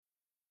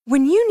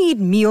When you need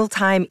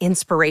mealtime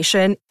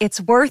inspiration,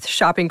 it's worth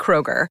shopping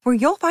Kroger, where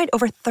you'll find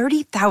over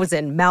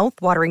 30,000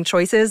 mouth-watering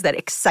choices that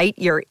excite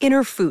your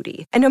inner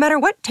foodie. And no matter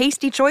what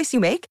tasty choice you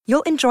make,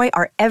 you'll enjoy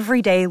our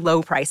everyday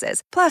low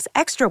prices, plus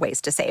extra ways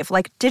to save,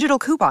 like digital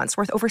coupons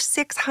worth over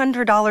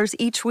 $600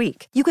 each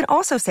week. You can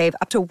also save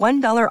up to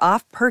 $1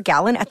 off per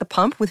gallon at the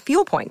pump with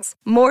fuel points.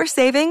 More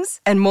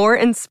savings and more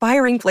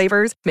inspiring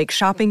flavors make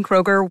shopping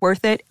Kroger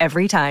worth it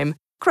every time.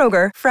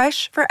 Kroger,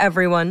 fresh for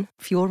everyone.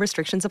 Fuel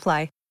restrictions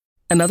apply.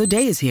 Another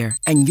day is here,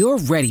 and you're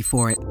ready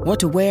for it. What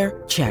to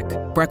wear? Check.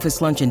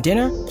 Breakfast, lunch, and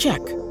dinner? Check.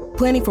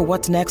 Planning for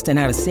what's next and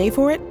how to save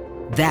for it?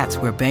 That's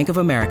where Bank of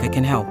America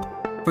can help.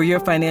 For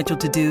your financial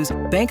to-dos,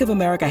 Bank of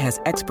America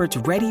has experts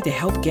ready to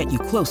help get you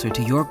closer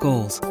to your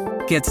goals.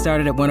 Get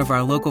started at one of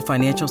our local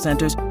financial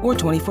centers or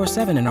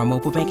 24/7 in our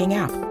mobile banking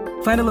app.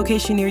 Find a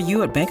location near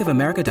you at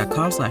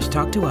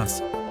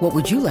bankofamerica.com/talktous. What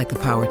would you like the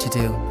power to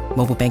do?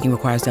 Mobile banking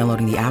requires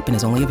downloading the app and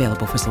is only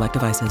available for select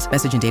devices.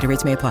 Message and data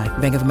rates may apply.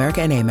 Bank of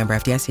America N.A., member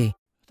FDIC.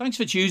 Thanks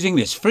for choosing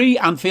this free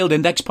Anfield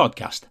Index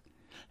podcast.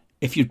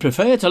 If you'd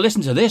prefer to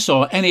listen to this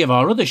or any of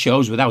our other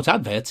shows without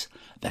adverts,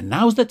 then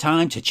now's the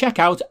time to check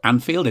out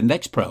Anfield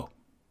Index Pro.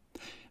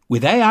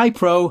 With AI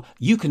Pro,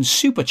 you can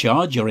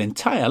supercharge your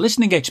entire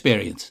listening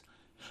experience.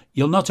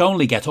 You'll not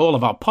only get all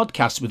of our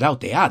podcasts without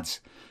the ads,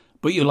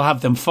 but you'll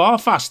have them far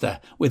faster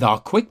with our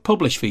quick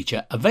publish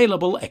feature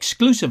available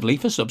exclusively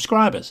for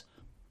subscribers.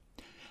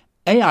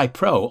 AI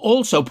Pro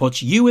also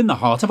puts you in the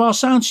heart of our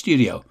sound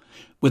studio,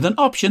 with an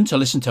option to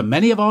listen to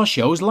many of our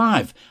shows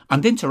live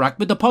and interact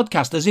with the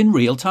podcasters in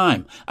real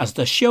time as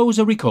the shows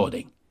are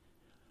recording.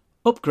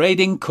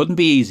 Upgrading couldn't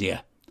be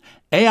easier.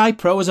 AI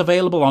Pro is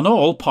available on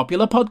all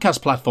popular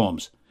podcast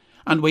platforms,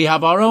 and we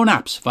have our own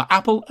apps for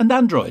Apple and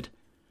Android.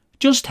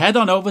 Just head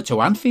on over to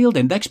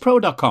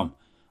AnfieldIndexPro.com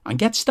and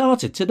get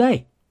started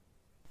today.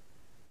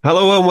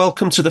 Hello and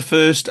welcome to the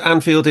first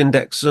Anfield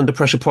Index Under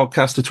Pressure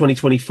podcast of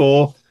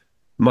 2024.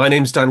 My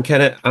name's Dan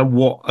Kennett, and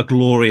what a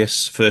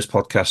glorious first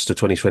podcast of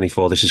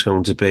 2024 this is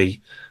going to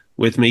be.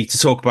 With me to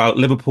talk about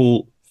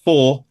Liverpool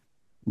 4,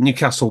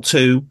 Newcastle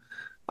 2.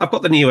 I've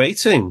got the new A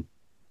team.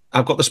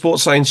 I've got the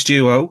Sports Science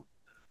duo.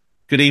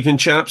 Good evening,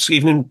 chaps.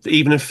 Evening,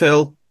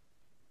 Phil.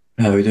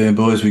 How are we doing,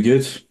 boys? We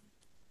good?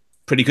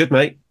 Pretty good,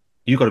 mate.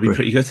 You've got to be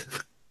pretty good.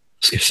 I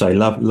was going to say,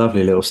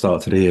 lovely little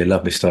start to the year.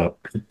 Lovely start.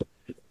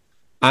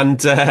 And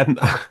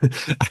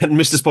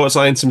Mr. Sports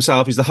Science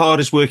himself, he's the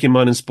hardest working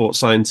man in sports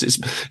science. It's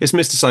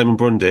Mr. Simon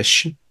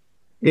Brundish.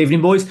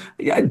 Evening, boys.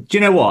 Do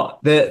you know what?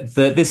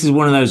 This is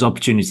one of those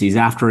opportunities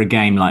after a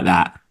game like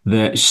that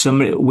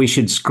we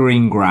should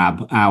screen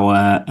grab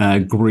our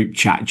group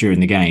chat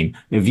during the game.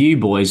 If you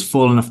boys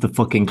falling off the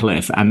fucking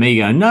cliff and me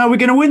going, no, we're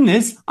going to win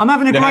this. I'm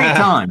having a great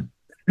time.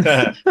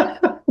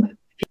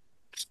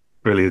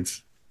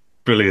 Brilliant.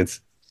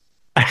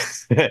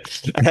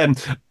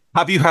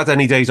 Have you had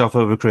any days off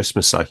over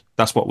Christmas, Si?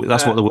 That's what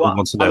the world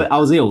wants to know. I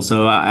was ill,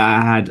 so I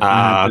had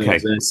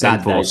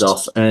sad days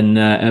off,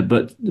 and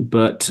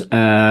but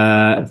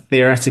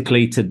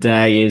theoretically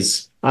today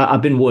is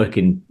I've been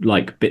working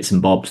like bits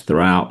and bobs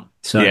throughout.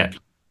 So yeah,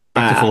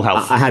 back to full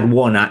health. I had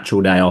one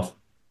actual day off.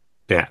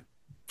 Yeah,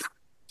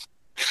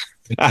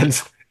 and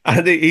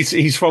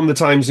he's from the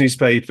Times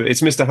newspaper.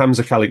 It's Mr.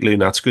 Hamza Khalik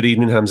Lunat. Good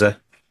evening, Hamza.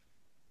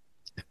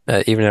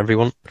 Evening,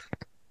 everyone.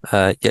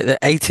 The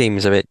A team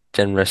is a bit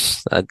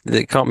generous.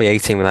 It can't be A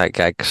team without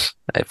gags.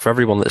 For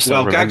everyone that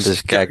still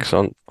remembers gags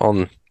on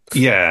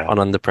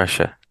Under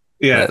Pressure.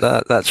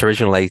 Yeah, that's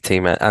original A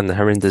team and the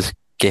Harinder's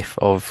gif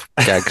of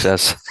gags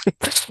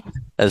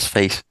as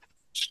face.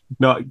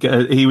 No,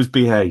 he was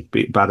BA,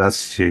 bad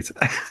attitude.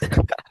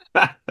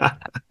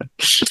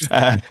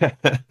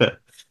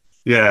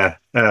 Yeah,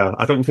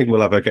 I don't think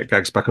we'll ever get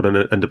gags back on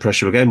Under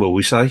Pressure again, will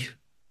we, say?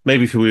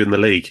 Maybe if we were in the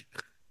league.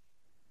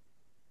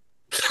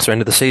 It's the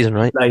end of the season,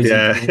 right?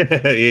 Yeah,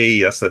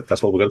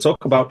 that's what we're going to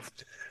talk about.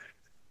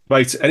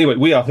 Right, anyway,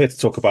 we are here to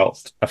talk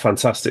about a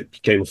fantastic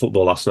game of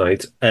football last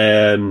night.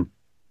 And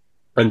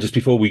just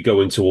before we go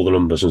into all the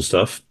numbers and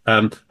stuff,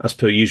 as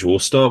per usual, we'll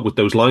start with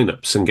those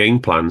lineups and game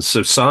plans.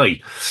 So,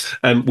 Si,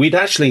 we'd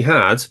actually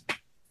had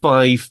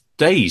 5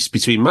 days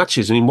between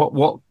matches. I mean,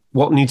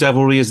 what new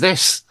devilry is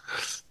this?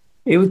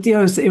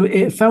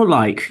 It felt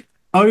like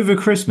over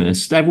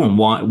Christmas, everyone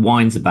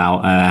whines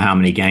about how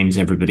many games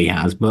everybody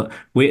has, but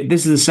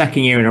this is the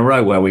second year in a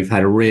row where we've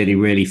had a really,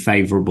 really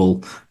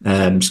favourable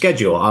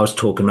schedule. I was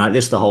talking about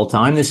this the whole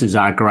time. This is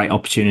our great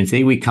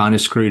opportunity. We kind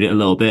of screwed it a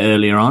little bit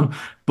earlier on,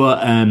 but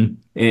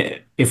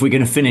if we're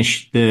going to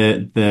finish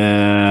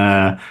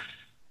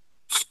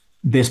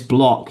this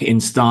block in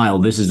style,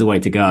 this is the way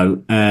to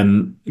go.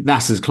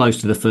 That's as close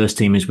to the first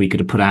team as we could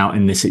have put out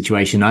in this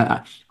situation.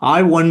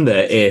 I wonder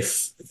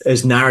if,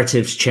 as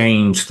narratives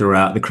change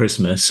throughout the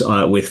Christmas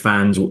with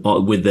fans,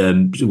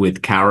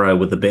 with Cara,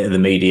 with a bit of the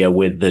media,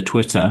 with the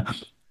Twitter,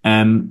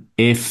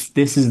 if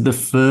this is the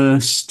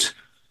first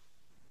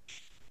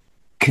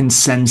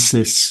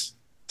consensus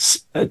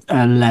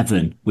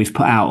 11 we've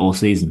put out all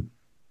season,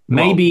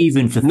 maybe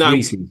even for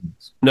 3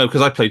 seasons. No,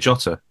 because I play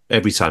Jota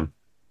every time.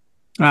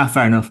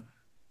 Fair enough.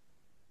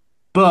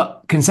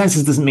 But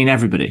consensus doesn't mean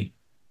everybody.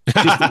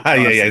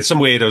 Yeah. Some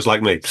weirdos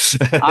like me.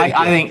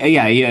 I think,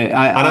 yeah.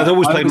 And I'd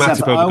always play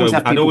Matip over Gomez.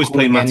 I'd always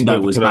play Matip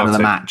over was man of the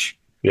match.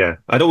 Yeah,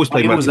 I'd always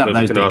play Matip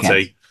over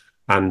Canate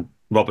and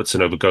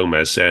Robertson over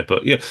Gomez. Yeah,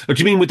 but yeah, what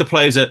do you mean with the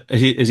players that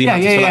is he?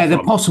 Yeah.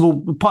 They're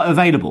possible,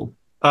 available.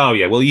 Oh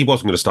yeah, well he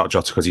wasn't going to start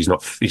Jota because he's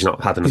not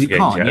had enough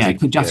games yet.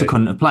 Jota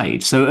couldn't have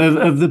played. So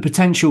of the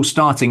potential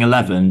starting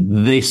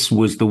 11, this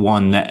was the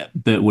one that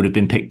would have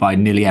been picked by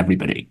nearly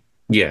everybody.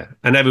 Yeah,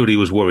 and everybody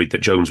was worried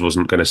that Jones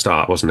wasn't going to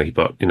start, wasn't he?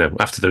 But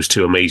after those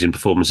two amazing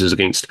performances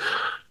against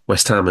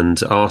West Ham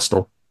and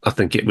Arsenal, I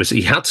think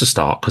he had to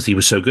start because he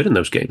was so good in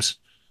those games.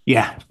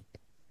 Yeah.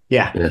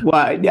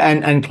 Well,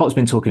 and Klopp's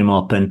been talking him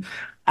up, and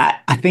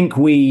I think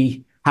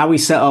how we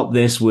set up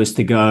this was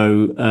to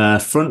go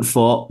front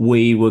foot.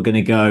 We were going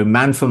to go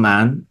man for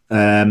man,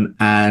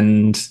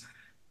 and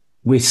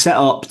we set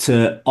up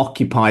to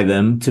occupy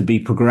them, to be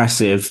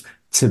progressive,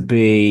 to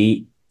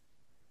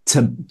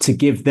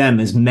give them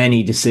as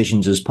many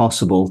decisions as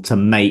possible to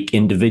make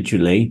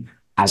individually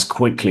as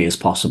quickly as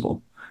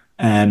possible.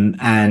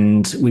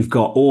 And we've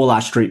got all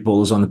our street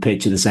ballers on the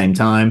pitch at the same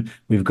time.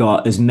 We've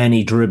got as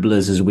many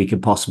dribblers as we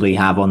could possibly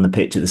have on the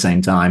pitch at the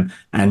same time,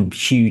 and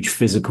huge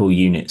physical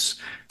units.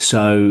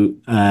 So,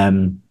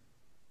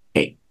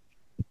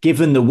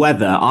 given the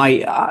weather,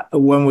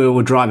 when we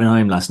were driving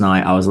home last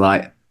night, I was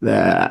like,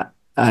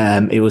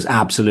 it was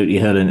absolutely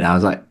hurling. I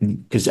was like,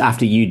 because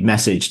after you'd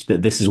messaged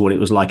that this is what it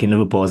was like in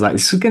Liverpool, I was like,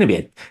 this is going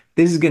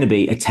to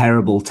be a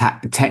terrible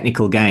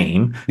technical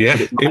game. Yeah,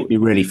 but it might be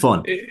really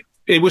fun.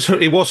 It was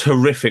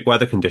horrific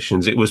weather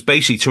conditions. It was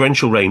basically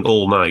torrential rain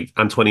all night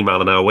and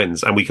 20-mile-an-hour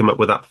winds, and we come up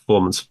with that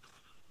performance.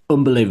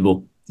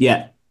 Unbelievable.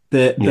 Yeah.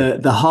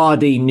 The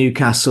hardy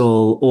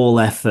Newcastle all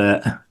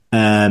effort,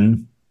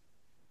 the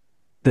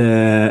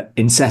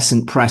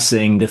incessant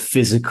pressing, the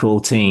physical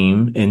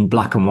team in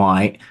black and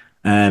white.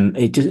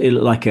 It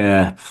looked like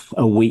a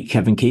weak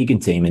Kevin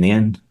Keegan team in the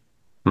end.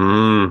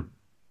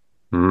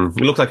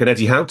 It looked like an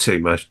Eddie Howe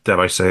team,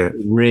 dare I say it.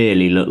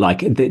 Really looked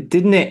like it,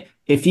 didn't it?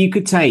 If you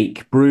could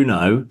take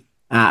Bruno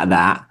out of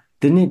that,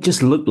 didn't it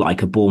just look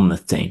like a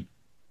Bournemouth team?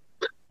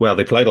 Well,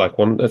 they played like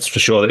one, that's for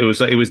sure.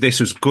 This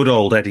was good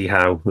old Eddie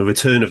Howe, the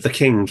return of the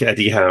king,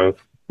 Eddie Howe.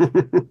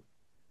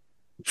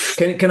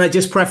 Can I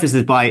just preface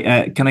this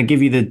by can I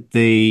give you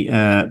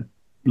the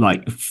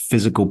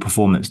physical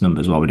performance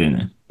numbers while we're doing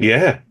it?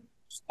 Yeah.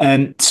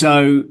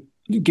 So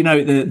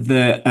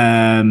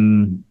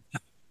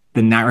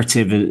the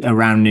narrative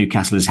around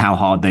Newcastle is how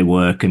hard they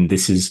work, and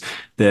this is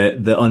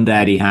the under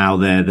Eddie Howe,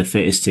 they're the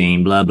fittest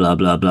team, blah blah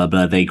blah blah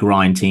blah. They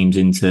grind teams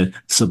into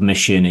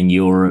submission in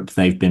Europe.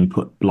 They've been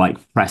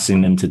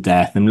pressing them to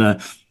death, and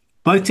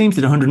both teams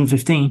did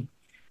 115,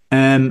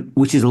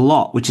 which is a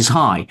lot, which is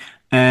high.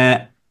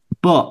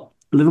 But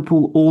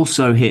Liverpool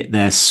also hit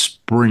their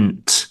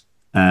sprint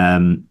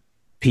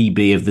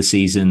PB of the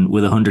season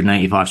with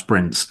 185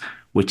 sprints,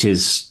 which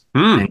is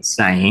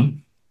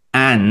insane.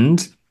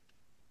 And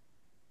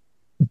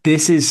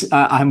this is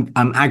I'm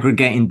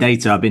aggregating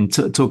data. I've been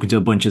talking to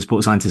a bunch of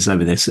sports scientists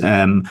over this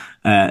over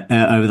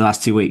the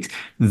last 2 weeks.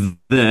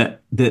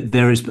 That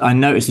there is, I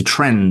noticed a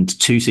trend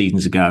 2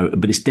 seasons ago,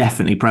 but it's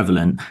definitely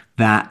prevalent,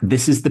 that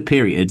this is the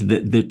period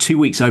that the 2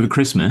 weeks over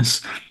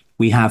Christmas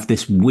we have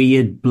this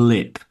weird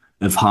blip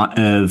of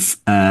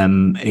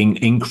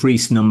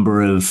increased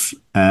number of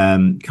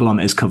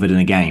kilometers covered in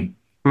a game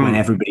when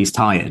everybody's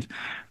tired.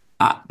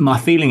 My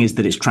feeling is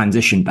that it's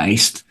transition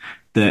based.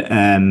 That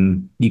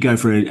you go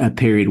for a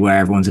period where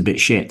everyone's a bit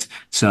shit,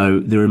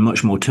 so there are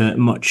much more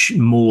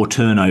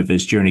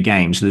turnovers during a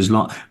game. So there's a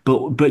lot.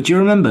 But do you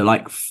remember,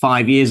 like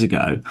 5 years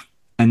ago,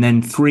 and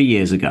then 3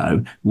 years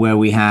ago, where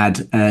we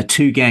had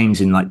 2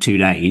 games in like 2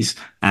 days?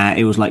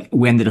 It was like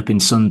we ended up in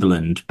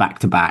Sunderland back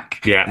to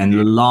back, and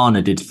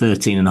Lallana did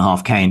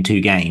 13.5k in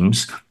 2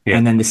 games. Yeah.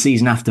 And then the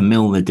season after,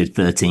 Milner did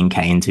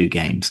 13k in 2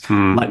 games.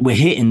 Like, we're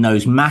hitting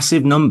those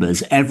massive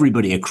numbers.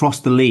 Everybody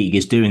across the league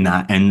is doing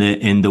that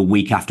in the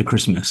week after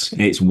Christmas.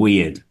 It's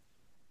weird.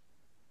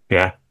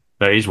 Yeah,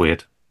 that is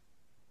weird.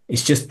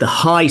 It's just the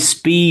high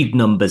speed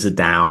numbers are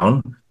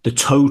down. The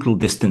total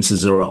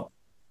distances are up.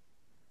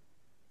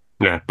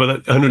 Yeah,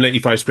 but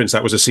 185 sprints,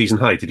 that was a season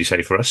high, did you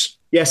say, for us?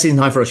 Yeah, season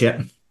high for us,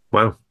 yeah.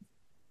 Wow,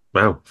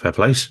 fair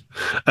place.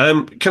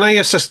 Can I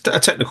ask a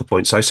technical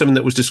point? So something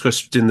that was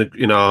discussed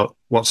in our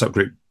WhatsApp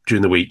group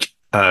during the week,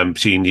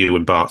 between you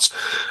and Bart,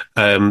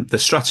 the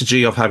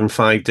strategy of having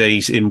 5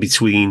 days in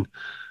between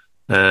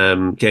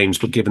games,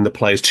 but giving the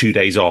players 2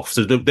 days off.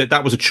 So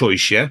that was a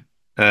choice, yeah.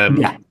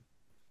 Yeah.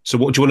 So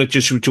what do you want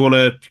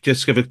to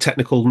just give a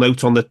technical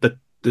note on the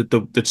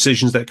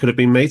decisions that could have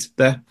been made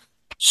there?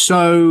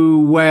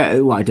 So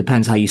it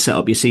depends how you set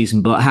up your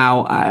season, but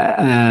how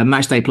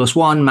match day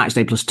 +1, match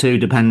day +2,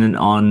 dependent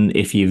on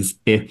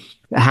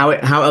how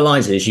it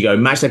aligns is you go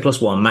match day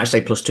 +1, match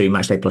day +2,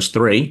 match day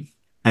 +3,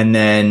 and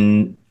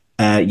then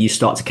you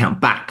start to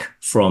count back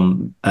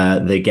from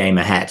the game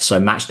ahead. So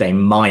match day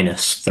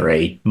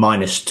 -3,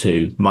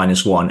 -2,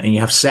 -1, and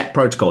you have set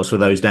protocols for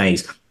those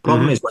days.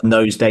 Problem is when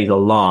those days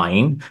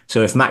align.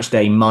 So if match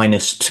day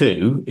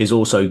 -2 is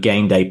also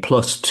game day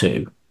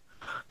 +2,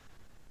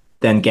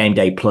 then game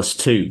day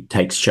 +2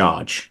 takes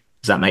charge.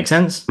 Does that make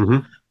sense?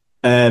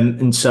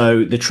 And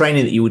so the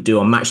training that you would do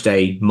on match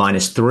day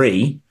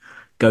 -3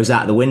 goes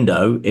out the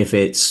window if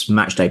it's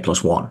match day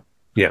 +1.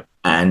 Yeah.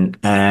 And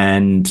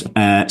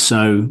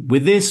so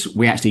with this,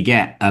 we actually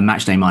get a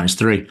match day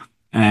 -3.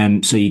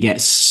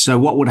 So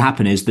what would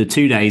happen is the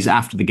 2 days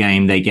after the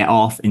game, they get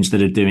off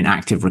instead of doing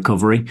active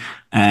recovery.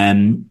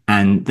 And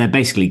they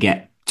basically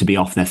get to be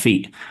off their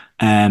feet.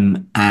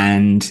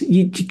 And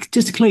you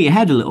just to clear your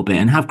head a little bit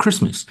and have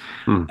Christmas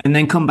and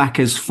then come back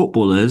as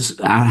footballers,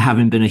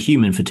 having been a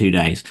human for 2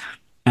 days,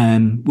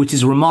 which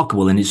is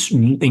remarkable. And it's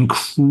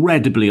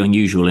incredibly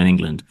unusual in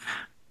England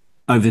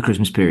over the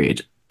Christmas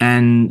period.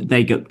 And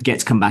they get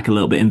to come back a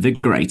little bit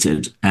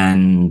invigorated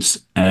and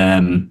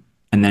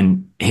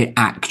then hit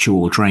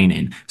actual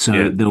training.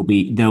 So they'll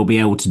be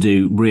able to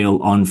do real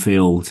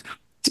on-field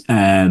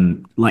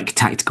like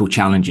tactical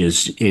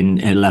challenges in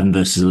 11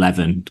 versus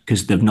 11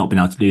 because they've not been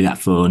able to do that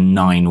for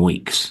 9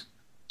 weeks.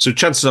 So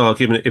chances are,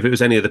 given if it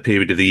was any other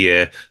period of the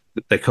year,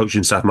 their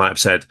coaching staff might have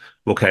said,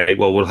 "Okay,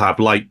 well we'll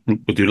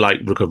do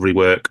light recovery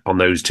work on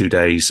those 2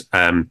 days,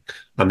 and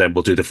then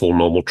we'll do the full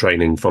normal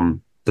training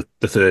from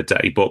the third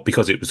day." But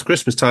because it was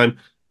Christmas time,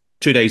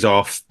 2 days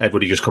off,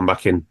 everybody just come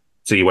back in,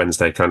 see you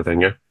Wednesday, kind of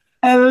thing. Yeah.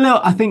 No,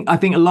 I think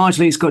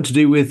largely it's got to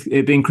do with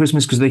it being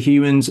Christmas because they're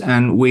humans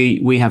and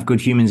we have good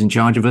humans in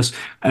charge of us.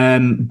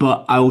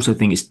 But I also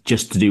think it's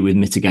just to do with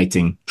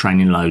mitigating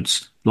training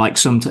loads. Like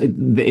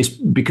it's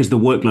because the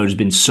workload has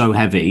been so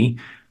heavy,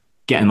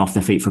 getting them off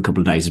their feet for a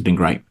couple of days has been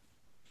great.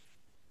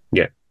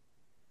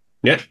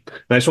 Yeah,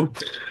 nice one.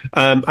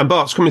 And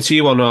Bart's coming to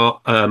you on our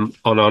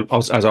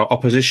as our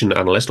opposition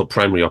analyst or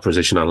primary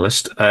opposition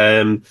analyst.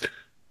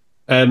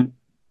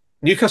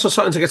 Newcastle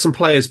starting to get some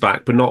players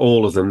back, but not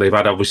all of them. They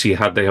had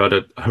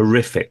a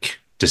horrific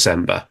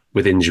December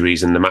with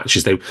injuries in the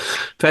matches.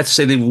 Fair to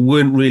say they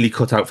weren't really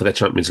cut out for their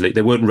Champions League.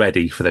 They weren't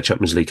ready for their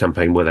Champions League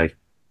campaign, were they?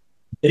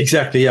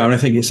 Exactly, yeah. And I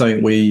think it's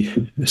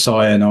something Si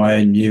and I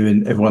and you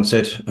and everyone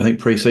said, I think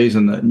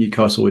pre-season, that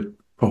Newcastle would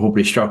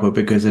probably struggle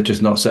because they're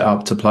just not set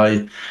up to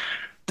play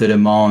the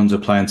demands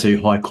of playing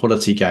 2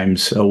 high-quality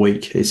games a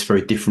week. It's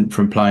very different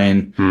from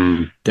playing,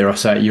 dare I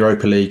say,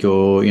 Europa League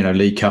or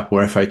League Cup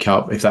or FA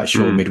Cup, if that's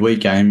short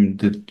midweek game.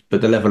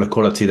 But the level of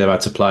quality they've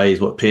had to play is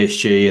what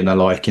PSG and they're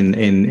like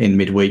in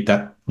midweek.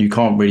 That you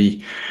can't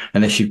really,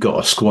 unless you've got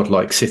a squad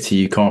like City,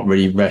 you can't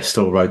really rest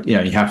or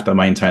you have to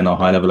maintain a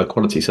high level of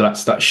quality. So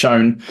that's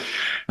shown.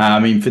 I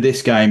mean, for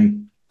this game,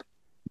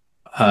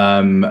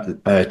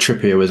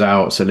 Trippier was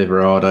out, so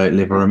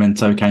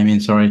Livramento came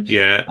in. Sorry,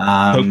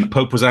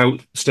 Pope was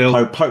out still.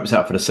 Pope's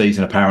out for the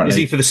season apparently. Is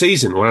he for the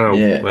season? Wow,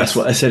 that's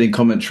what they said in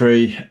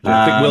commentary.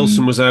 I think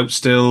Wilson was out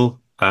still.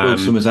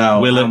 Wilson was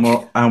out.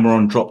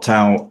 Almiron dropped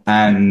out,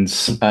 and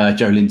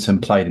Joe Linton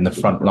played in the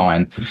front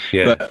line.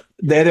 Yeah, but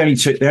they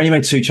only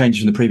made 2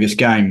 changes from the previous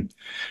game,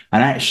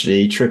 and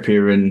actually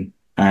Trippier and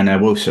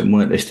Wilson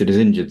weren't listed as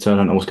injured, so I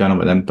don't know what's going on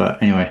with them.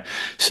 But anyway,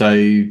 so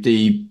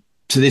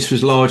this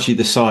was largely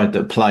the side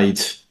that played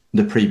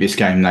the previous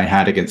game they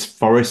had against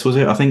Forest, was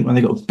it? I think when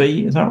they got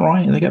beat, is that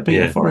right? They got beat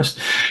at Forest.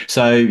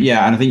 So, and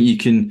I think you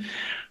can,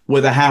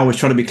 whether Howe was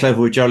trying to be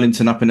clever with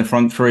Joelinton up in the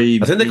front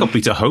 3. I think they got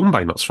beat at home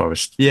by Notts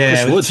Forest.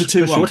 Yeah, Chris Wood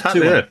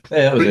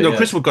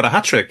Chris Wood got a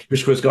hat-trick.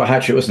 Chris Wood's got a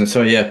hat-trick, wasn't it?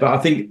 So, but I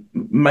think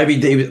maybe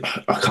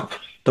I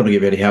don't want to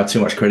give Eddie Howe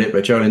too much credit,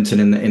 but Joelinton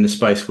in the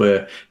space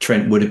where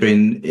Trent would have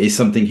been is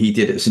something he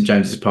did at St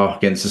James's Park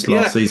against us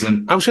last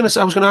season. I was going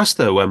to ask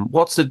though,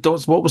 what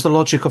was the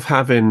logic of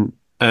having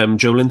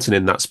Joelinton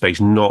in that space,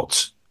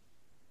 not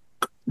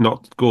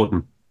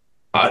Gordon?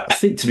 I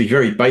think to be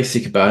very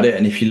basic about it,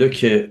 and if you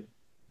look at,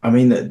 I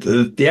mean,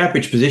 the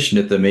average position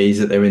of them is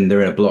that they're in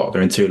a block,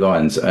 they're in 2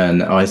 lines,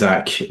 and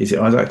Isaac?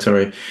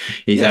 Sorry,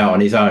 he's out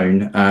on his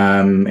own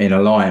in a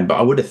line. But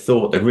I would have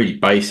thought the really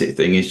basic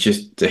thing is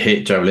just to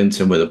hit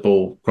Joelinton with a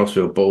ball,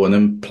 crossfield ball, and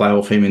then play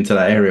off him into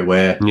that area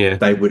where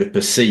they would have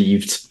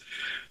perceived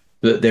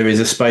that there is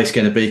a space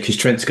going to be because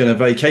Trent's going to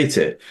vacate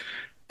it.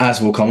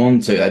 As we'll come on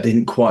to, that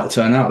didn't quite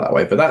turn out that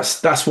way. But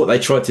that's what they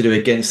tried to do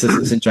against us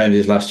at St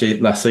James's last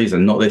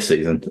season, not this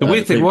season. The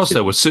weird thing was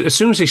as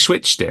soon as they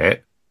switched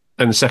it.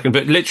 And the second,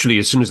 but literally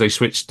as soon as they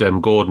switched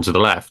Gordon to the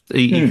left,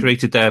 he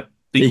created their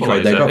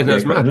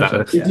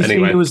equaliser.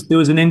 Anyway, there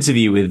was an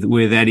interview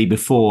with Eddie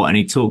before, and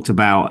he talked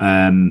about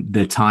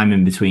the time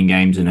in between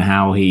games and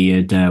how he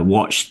had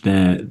watched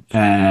the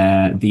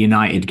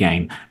United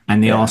game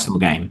and the Arsenal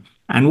game.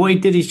 And what he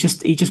did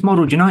is he just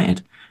modelled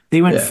United.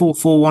 They went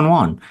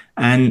 4-4-1-1,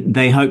 and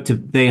they hoped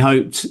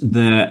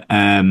that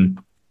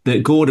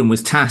that Gordon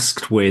was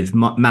tasked with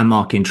man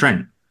marking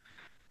Trent,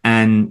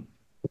 and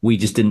we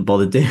just didn't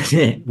bother doing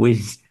it.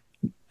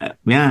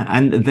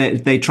 And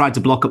they tried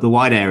to block up the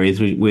wide areas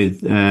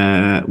with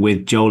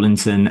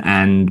Joelinton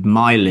and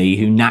Miley,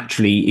 who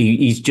naturally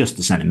he's just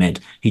a centre mid.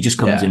 He just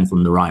comes in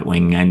from the right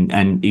wing,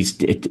 and he's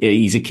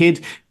a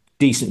kid.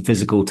 decent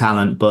physical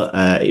talent,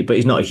 but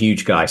he's not a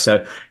huge guy.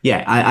 So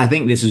yeah, I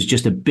think this was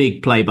just a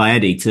big play by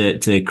Eddie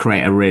to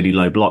create a really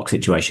low block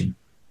situation.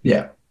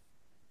 Yeah.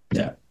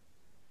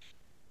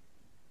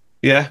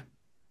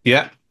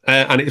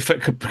 And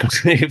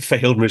it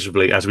failed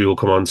miserably, as we will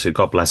come on to.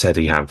 God bless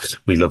Eddie Howe.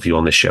 We love you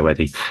on this show,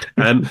 Eddie.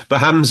 But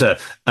Hamza,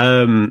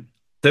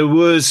 there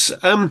was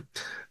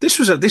this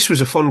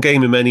was a fun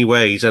game in many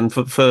ways, and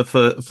for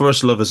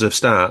us lovers of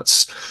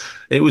stats,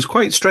 it was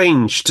quite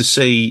strange to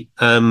see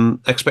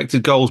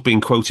expected goals being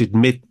quoted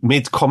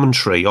mid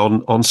commentary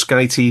on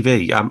Sky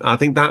TV. I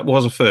think that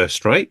was a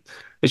first, right?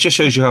 It just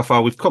shows you how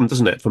far we've come,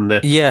 doesn't it? From the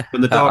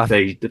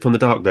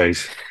dark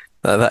days.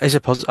 That is a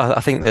positive.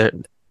 I think that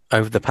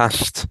over the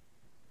past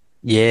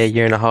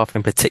year and a half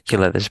in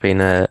particular, there's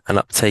been an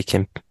uptake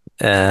in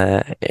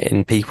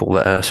people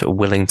that are sort of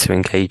willing to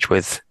engage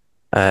with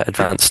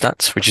advanced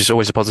stats, which is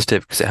always a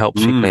positive because it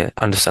helps people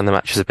understand the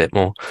matches a bit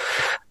more.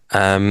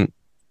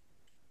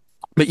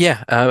 But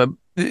yeah,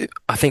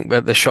 I think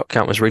that the shot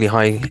count was really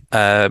high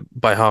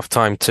by half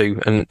time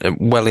too, and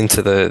well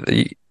into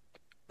the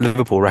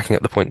Liverpool racking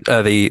up the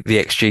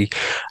XG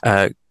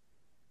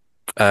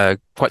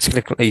quite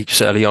significantly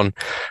just early on.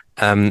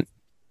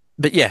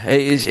 But yeah,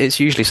 it's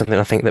usually something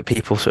I think that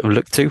people sort of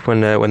look to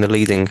when they're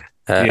leading,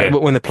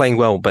 when they're playing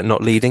well but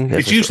not leading.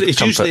 It's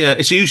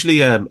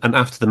usually an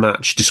after the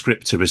match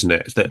descriptor, isn't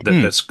it?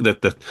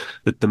 That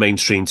the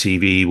mainstream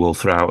TV will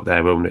throw out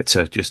there, won't it?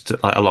 To just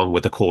along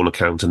with the corner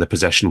count and the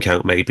possession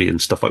count, maybe,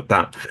 and stuff like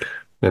that.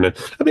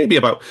 Maybe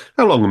about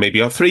how long?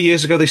 Maybe 3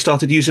 years ago they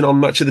started using on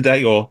Match of the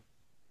Day, or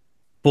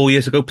 4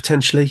 years ago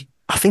potentially.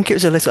 I think it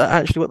was a little.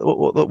 Actually,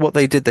 what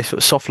they did, they sort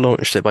of soft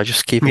launched it by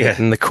just keeping it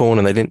in the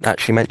corner. They didn't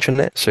actually mention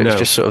it, so it's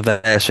just sort of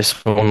there. So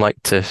someone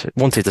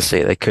wanted to see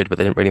it, they could, but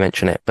they didn't really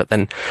mention it. But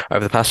then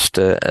over the past,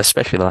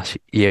 especially the last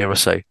year or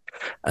so,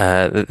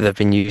 they've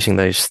been using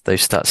those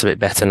stats a bit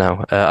better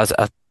now. I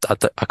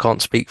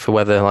can't speak for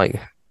whether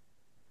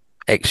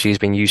XG has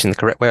been used in the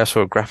correct way. I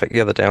saw a graphic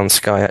the other day on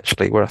Sky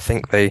actually, where I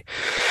think they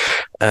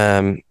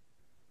put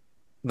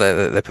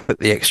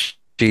the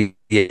XG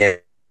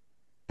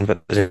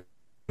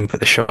put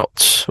the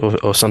shots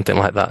or something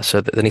like that.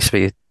 So there needs to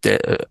be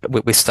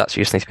with stats,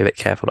 you just need to be a bit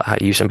careful about how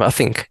you use them. But I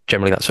think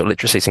generally that sort of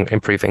literacy is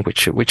improving,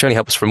 which only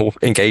helps for more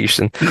engaged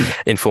and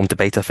informed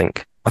debate. I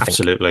think.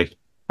 Absolutely.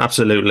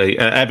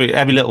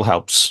 Every little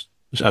helps,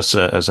 as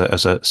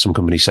some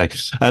companies say.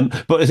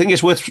 But I think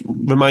it's worth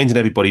reminding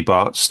everybody,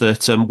 Bart,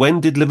 that when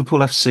did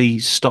Liverpool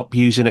FC stop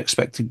using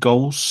expected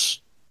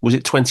goals? Was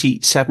it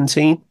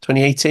 2017,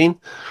 2018?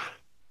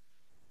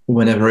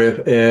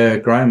 Whenever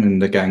Graham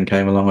and the gang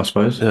came along, I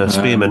suppose.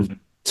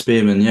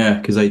 Spearman, yeah,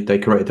 because they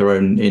created their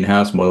own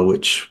in-house model,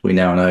 which we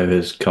now know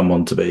has come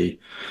on to be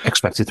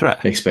expected threat.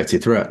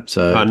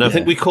 So, and I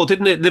think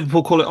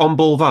Liverpool call it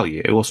on-ball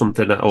value or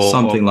something,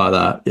 something like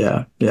that.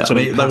 Yeah. So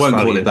they won't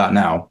call it that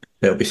now.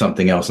 It'll be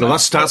something else. No,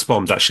 that's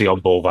StatsBomb's actually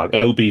on-ball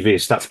value. OBV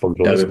is StatsBomb.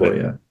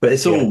 Yeah, but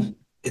it's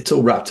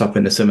all wrapped up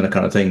in a similar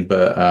kind of thing.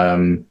 But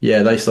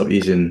they stopped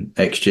using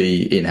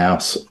XG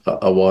in-house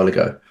a while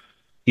ago.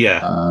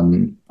 Yeah.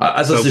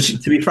 To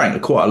be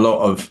frank, quite a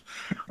lot of,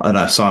 I don't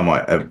know, some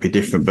might be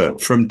different, but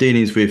from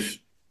dealings with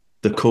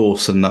the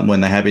course and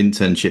when they have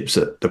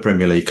internships at the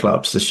Premier League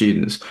clubs, the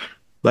students,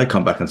 they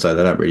come back and say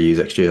they don't really use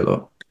XG a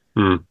lot.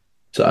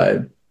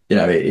 So,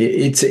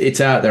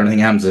 it's out there, and I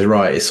think Hamza's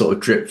right. It's sort of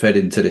drip fed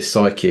into this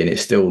psyche, and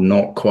it's still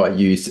not quite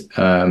used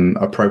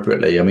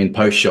appropriately. I mean,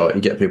 post shot,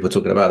 you get people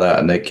talking about that,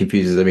 and it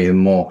confuses them even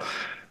more.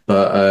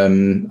 But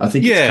I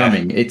think it's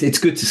coming. It's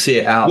good to see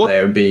it out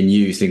there and being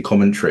used in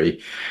commentary.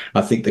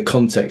 I think the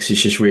context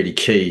is just really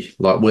key.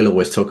 Like we'll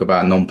always talk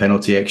about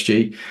non-penalty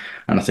XG,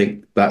 and I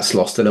think that's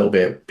lost a little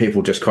bit.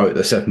 People just quote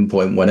the 7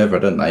 point whatever,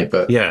 don't they?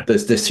 But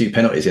there's 2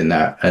 penalties in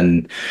that,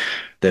 and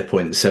they're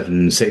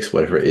 0.76,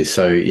 whatever it is.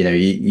 So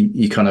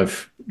you kind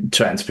of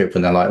chatting to people,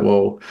 and they're like,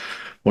 well,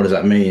 what does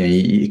that mean? And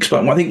you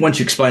explain. Well, I think once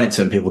you explain it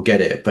to them, people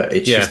get it. But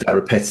it's just that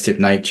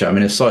repetitive nature. I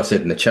mean, as I said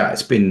in the chat,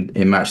 it's been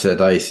in Match of the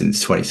Day since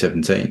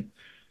 2017.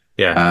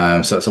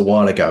 Yeah. So it's a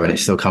while ago, and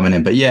it's still coming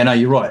in. But yeah, no,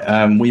 you're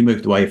right. We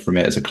moved away from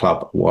it as a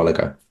club a while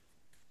ago.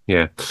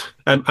 Yeah.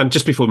 And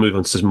just before we move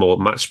on to some more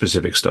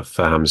match-specific stuff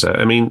for Hamza,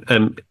 I mean,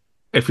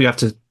 if we have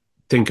to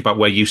think about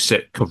where you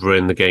sit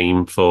covering the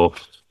game for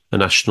a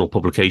national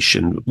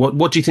publication,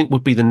 what do you think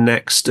would be the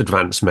next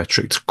advanced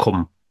metric to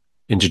come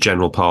into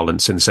general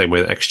parlance in the same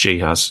way that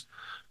XG has?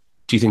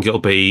 Do you think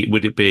would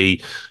it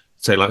be,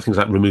 say, like things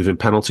like removing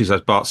penalties,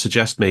 as Bart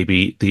suggests,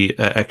 maybe the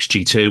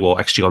XG2 or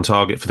XG on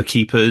target for the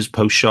keepers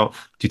post shot?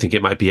 Do you think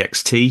it might be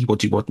XT? Where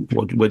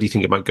do you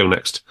think it might go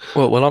next?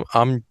 Well,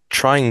 I'm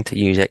trying to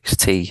use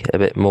XT a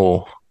bit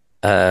more.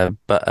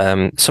 But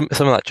some of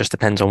that just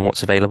depends on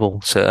what's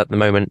available. So at the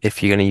moment,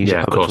 if you're going to use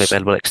a publicly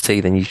available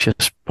XT, then you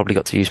just probably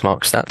got to use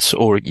Mark Stats,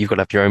 or you've got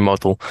to have your own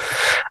model,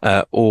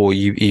 or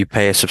you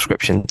pay a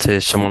subscription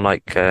to someone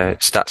like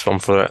StatsBomb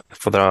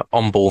for their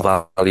on-ball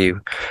value,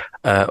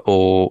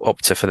 or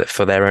Opta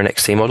for their own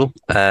XT model.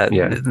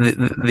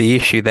 The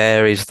issue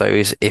there is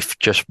if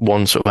just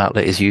one sort of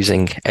outlet is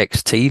using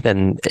XT,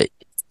 then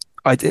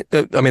I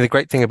mean, the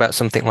great thing about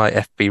something like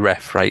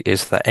FBref, right,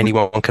 is that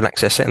anyone can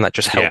access it, and that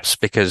just helps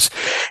because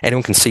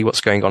anyone can see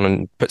what's going on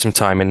and put some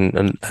time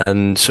in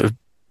and sort of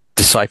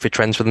decipher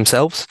trends for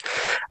themselves.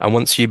 And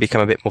once you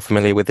become a bit more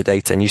familiar with the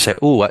data and you say,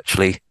 oh,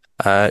 actually,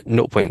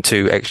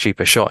 0.2 XG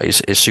per shot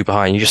is super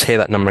high, and you just hear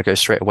that number go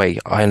straight away,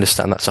 I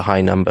understand that's a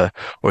high number.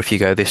 Or if you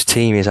go, this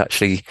team is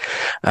actually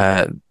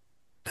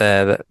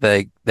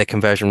their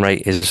conversion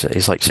rate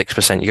is like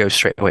 6%. You go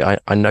straight away,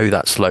 I know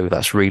that's low,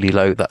 that's really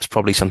low, that's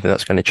probably something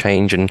that's going to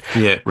change and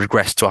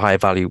regress to a higher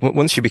value.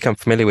 Once you become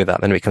familiar with that,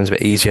 then it becomes a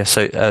bit easier.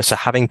 So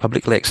having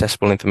publicly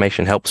accessible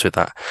information helps with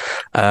that.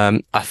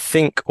 I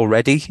think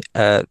already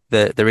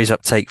there is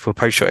uptake for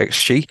post-shot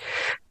XG.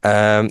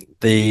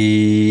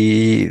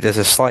 There's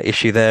a slight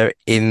issue there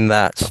in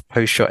that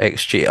post-shot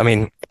XG. I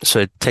mean,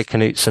 so Ted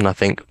Knutson, I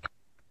think,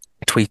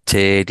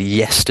 tweeted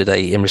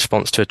yesterday in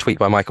response to a tweet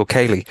by Michael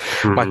Cayley.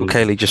 Michael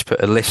Cayley just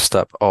put a list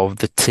up of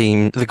the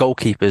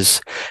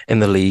goalkeepers in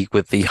the league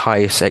with the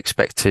highest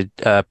expected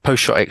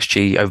post-shot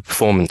XG over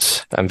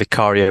performance, and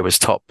Vicario was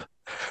top.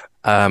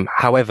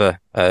 However,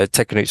 Ted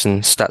Knutson,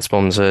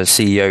 StatsBomb's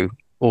CEO,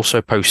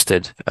 also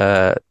posted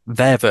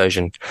their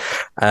version,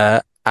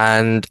 and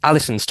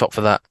Alisson's top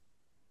for that.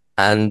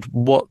 And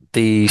what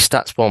the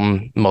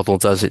StatsBomb model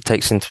does, it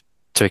takes into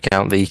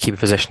account the keeper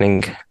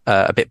positioning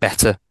a bit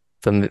better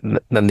than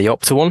the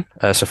Opta one.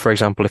 So, for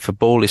example, if a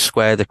ball is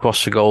squared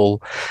across the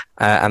goal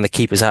and the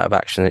keeper's out of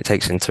action, it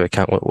takes into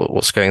account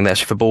what's going there.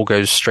 So, if a ball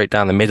goes straight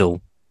down the middle,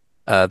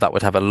 that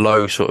would have a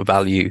low sort of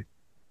value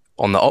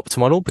on the Opta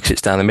model because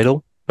it's down the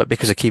middle. But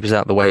because the keeper's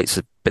out of the way, it's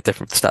a bit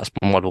different for the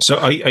StatsBomb model. So,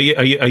 are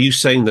you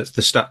saying that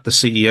the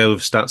CEO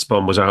of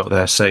StatsBomb was out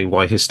there saying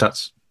why his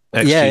stats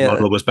XG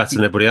model was better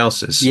than everybody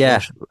else's?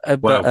 Yeah,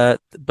 wow.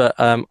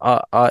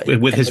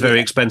 With his very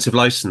expensive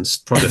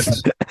licensed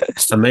product,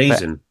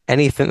 amazing.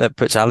 Anything that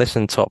puts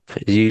Alisson top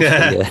is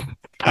usually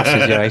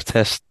passes your eye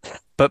test.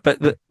 But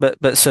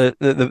so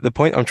the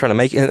point I'm trying to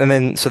make, and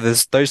then so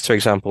there's those two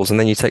examples, and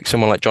then you take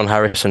someone like John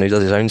Harrison who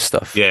does his own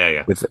stuff,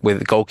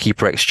 with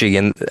goalkeeper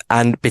XG,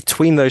 and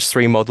between those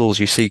three models,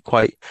 you see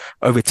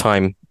over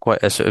time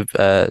quite a sort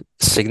of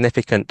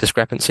significant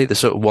discrepancy. The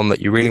sort of one that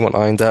you really want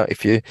ironed out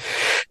if you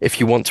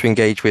want to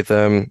engage with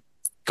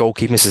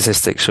goalkeeping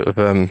statistics sort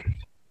of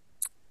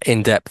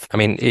in depth. I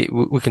mean,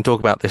 we can talk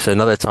about this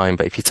another time,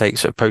 but if you take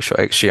sort of post-shot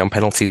XG on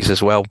penalties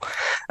as well,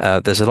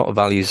 there's a lot of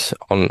values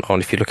on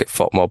if you look at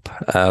FOTMob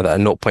that are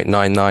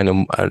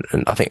 0.99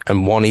 and I think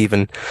and 1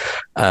 even,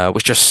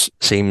 which just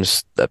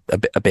seems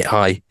a bit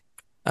high.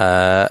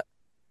 Well,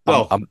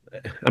 I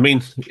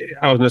mean,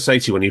 I was going to say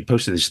to you when you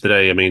posted this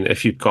today, I mean,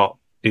 if you've got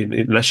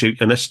unless you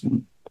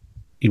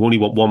only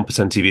want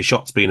 1% of your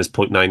shots being as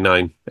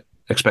 0.99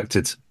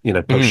 expected,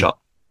 post shot,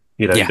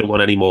 you don't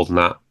want any more than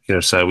that,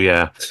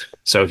 So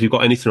so if you've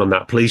got anything on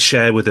that, please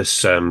share with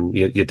us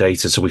your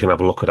data so we can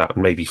have a look at that,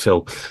 and maybe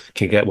Phil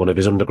can get one of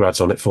his undergrads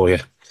on it for you.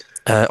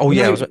 I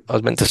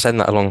was meant to send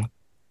that along.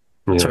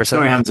 Yeah.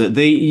 Sorry, Hamza.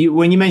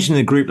 When you mentioned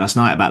the group last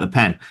night about the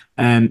pen,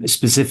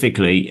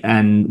 specifically,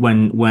 and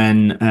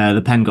when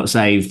the pen got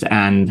saved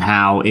and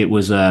how it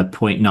was a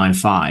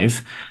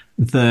 0.95,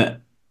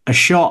 a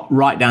shot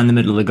right down the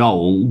middle of the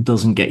goal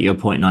doesn't get you a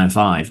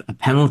 0.95. A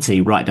penalty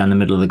right down the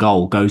middle of the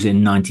goal goes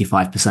in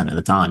 95% of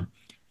the time.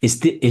 It's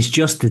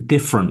just a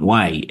different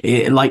way.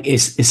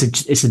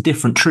 It's a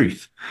different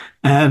truth.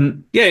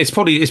 It's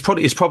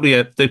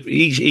probably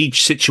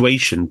each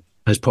situation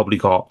has probably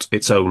got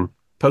its own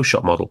post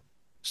shot model.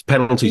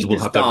 Penalties will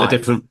have a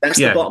different. That's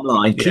the bottom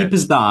line. Yeah.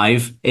 Keepers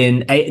dive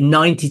in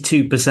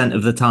 92%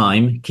 of the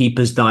time.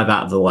 Keepers dive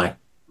out of the way.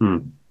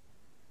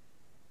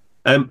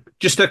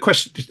 Just a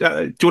question.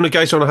 Do you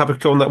guys want to have a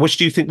go on that? Which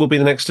do you think will be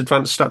the next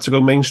advanced stat to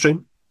go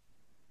mainstream?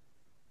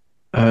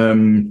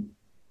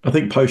 I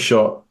think post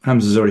shot,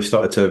 Hamza's already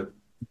started to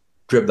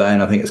drip that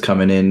in. I think it's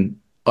coming in.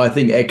 I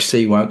think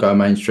XC won't go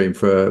mainstream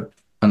for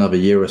another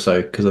year or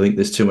so because I think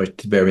there's too much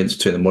variance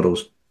between the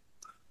models.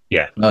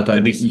 Yeah, I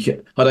don't think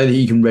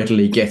you can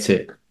readily get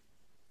it.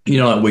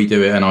 Like we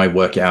do it, and I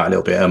work it out a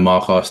little bit, and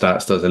Mark R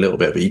Stats does a little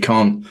bit, but you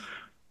can't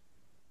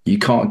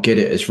get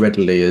it as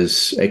readily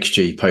as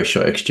XG, post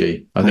shot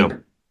XG. I think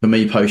for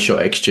me, post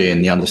shot XG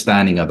and the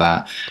understanding of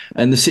that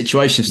and the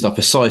situation stuff,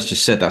 as Si's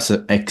just said, that's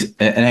an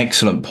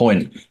excellent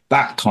point.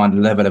 That kind of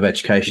level of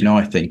education,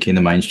 I think, in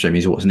the mainstream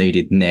is what's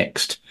needed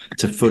next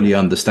to fully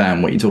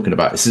understand what you're talking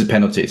about. This is a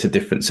penalty; it's a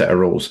different set of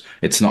rules.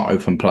 It's not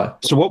open play.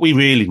 So what we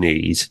really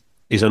need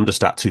is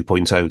Understat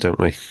 2.0, don't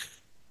we?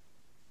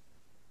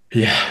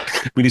 Yeah.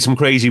 We need some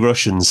crazy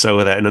Russians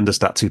so they're an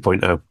Understat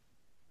 2.0.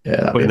 Yeah,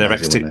 that'd be their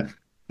amazing,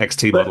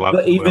 XT model out.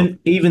 But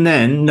even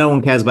then, no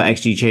one cares about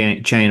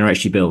XG chain or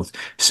XG build.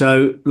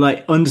 So,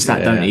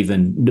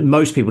 Understat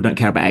most people don't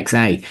care about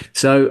XA.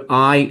 So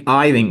I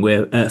think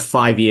we're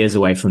 5 years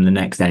away from the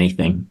next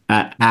anything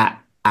at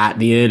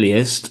the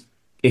earliest.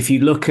 If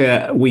you look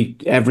at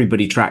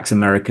everybody tracks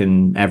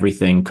American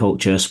everything,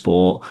 culture,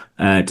 sport,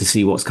 to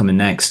see what's coming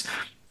next.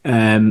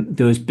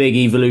 There was big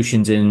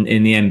evolutions in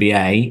the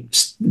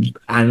NBA,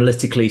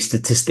 analytically,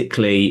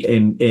 statistically,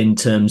 in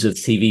terms of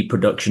TV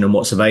production and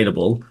what's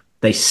available.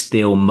 they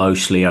still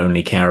mostly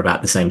only care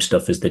about the same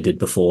stuff as they did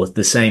before.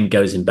 The same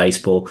goes in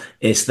baseball.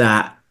 It's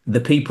that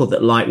the people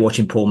that like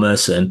watching Paul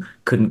Merson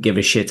couldn't give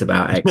a shit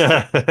about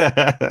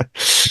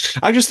XG.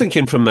 I'm just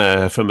thinking from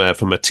a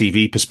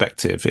TV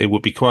perspective, it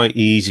would be quite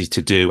easy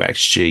to do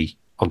XG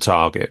on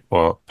target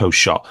or post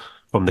shot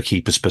from the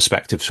keeper's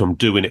perspective, from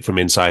doing it from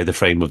inside the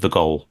frame of the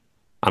goal.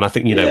 And I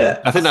think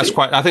I think that's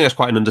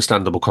quite an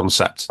understandable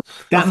concept.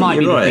 That might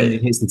be the thing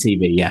that hits the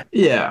TV.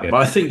 Yeah. But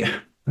I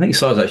think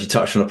Si's actually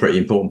touched on a pretty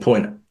important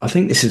point. I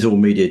think this is all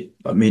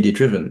media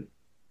driven.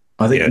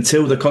 I think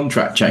until the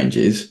contract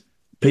changes,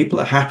 people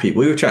are happy.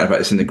 We were chatting about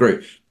this in the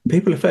group.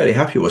 People are fairly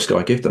happy with what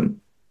Sky give them.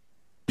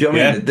 Do you know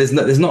what I mean?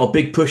 There's not a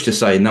big push to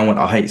say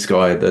I hate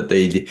Sky, that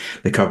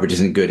the coverage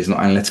isn't good, it's not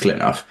analytical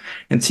enough.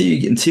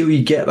 Until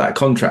you get that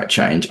contract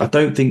change, I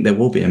don't think there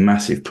will be a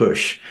massive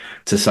push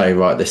to say,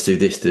 right, let's do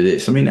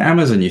this. I mean,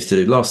 Amazon used to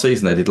do last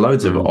season. They did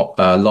loads of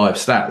live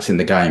stats in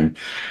the game,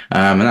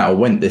 and that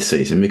went this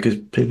season because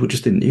people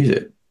just didn't use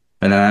it,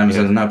 and then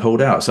Amazon has now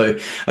pulled out. So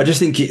I just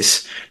think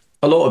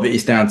a lot of it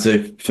is down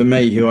to, for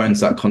me, who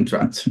owns that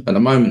contract. At the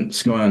moment,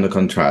 Sky own the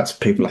contract.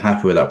 People are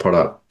happy with that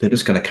product. They're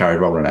just going to carry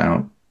rolling it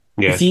out.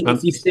 Yeah.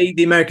 If you see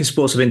the American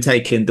sports have been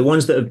taken, the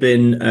ones that have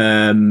been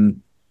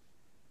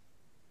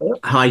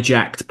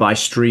hijacked by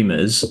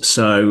streamers.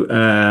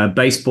 So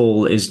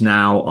baseball is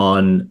now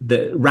on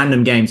the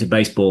random games of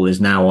baseball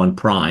is now on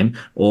Prime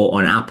or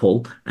on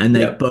Apple, and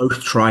they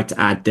both try to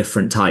add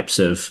different types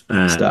of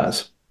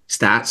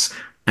stats.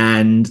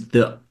 And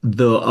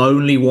the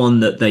only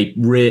one that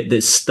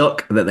that's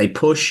stuck that they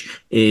push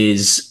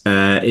is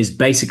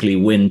basically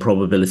win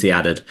probability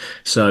added.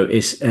 So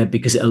it's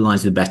because it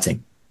aligns with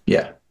betting.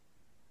 Yeah.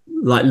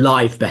 Like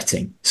live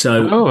betting.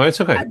 So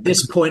okay. At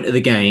this point of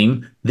the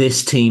game,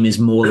 this team is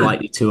more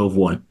likely to have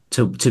won,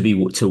 to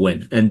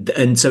win.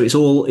 And so it's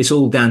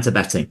all down to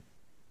betting.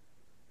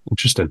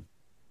 Interesting.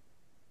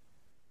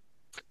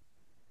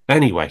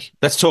 Anyway,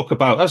 let's talk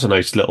about, that's a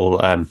nice little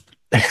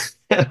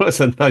that's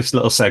a nice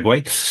little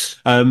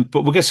segue.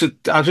 But we'll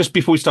just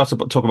before we start to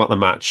talk about the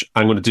match,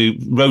 I'm going to do,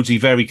 Rhodesy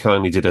very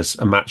kindly did us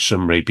a match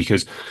summary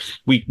because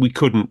I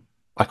couldn't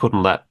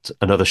let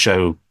another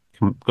show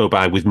go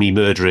by with me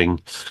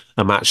murdering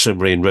a match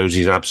summary in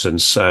Rhodes's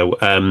absence. So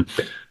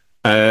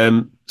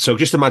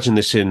just imagine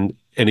this in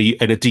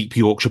a deep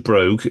Yorkshire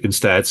brogue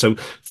instead. So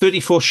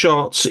 34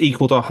 shots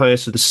equaled our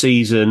highest of the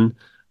season,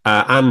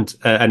 and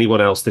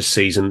anyone else this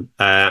season,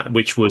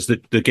 which was the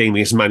game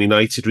against Man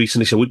United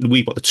recently. So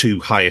we got the two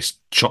highest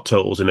shot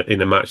totals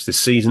in a match this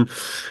season.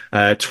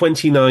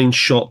 29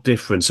 shot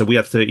difference. So we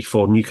had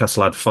 34,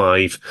 Newcastle had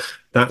 5.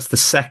 That's the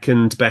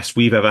second best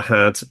we've ever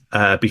had,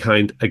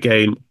 behind a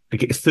game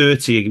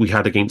 30 we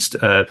had against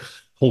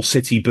Hull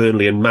City,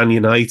 Burnley and Man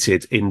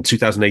United in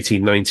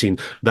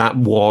 2018-19. That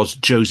was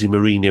Jose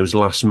Mourinho's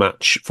last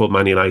match for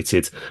Man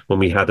United when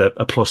we had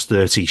a plus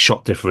 30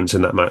 shot difference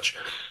in that match.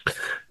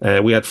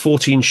 We had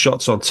 14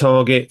 shots on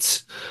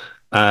target.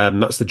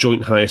 That's the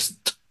joint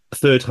highest,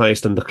 third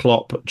highest under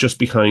Klopp, just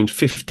behind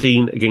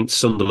 15 against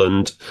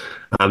Sunderland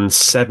and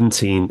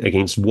 17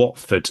 against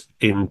Watford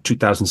in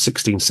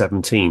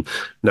 2016-17.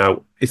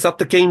 Now, is that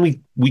the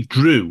game we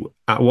drew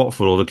at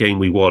Watford or the game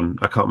we won?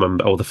 I can't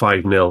remember. Or the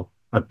 5-0.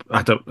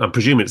 I'm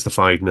presuming it's the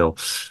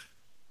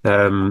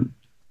 5-0.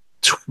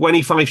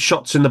 25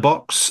 shots in the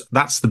box.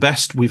 That's the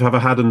best we've ever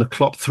had in the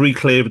Klopp. 3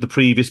 clear of the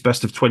previous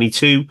best of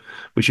 22,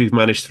 which we've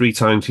managed 3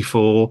 times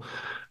before.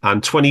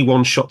 And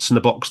 21 shots in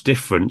the box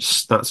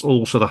difference. That's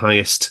also the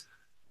highest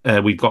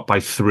we've got by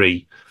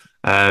 3.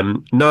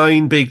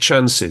 9 big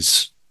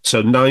chances.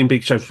 So 9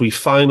 big chances. We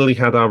finally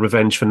had our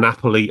revenge for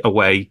Napoli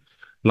away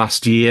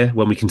last year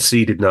when we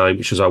conceded 9,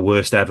 which was our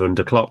worst ever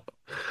under Klopp.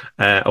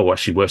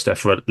 Actually worst ever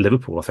for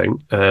Liverpool, I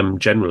think,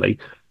 generally.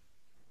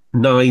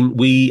 9.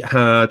 We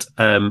had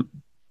 9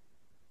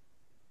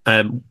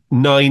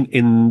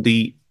 in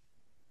the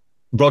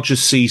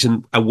Rodgers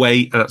season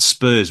away at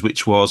Spurs,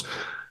 which was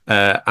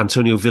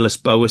Antonio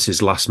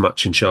Villas-Boas's last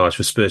match in charge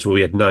for Spurs, where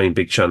we had 9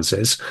 big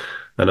chances.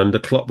 And under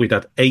Klopp, we'd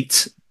had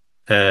 8,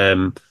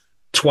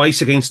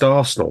 twice against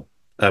Arsenal,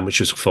 which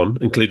was fun,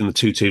 including the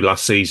 2-2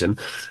 last season.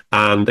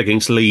 And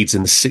against Leeds,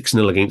 in the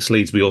 6-0 against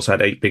Leeds, we also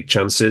had 8 big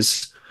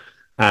chances.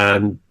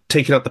 And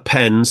taking out the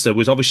pens, there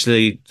was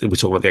obviously, we're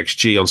talking about the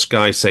XG on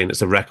Sky, saying it's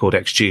the record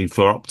XG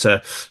for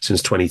Opta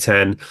since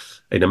 2010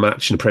 in a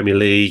match in the Premier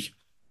League.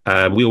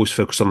 We always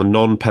focus on the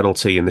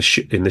non-penalty in this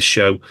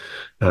show.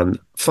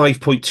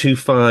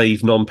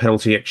 5.25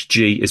 non-penalty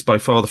XG is by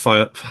far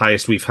the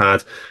highest we've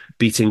had,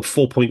 beating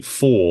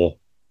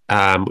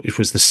 4.4, which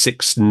was the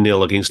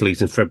 6-0 against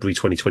Leeds in February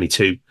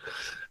 2022.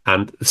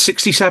 And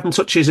 67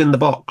 touches in the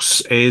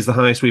box is the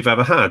highest we've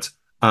ever had,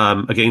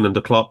 again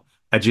under Klopp,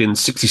 edging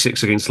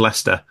 66 against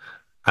Leicester,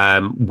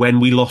 when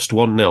we lost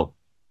 1-0.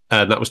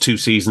 That was 3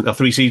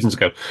 seasons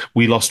ago.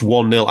 We lost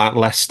 1-0 at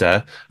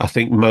Leicester. I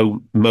think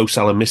Mo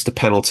Salah missed a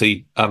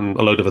penalty and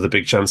a load of other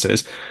big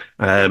chances.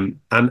 And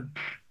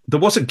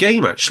there was a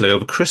game actually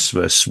over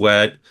Christmas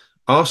where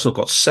Arsenal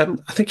got 7.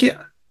 I think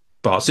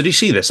Bart, did you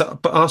see this?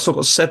 But Arsenal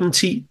got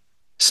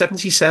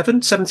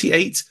 77,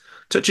 78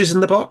 touches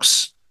in the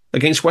box.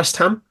 against West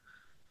Ham?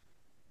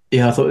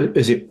 Yeah, I thought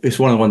it's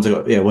one of the ones I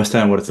got. Yeah, West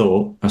Ham would have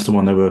thought that's the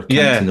one they were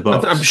camped in the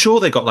box. I'm sure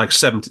they got like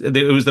 70.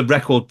 It was the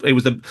record. I think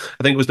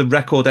it was the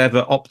record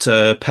ever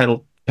Opta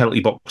penalty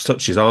box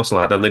touches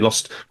Arsenal had, and they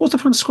lost. What was the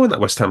point of scoring that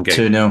West Ham game?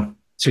 2-0.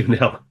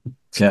 2-0.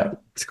 Yeah,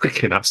 it's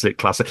like an absolute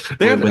classic.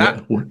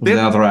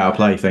 Another out of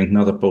play thing,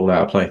 another ball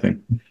out of play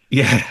thing.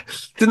 Yeah,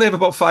 didn't they have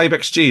about 5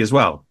 XG as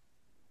well?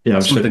 Yeah,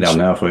 I'm just looking down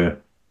now for you.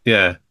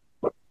 Yeah.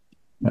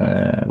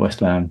 West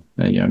Ham.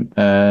 There you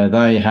go.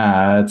 They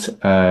had.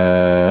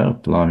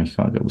 Blimey,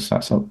 can't get all the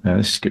stats up.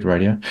 This is good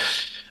radio.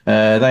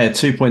 They had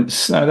 2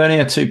 points. No, they only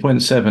had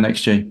 2.7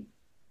 XG.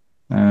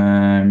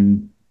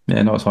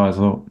 Yeah, not as high as I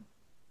thought.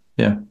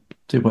 Yeah,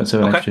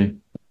 2.7 XG.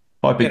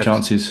 5 big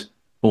chances,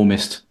 all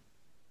missed.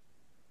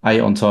 8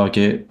 on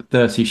target,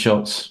 30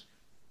 shots.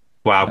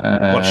 Wow.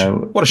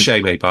 What a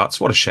shame, eh, Bart?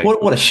 What a shame.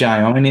 What a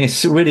shame. I mean,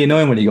 it's really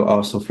annoying when you got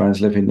Arsenal fans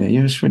living there.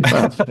 You're just really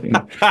bad.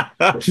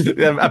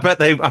 I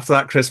bet after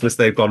that Christmas,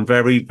 they've gone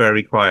very,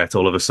 very quiet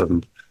all of a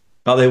sudden.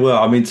 Oh, they were.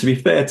 I mean, to be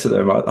fair to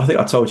them, I think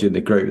I told you in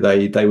the group,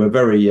 they were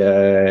very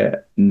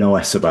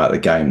nice about the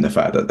game, the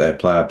fact that their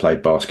player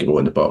played basketball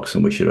in the box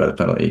and we should have had a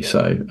penalty.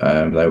 So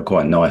they were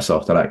quite nice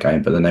after that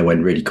game, but then they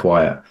went really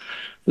quiet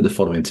for the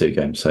following 2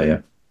 games. So,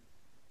 yeah.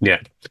 Yeah.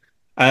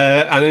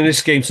 And in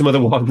this game, some other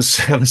ones,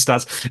 other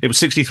stats, it was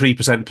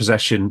 63%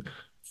 possession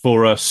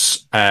for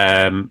us. So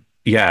an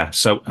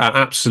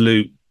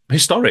absolute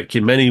historic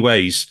in many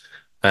ways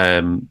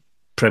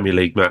Premier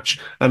League match.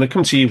 And I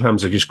come to you,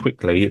 Hamza, just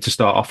quickly to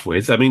start off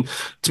with. I mean,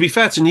 to be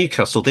fair to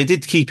Newcastle, they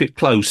did keep it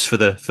close for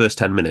the first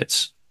 10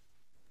 minutes.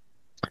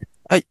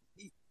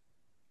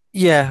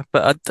 Yeah,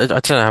 but I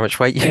don't know how much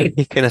weight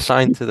you can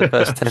assign to the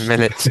first 10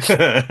 minutes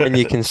and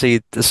you can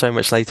see so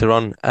much later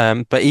on.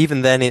 But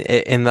even then,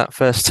 in that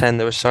first 10,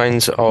 there were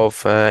signs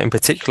of, in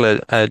particular,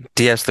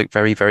 Diaz looked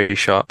very, very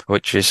sharp,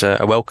 which is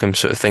a welcome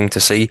sort of thing to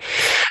see.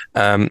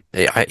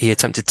 He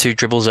attempted 2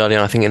 dribbles early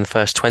on, I think, in the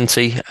first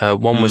 20.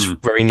 One was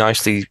very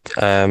nicely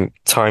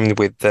timed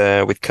with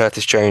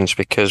Curtis Jones,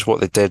 because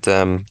what they did...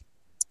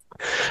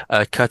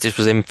 Curtis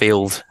was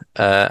infield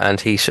and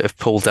he sort of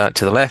pulled out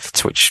to the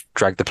left, which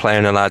dragged the player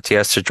and allowed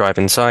Diaz to drive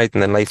inside,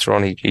 and then later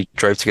on he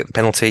drove to get the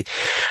penalty.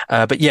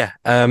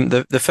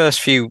 The first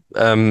few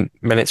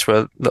minutes were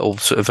a little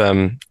sort of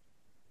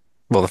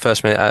the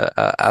first minute,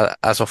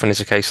 as often is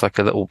the case, like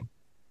a little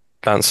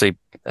bouncy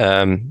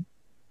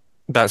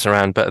bouncing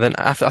around, but then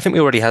after, I think we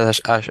already had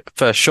our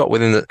first shot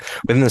within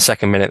the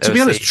second minute. To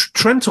be honest,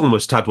 Trent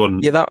almost had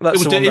one. Yeah,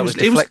 that's the one that was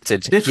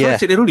deflected.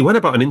 Deflected. It only went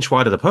about an inch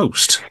wide of the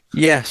post.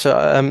 Yeah, so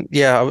I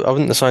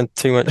wouldn't assign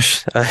too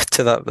much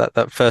to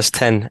that first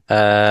 10.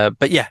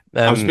 But yeah,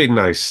 I was being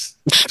nice.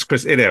 It's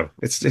Chris,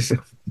 it's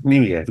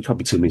New Year. We can't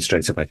be too mean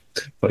straight away.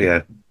 But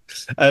yeah,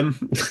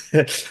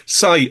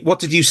 Sai, what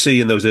did you see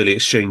in those early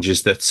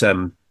exchanges that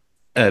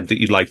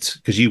you liked?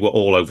 Because you were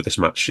all over this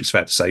match, it's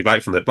fair to say.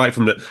 Right from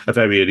a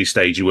very early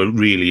stage, you were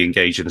really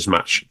engaged in this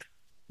match.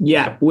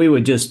 Yeah, we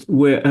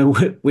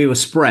were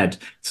spread.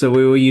 So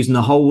we were using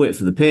the whole width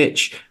of the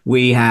pitch.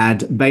 We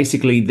had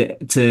basically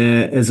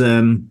as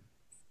a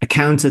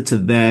counter to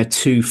their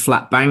 2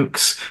 flat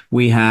banks,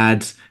 we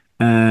had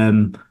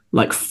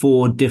like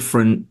 4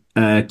 different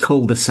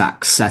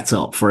cul-de-sacs set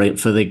up for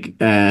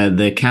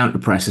the counter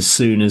press. As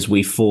soon as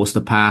we forced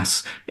the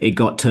pass, it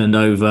got turned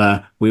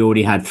over. We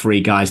already had 3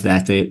 guys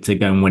there to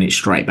go and win it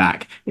straight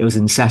back. It was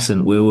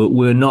incessant. We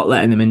were not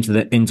letting them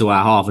into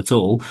our half at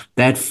all.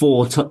 They had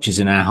 4 touches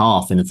in our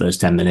half in the first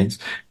 10 minutes.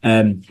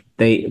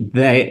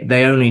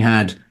 They only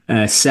had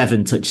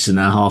 7 touches in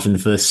our half in the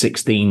first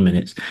 16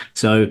 minutes.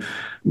 So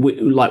we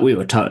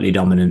were totally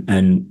dominant,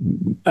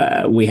 and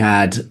we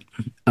had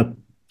a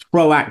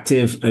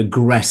proactive,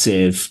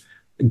 aggressive,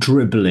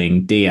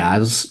 dribbling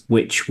Diaz,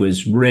 which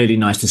was really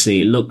nice to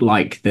see. It looked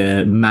like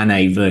the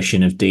Mane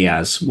version of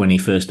Diaz when he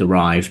first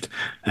arrived.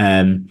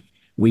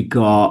 We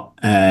got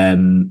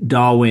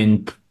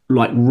Darwin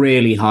like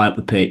really high up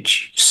the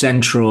pitch,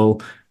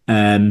 central,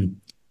 and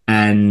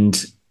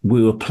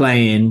we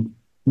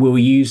were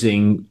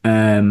using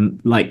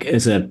like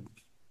as a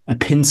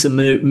pincer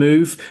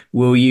move.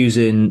 We were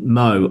using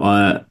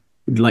Mo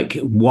like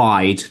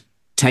wide,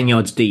 10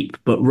 yards deep,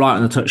 but right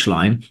on the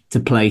touchline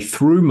to play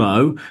through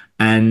Mo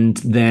and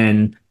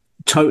then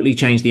totally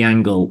change the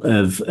angle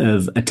of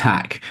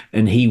attack.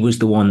 And he was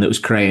the one that was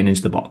creating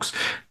into the box.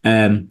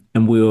 And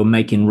we were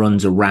making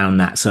runs around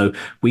that. So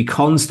we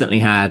constantly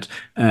had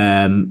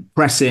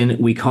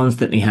pressing. We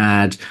constantly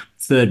had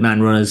third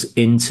man runners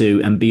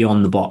into and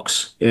beyond the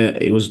box.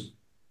 They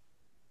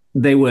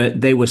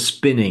were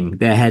spinning.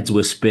 Their heads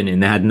were spinning.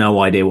 They had no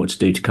idea what to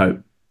do to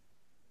cope.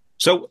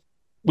 So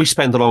we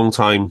spent a long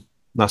time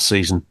last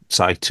season,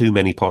 too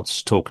many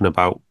pods talking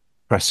about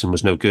pressing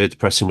was no good.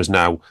 Pressing was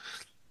now,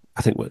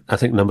 I think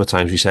a number of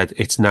times we said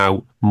it's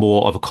now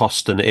more of a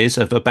cost than it is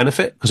of a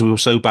benefit because we were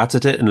so bad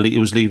at it and it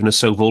was leaving us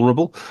so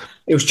vulnerable.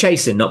 It was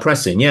chasing, not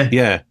pressing. Yeah.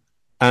 Yeah.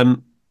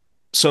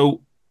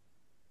 So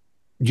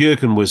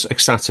Jurgen was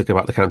ecstatic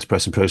about the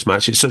counter-pressing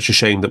post-match. It's such a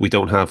shame that we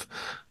don't have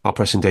our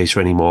pressing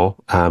data anymore.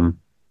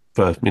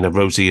 for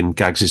Rosie and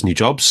Gags' new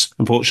jobs,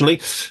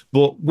 unfortunately.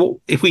 But what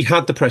if we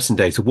had the pressing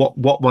data?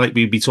 What might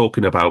we be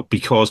talking about?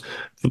 Because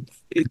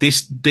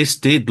this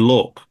did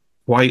look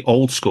quite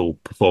old school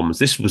performance.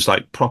 This was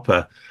like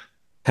proper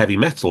heavy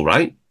metal,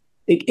 right?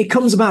 It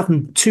comes about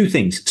from two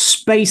things: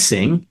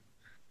 spacing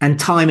and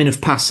timing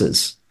of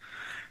passes.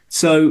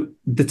 So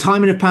the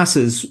timing of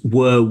passes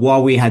were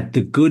while we had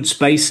the good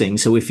spacing.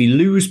 So if you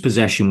lose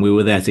possession, we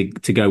were there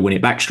to go win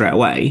it back straight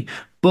away.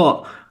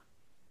 But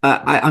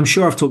I'm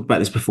sure I've talked about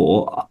this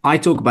before. I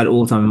talk about it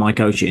all the time in my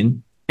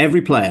coaching.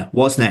 Every player,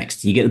 what's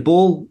next? You get the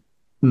ball,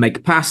 make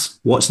a pass,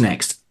 what's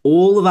next?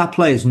 All of our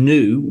players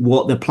knew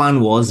what the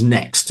plan was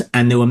next,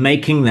 and they were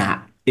making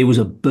that. It was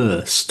a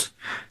burst.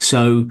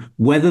 So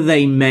whether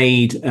they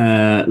made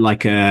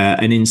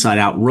an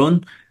inside-out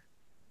run,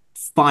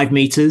 5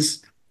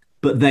 meters,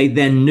 but they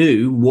then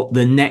knew what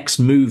the next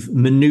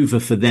maneuver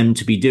for them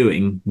to be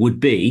doing would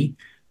be,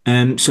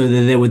 so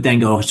that they would then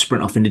go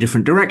sprint off in a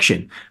different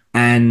direction.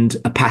 And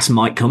a pass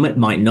might come, it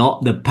might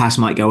not. The pass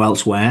might go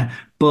elsewhere.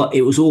 But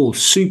it was all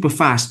super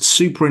fast,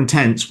 super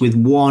intense, with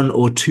 1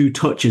 or 2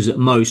 touches at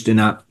most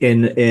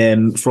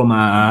from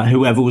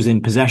whoever was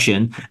in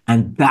possession.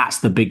 And that's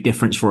the big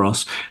difference for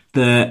us.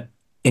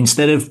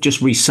 Instead of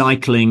just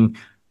recycling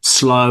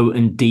slow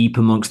and deep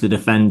amongst the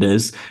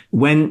defenders,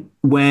 when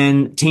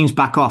teams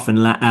back off and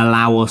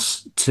allow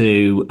us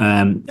to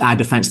our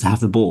defence to have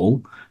the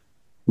ball,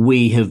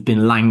 we have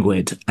been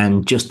languid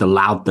and just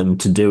allowed them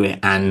to do it,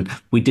 and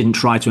we didn't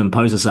try to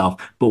impose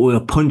ourselves, but we were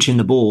punching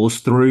the balls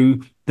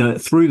through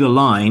the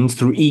lines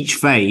through each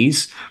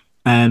phase.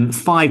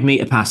 5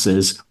 meter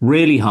passes,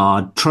 really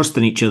hard,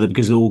 trusting each other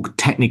because they're all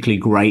technically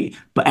great,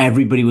 but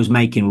everybody was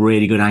making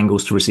really good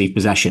angles to receive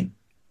possession.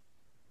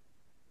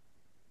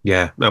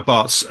 Yeah. Now,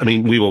 Bart's,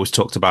 we've always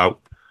talked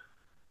about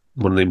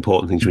one of the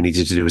important things we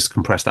needed to do is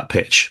compress that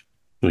pitch.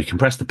 We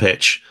compress the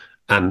pitch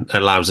and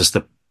allows us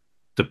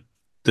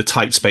the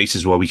tight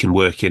spaces where we can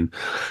work in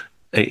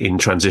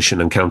transition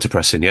and counter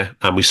pressing. Yeah.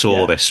 And we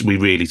saw this. We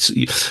really,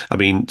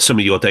 some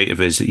of your data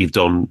viz that you've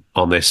done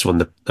on this,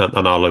 on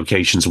our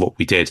locations and what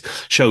we did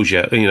shows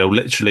you,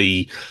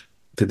 literally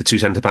the 2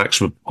 centre backs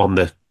were on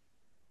the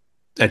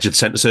edge of the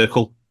centre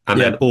circle, and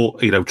then all,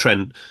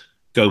 Trent,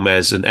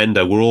 Gomez and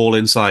Endo were all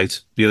inside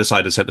the other side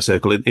of the centre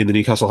circle in the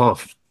Newcastle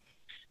half.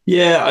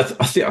 Yeah,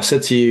 I think I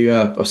said to you,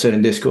 I said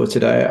in Discord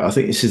today, I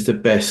think this is the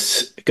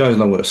best, it goes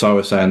along with what Si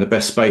was saying, the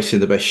best spacing,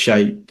 the best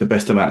shape, the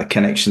best amount of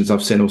connections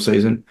I've seen all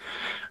season.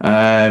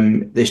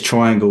 There's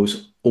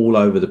triangles all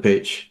over the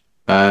pitch.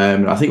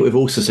 I think we've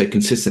also said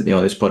consistently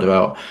on this pod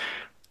about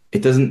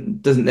it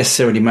doesn't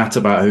necessarily matter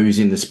about who's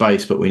in the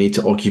space, but we need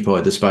to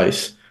occupy the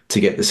space to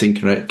get the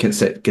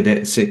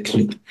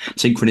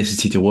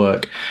synchronicity to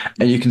work.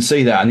 And you can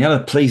see that. And the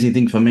other pleasing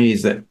thing for me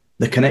is that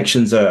the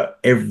connections are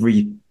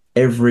every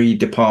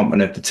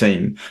department of the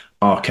team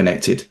are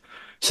connected.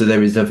 So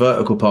there is a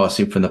vertical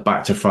passing from the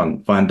back to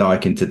front, Van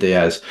Dijk into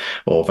Diaz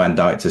or Van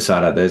Dijk to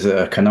Salah. There's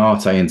a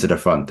Canate into the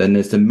front. Then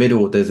there's the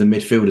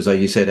midfielders, like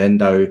you said,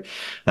 Endo,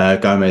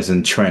 Gomez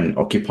and Trent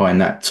occupying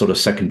that sort of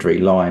secondary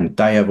line.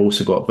 They have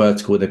also got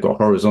vertical, they've got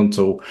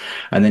horizontal.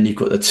 And then you've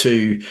got the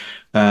 2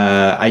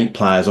 8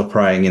 players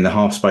operating in the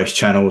half space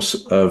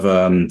channels of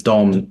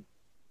Dom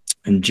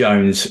and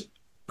Jones,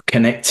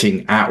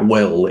 connecting at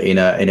will in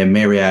a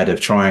myriad of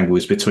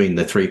triangles between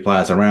the 3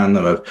 players around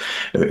them.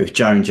 With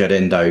Jones, you had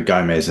Endo,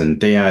 Gomez and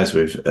Diaz.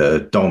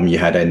 With Dom, you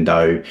had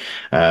Endo,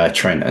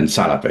 Trent and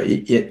Salah.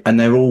 And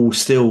they're all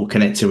still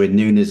connected with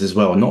Núñez as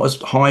well. Not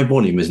as high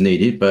volume as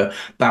needed, but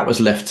that was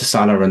left to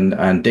Salah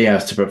and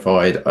Diaz to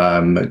provide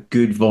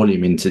good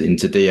volume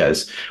into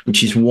Diaz,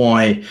 which is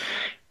why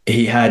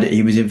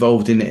he was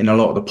involved in a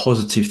lot of the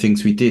positive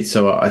things we did.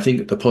 So I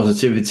think the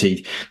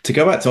positivity, to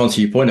go back to answer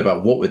your point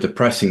about what with the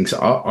pressings,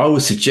 I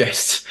would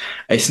suggest,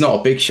 it's not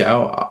a big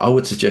shout, I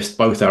would suggest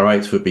both our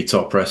 8s would be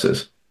top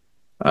pressers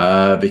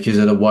because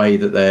of the way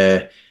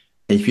that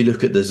if you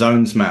look at the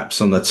zones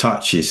maps on the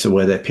touches, so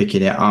where they're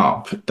picking it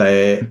up,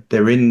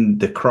 they're in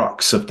the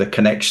crux of the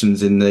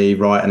connections in the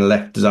right and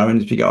left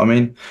zones, if you get what I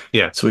mean.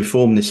 Yeah. So we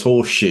form this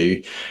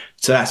horseshoe.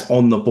 So that's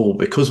on the ball,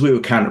 because we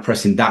were counter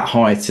pressing that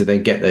high to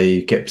then get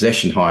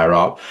possession higher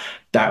up.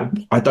 That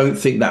I don't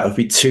think that would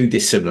be too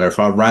dissimilar if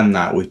I ran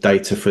that with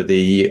data for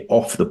the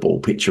off the ball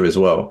picture as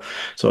well.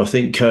 So I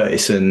think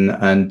Curtis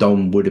and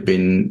Dom would have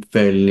been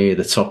fairly near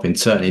the top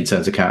certainly in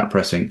terms of counter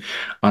pressing,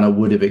 and I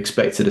would have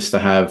expected us to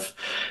have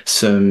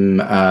some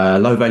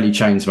low value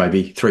chains,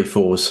 maybe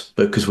 3-4s,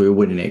 because we were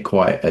winning it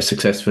quite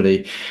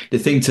successfully. The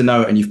thing to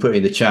note, and you've put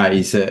in the chat,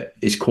 is that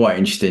it's quite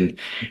interesting.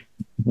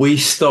 We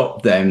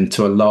stopped them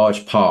to a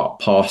large part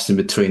passing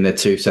between their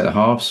 2 centre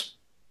halves.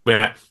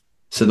 Yeah.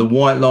 So the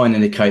white line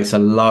indicates a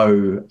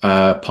low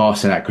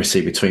passing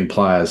accuracy between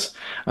players,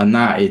 and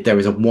there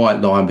was a white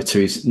line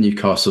between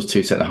Newcastle's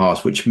 2 centre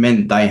halves, which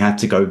meant they had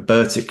to go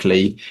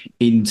vertically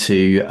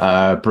into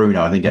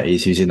Bruno. I think that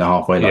is, who's in the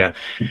halfway line.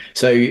 Yeah.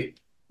 So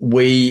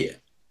we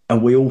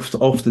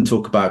often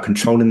talk about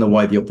controlling the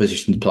way the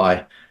opposition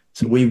play.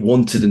 So we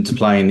wanted them to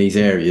play in these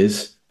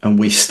areas, and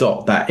we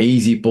stopped that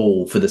easy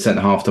ball for the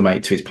centre half to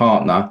make to his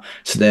partner.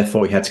 So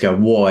therefore, he had to go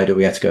wide or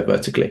we had to go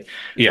vertically.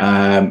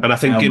 Yeah, and I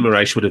think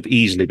Guimaraes would have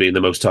easily been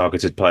the most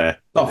targeted player.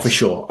 Oh, for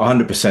sure,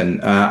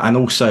 100%. And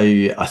also,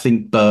 I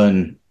think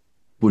Byrne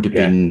would have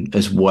been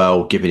as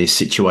well, given his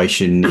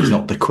situation. He's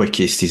not the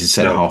quickest. He's a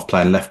centre half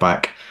playing left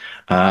back.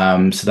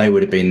 So they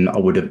would have been. I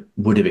would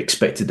have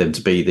expected them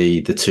to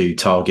be the two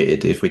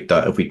targeted if we'd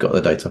got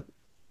the data.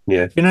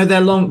 Yeah,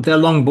 their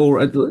long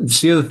ball.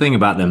 It's the other thing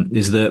about them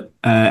is that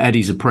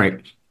Eddie's a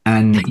prick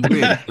and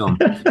really dumb.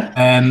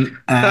 And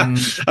I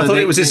thought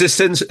it was his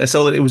assistant. I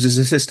saw that it was his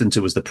assistant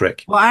who was the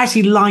prick. Well, I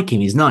actually like him.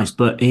 He's nice,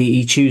 but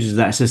he chooses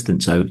that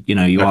assistant. So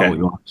you are what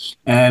you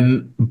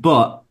are.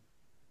 But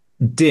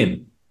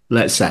Dim,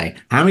 let's say,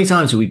 how many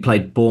times have we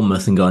played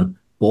Bournemouth and gone,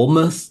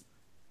 Bournemouth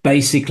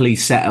basically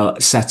set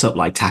up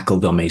like tackle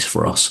dummies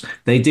for us.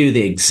 They do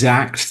the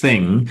exact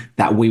thing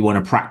that we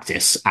want to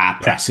practice our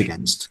press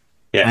against.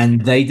 Yeah.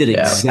 And they did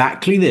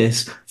exactly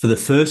this for the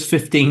first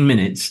 15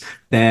 minutes.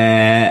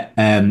 That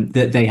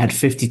they had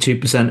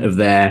 52% of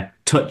their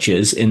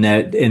touches in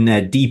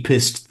their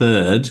deepest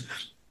third.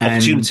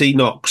 Opportunity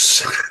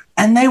knocks.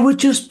 And they were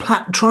just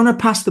trying to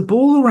pass the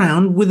ball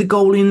around with the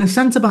goalie and the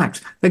centre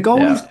backs. The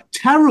goal is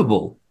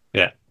terrible.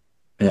 Yeah.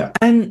 Yeah.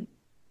 And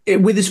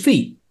with his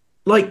feet,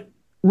 like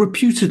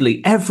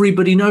reputedly,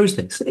 everybody knows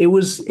this. It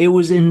was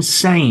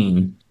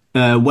insane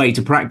way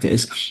to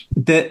practice.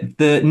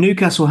 The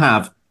Newcastle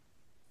have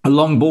a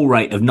long ball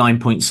rate of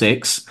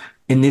 9.6.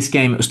 In this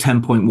game, it was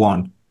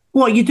 10.1.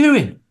 What are you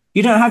doing?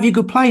 You don't have your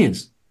good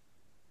players.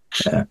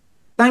 Yeah.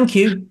 Thank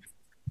you.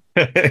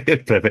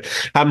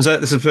 Perfect. Hamza,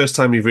 this is the first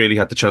time you've really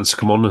had the chance to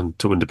come on and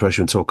to Under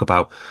Pressure and talk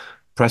about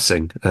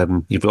pressing.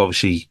 You've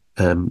obviously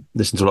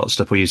listened to a lot of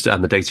stuff we used to,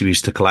 and the data we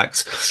used to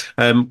collect.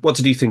 What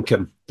did you think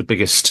the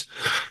biggest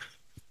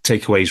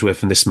takeaways were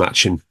from this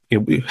match and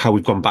how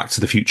we've gone back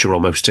to the future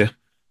almost here?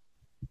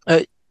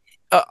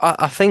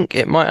 I think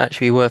it might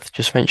actually be worth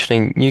just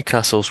mentioning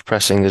Newcastle's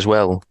pressing as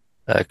well,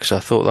 because I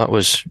thought that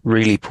was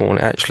really important.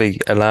 It actually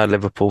allowed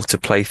Liverpool to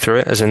play through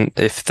it. As in,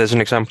 if there's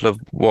an example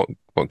of what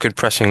good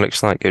pressing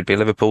looks like, it would be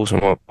Liverpool's,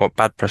 and what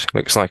bad pressing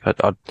looks like,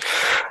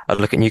 I'd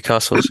look at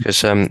Newcastle's.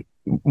 Because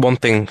one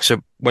thing, so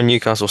when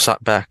Newcastle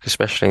sat back,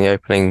 especially in the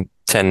opening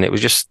 10, it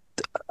was just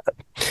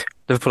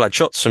Liverpool had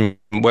shots and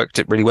worked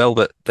it really well,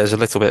 but there's a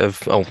little bit of,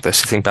 they're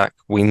sitting back.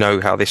 We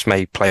know how this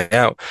may play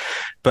out.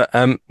 But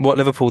what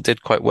Liverpool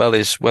did quite well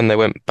is when they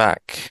went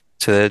back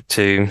to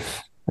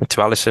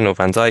Alisson or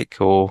Van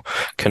Dijk or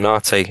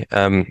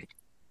Konate,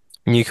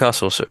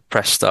 Newcastle sort of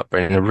pressed up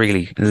in a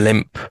really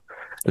limp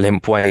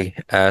way.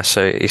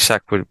 So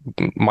Isak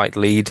might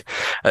lead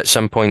at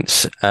some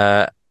points.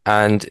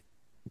 And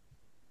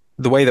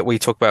the way that we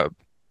talk about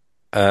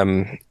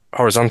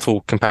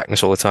horizontal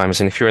compactness all the time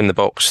is, and if you're in the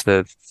box,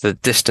 the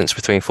distance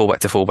between fullback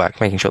to fullback,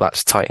 making sure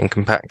that's tight and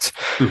compact.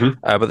 Mm-hmm.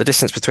 But the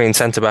distance between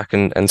centre back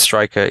and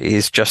striker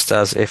is just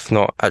as, if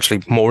not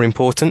actually more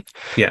important.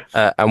 Yeah.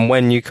 And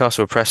when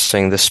Newcastle were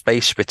pressing, the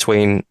space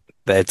between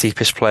their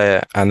deepest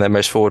player and their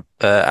most forward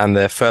and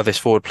their furthest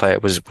forward player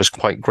was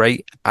quite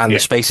great, and the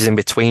spaces in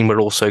between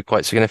were also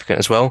quite significant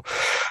as well.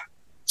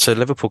 So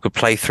Liverpool could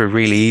play through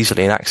really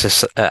easily and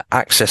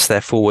access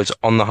their forwards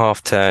on the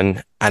half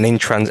turn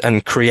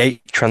and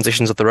create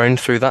transitions of their own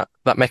through that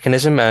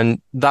mechanism.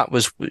 And that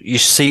was, you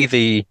see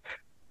the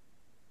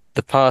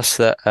pass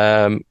that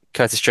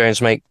Curtis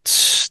Jones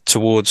makes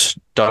towards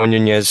Darwin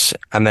Nunez,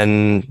 and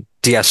then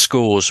Diaz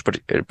scores,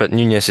 but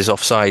Nunez is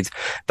offside.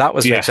 That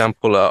was an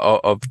example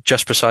of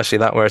just precisely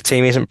that, where a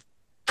team isn't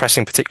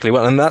pressing particularly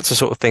well, and that's the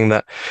sort of thing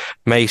that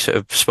may sort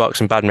of spark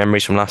some bad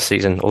memories from last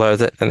season, although I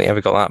don't think it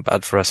ever got that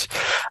bad for us.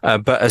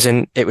 But as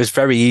in, it was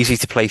very easy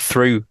to play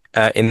through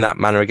in that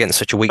manner against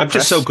such a weak press. I'm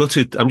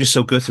just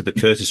so gutted that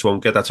Curtis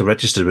won't get that to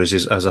register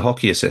as a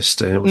hockey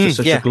assist. It was just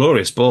such a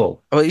glorious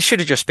ball. Well, it should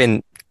have just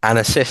been an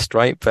assist,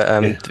 right? But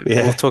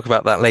we'll talk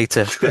about that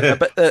later.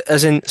 But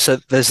as in, so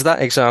there's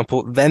that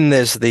example. Then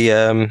there's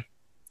there's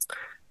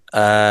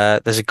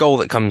a goal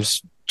that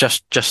comes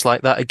just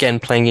like that, again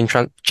playing in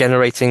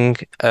generating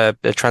a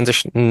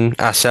transition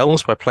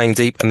ourselves by playing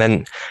deep and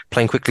then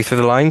playing quickly through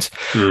the lines.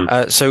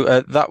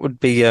 So that would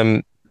be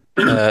so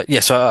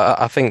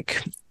I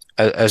think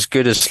as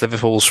good as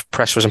Liverpool's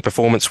press was and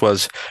performance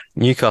was,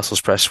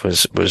 Newcastle's press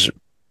was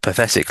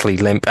pathetically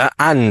limp.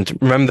 And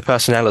remember the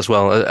personnel as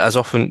well. As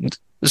often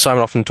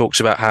Simon often talks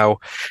about how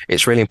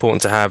it's really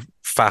important to have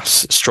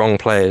fast, strong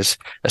players,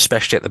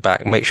 especially at the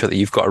back. Make sure that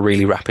you've got a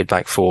really rapid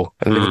back four,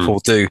 and Liverpool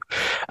do.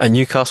 And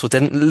Newcastle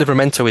didn't.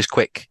 Livramento is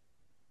quick,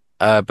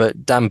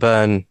 but Dan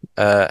Burn,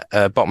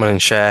 Botman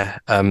and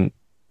Cher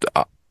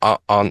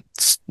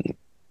aren't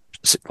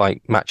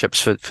like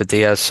matchups for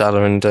Diaz,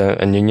 Salah and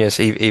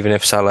Nunez, even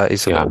if Salah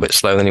is a little bit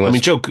slower than he was. I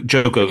mean, Joe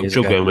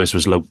Gomez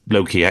was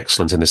low-key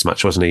excellent in this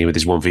match, wasn't he, with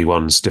his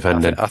 1v1s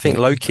defending? I think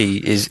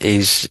low-key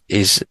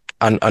is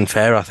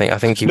unfair. I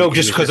think he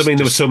just because there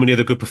were so many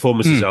other good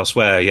performances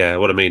elsewhere. Yeah,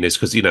 what I mean is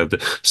because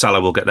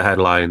Salah will get the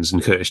headlines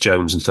and Curtis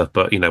Jones and stuff,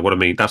 but what I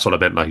mean, that's what I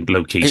meant, like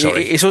low key.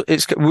 Sorry, it's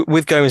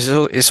with Gomez.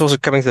 It's also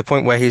coming to the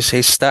point where his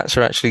stats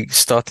are actually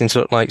starting to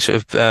look like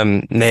sort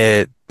of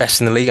near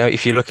best in the league.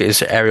 If you look at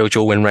his aerial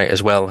dual win rate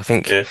as well, I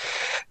think he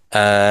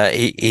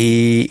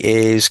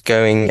is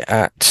going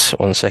at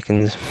 1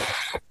 second.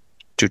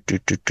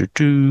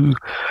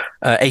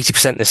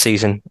 80% this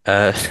season.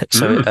 I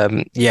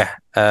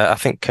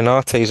think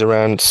Konate's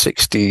around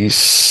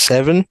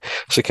 67.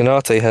 So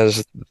Konate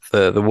has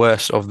the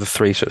worst of the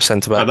three sort of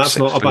centre backs. And that's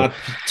not a bad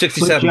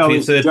 67 for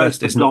your third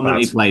best. It's not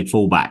bad. He played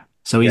fullback.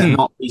 So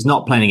he's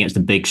not playing against a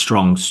big,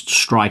 strong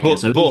striker.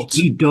 But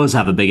he does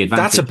have a big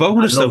advantage. That's a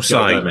bonus, though, Si.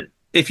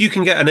 If you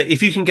can get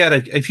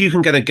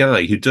a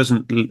guy who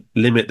doesn't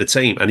limit the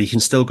team and he can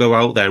still go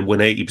out there and win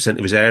 80%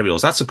 of his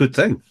aerials, that's a good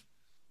thing.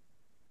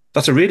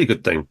 That's a really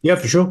good thing. Yeah,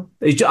 for sure.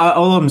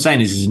 All I'm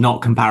saying is he's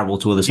not comparable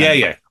to other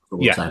centre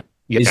backs.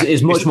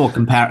 It's much more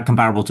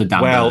comparable to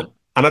Dan. Well,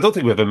 and I don't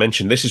think we ever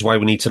mentioned this is why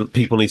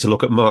people need to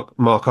look at Mark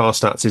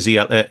Arstat's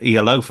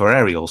ELO for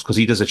aerials, because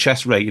he does a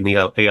chest rate in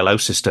the ELO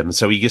system.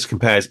 So he just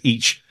compares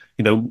each,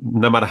 no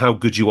matter how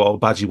good you are or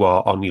bad you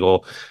are on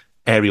your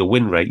aerial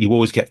win rate, you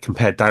always get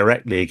compared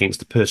directly against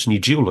the person you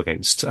duel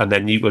against, and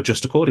then you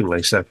adjust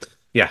accordingly. So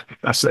yeah,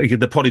 that's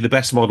probably the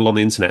best model on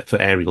the internet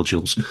for aerial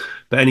duels.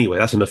 But anyway,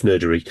 that's enough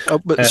nerdery.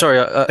 Sorry,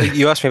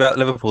 you asked me about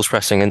Liverpool's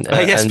pressing, and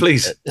yes,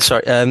 please.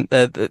 Sorry,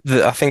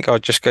 I think I'll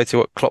just go to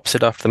what Klopp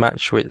said after the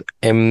match with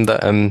him,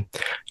 that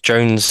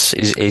Jones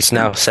is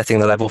now setting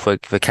the level for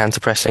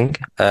counter pressing,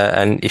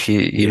 and if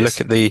you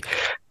look at the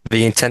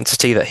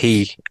intensity that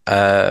he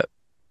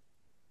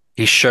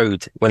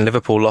showed when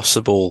Liverpool lost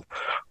the ball,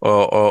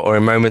 or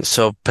in moments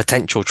of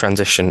potential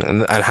transition,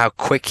 and how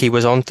quick he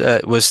was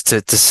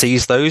to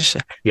seize those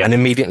and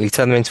immediately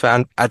turn them into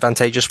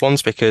advantageous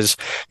ones, because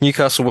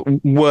Newcastle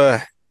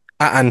were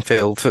at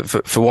Anfield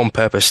for one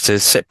purpose: to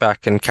sit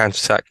back and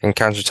counterattack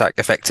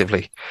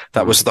effectively.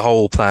 That was the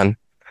whole plan.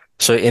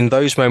 So in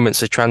those moments,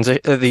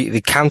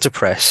 the counter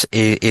press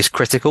is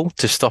critical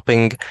to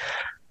stopping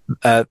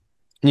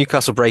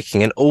Newcastle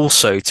breaking, and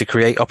also to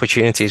create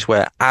opportunities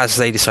where, as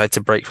they decide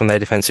to break from their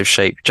defensive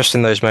shape, just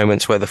in those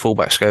moments where the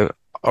fullbacks go,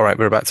 all right,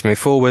 we're about to move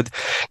forward,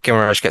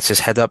 Guimaraes gets his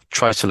head up,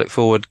 tries to look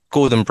forward,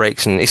 Gordon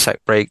breaks and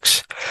Isak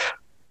breaks.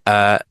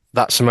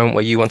 That's the moment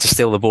where you want to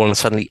steal the ball and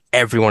suddenly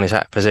everyone is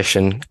out of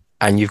position,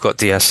 and you've got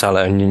Diaz,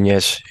 Salah and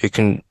Nunez who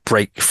can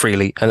break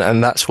freely.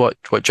 And that's what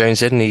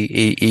Jones did, and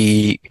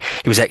he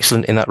was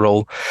excellent in that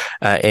role.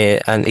 I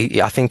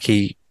think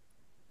he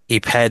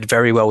paired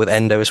very well with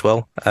Endo as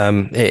well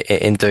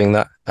in doing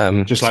that.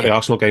 Just like the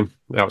Arsenal game,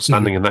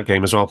 outstanding in that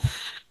game as well.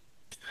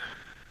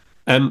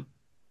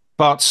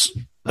 But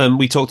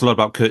we talked a lot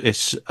about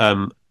Curtis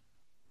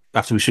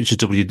after we switched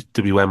to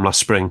WM last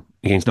spring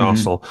against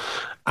Arsenal.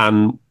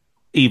 And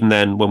even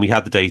then, when we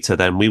had the data,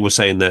 then we were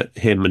saying that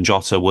him and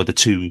Jota were the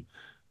two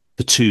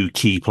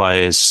key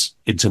players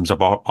in terms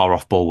of our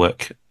off-ball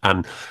work.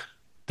 And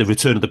the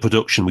return of the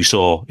production we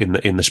saw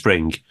in the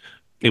spring,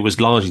 it was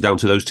largely down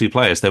to those two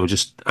players. They were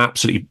just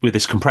absolutely, with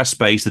this compressed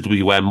space, the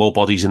WM, more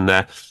bodies in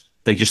there,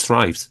 they just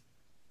thrived.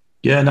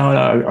 Yeah, no,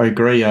 I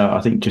agree.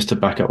 I think just to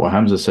back up what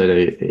Hamza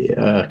said,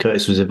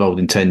 Curtis was involved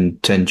in 10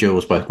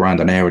 duels, both ground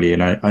and aerially,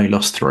 and only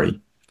lost 3.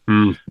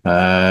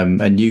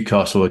 And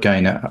Newcastle,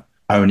 again,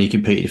 only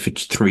competed for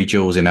 3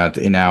 duels in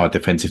our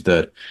defensive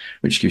third,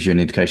 which gives you an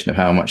indication of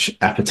how much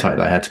appetite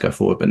they had to go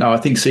forward. But no, I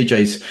think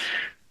CJ's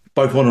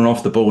both on and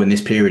off the ball in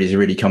this period has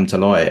really come to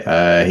light.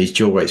 His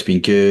duel rate's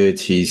been good.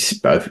 He's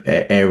both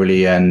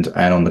aerially and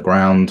on the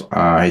ground.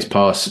 His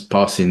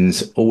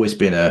passing's always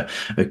been a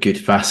good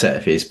facet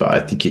of his, but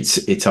I think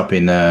it's up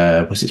in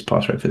what's his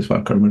pass rate for this one?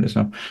 I can't remember this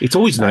now. It's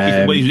always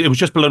 90. It was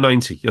just below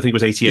 90. I think it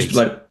was 88. Just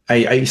like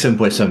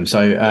 87.7.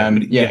 So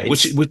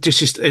which is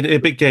just in a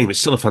big game. It's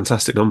still a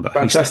fantastic number.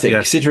 Fantastic,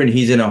 considering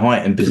he's in a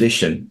heightened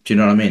position. Do you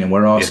know what I mean? And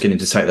we're asking him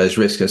to take those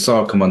risks. And so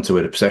I'll come on to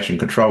it, a possession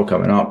control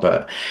coming up,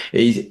 but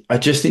I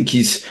just think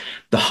he's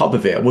the hub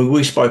of it.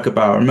 We spoke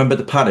about, remember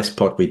the Palace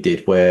pod we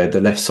did where the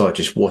left side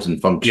just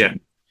wasn't functioning.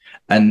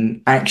 Yeah.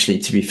 And actually,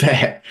 to be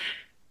fair,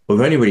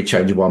 we've only really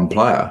changed one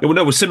player. Well,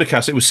 no, it was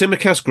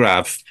Tsimikas,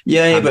 Grav.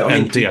 But I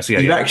mean, Diaz,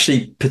 you've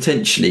actually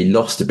potentially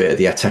lost a bit of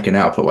the attacking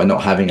output by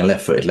not having a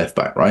left-footed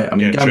left-back, right? I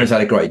mean, Gomez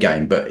had a great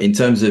game, but in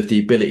terms of the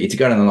ability to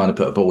go down the line and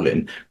put a ball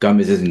in,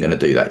 Gomez isn't going to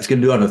do that. He's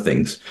going to do other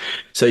things.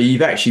 So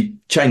you've actually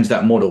changed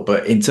that model.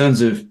 But in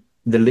terms of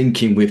the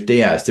linking with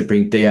Diaz to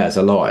bring Diaz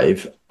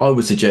alive, I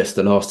would suggest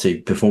the last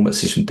 2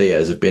 performances from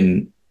Diaz have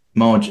been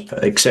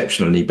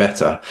exceptionally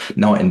better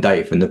night and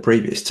day from the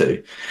previous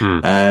 2.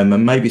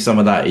 And maybe some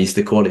of that is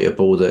the quality of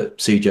ball that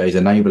CJ is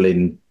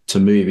enabling to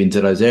move into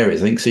those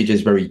areas. I think CJ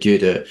is very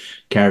good at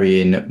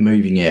carrying,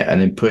 moving it,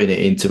 and then putting it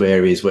into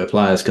areas where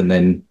players can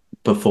then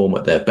perform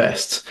at their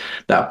best.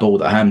 That ball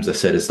that Hamza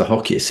said is the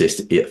hockey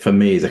assist, for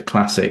me, is a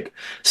classic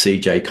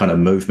CJ kind of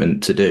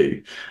movement to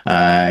do,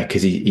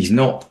 because he's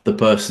not the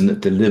person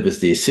that delivers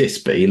the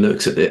assist, but he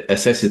looks at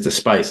assesses the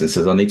space and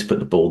says, I need to put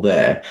the ball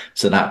there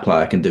so that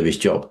player can do his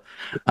job.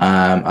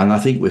 And I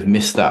think we've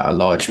missed that a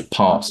large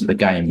parts of the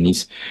game. And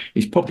he's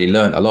probably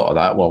learned a lot of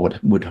that. Well,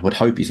 would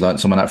hope he's learned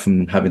some of that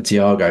from having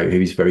Thiago,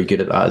 who's very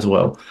good at that as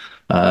well,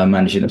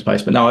 managing the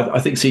space. But no, I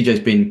think CJ's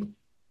been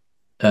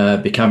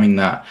becoming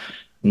that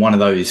one of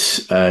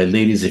those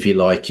leaders, if you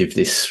like, of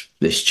this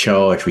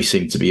charge we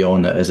seem to be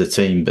on as a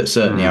team. But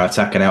certainly our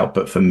attacking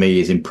output for me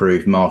has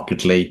improved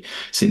markedly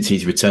since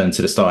he's returned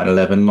to the starting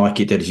 11, like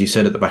he did, as you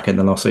said, at the back end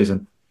of last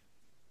season.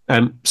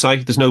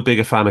 There's no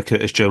bigger fan of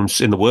Curtis Jones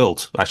in the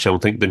world, actually, I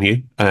don't think, than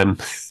you.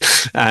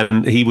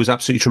 He was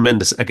absolutely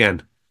tremendous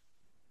again.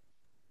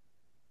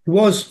 It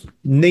was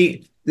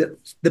neat.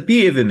 The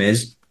beauty of him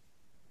is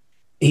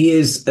he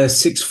is a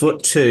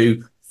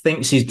 6'2",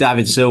 thinks he's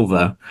David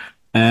Silva,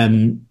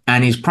 and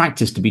he's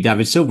practiced to be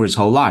David Silva his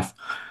whole life.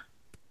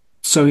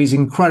 So he's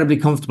incredibly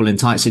comfortable in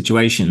tight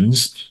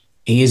situations.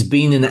 He has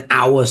been in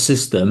our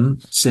system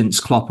since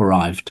Klopp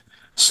arrived.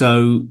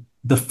 So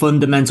the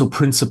fundamental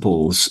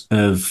principles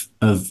of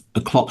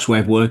Klopp's way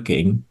of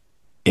working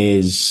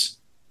is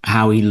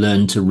how he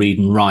learned to read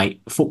and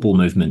write football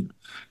movement.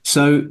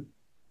 So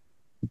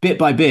bit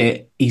by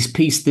bit, he's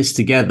pieced this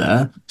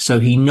together. So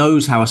he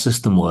knows how a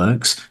system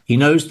works. He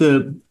knows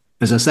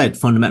as I said,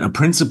 fundamental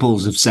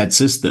principles of said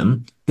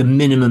system, the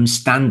minimum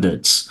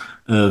standards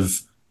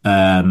of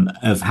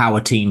how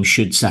a team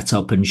should set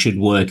up and should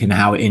work, and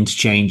how it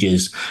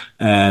interchanges,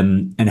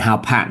 and how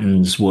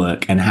patterns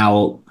work, and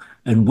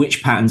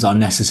which patterns are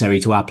necessary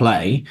to our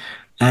play.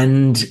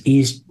 And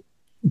he's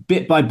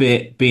bit by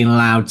bit being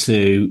allowed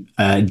to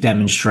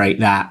demonstrate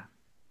that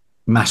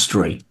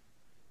mastery.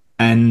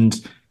 And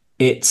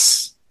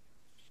it's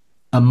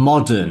a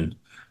modern,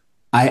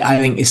 I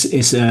think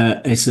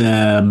it's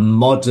a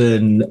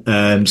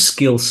modern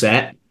skill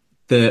set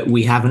that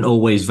we haven't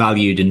always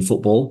valued in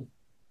football.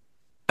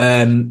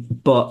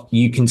 But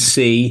you can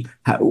see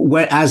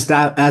as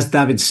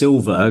David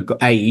Silva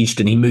got aged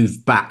and he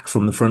moved back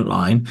from the front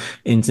line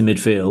into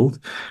midfield,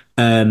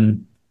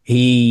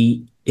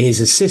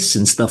 his assists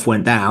and stuff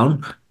went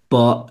down,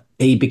 but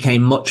he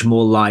became much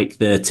more like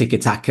the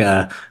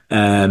tiki-taka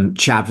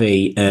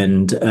Xavi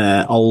and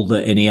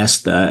older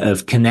Iniesta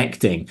of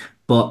connecting.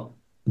 But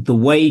the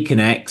way he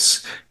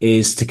connects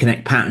is to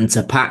connect pattern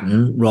to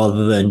pattern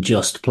rather than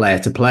just player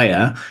to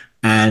player.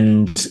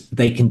 And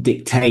they can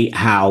dictate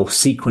how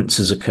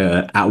sequences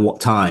occur at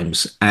what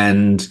times.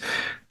 And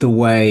the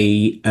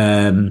way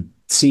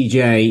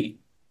CJ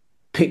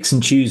picks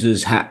and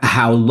chooses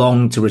how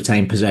long to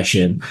retain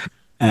possession,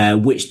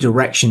 which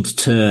direction to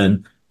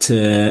turn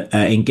to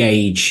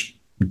engage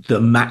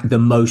the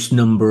most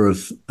number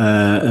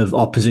of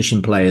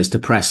opposition players to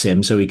press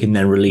him, so he can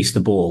then release the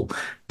ball.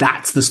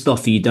 That's the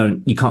stuff you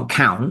can't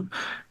count.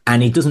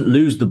 And he doesn't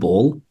lose the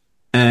ball.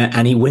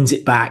 And he wins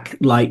it back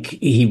like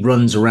he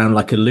runs around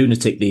like a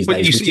lunatic these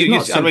days, which is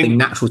not something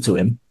natural to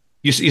him.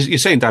 You're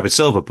saying David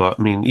Silva, but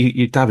I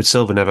mean, David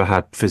Silva never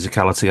had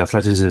physicality,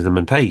 athleticism,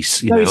 and pace.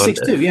 He's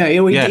 6'2". Yeah,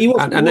 he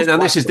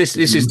was.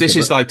 This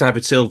is like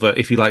David Silva,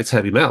 if you liked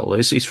heavy metal.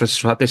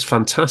 He's had this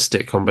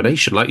fantastic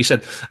combination, like you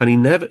said, and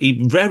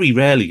he very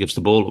rarely gives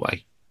the ball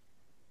away.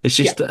 It's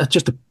just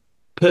a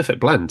perfect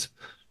blend.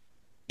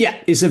 Yeah,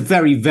 it's a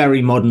very,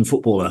 very modern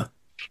footballer,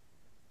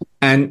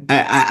 and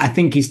I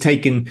think he's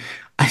taken.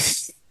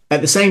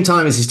 At the same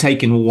time as it's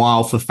taken a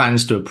while for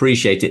fans to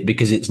appreciate it,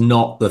 because it's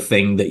not the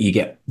thing that you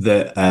get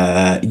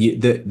that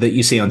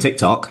you see on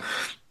TikTok.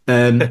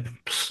 I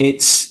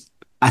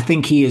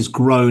think he has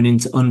grown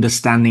into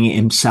understanding it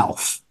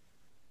himself.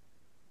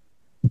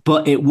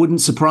 But it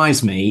wouldn't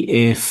surprise me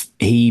if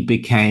he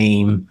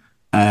became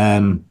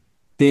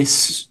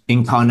this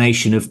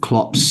incarnation of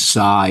Klopp's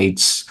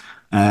sides,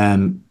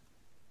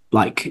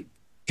 like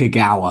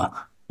Kagawa.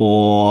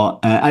 Or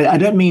I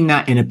don't mean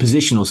that in a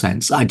positional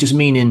sense. I just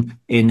mean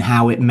in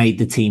how it made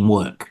the team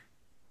work.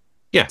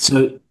 Yeah.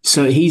 So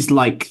he's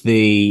like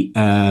the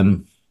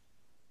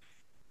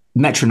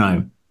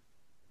metronome.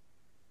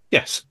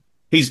 Yes,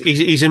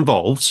 he's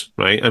involved,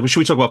 right? Should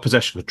we talk about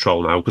possession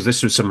control now? Because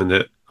this was something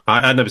that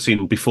I'd never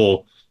seen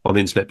before on the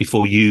internet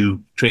before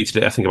you created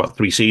it. I think about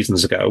 3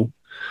 seasons ago.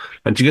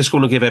 And do you just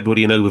want to give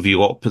everybody an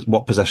overview of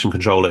what possession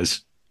control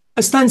is?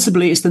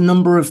 Ostensibly, it's the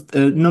number of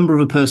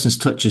a person's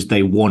touches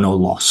they won or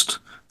lost.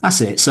 That's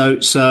it.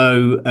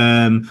 So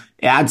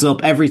it adds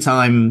up every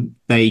time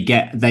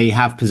they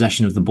have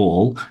possession of the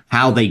ball,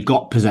 how they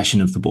got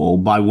possession of the ball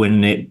by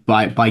winning it,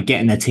 by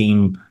getting their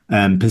team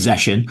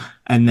possession,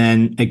 and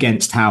then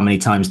against how many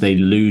times they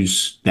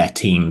lose their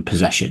team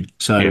possession.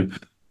 So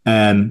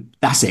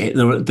that's it.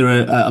 There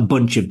are a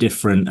bunch of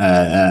different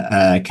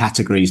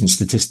categories and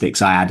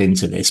statistics I add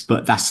into this,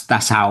 but that's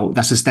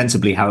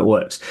ostensibly how it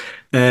works.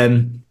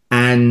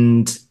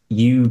 And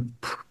the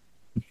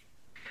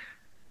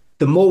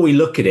more we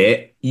look at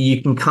it,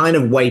 you can kind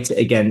of weight it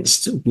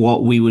against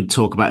what we would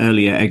talk about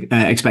earlier,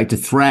 expected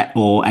threat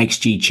or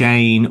XG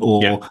chain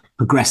or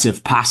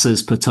progressive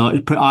passes per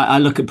touch. I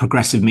look at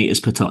progressive meters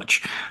per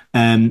touch.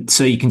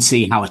 So you can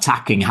see how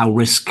attacking, how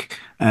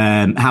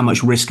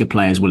much risk a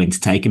player is willing to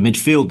take, a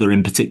midfielder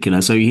in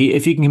particular. So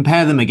if you can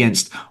compare them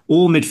against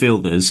all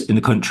midfielders in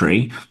the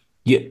country,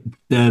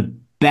 the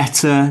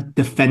better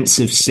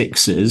defensive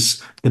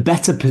sixes, the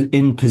better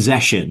in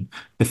possession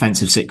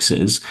defensive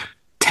sixes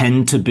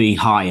tend to be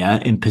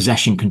higher in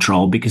possession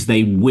control because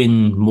they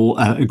win more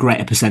a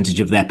greater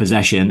percentage of their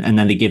possession, and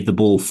then they give the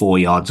ball 4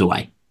 yards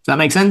away. Does that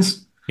make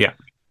sense? Yeah.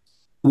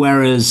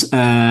 Whereas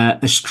a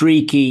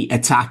streaky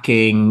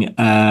attacking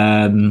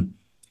Callum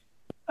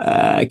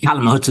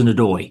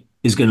Hudson-Odoi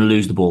is going to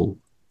lose the ball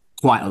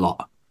quite a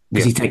lot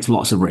because he takes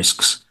lots of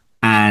risks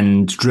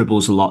and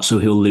dribbles a lot, so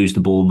he'll lose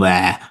the ball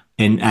there,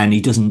 and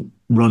he doesn't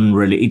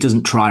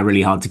try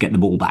really hard to get the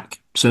ball back.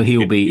 So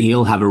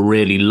he'll have a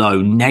really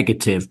low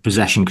negative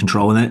possession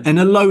control, and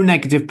a low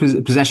negative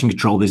possession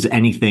control is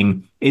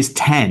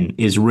 10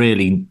 is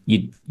really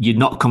you're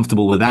not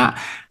comfortable with that.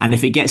 And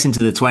if it gets into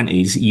the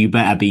 20s, you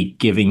better be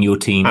giving your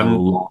team a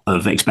lot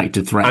of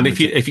expected threat. And if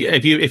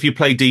you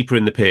play deeper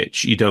in the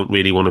pitch, you don't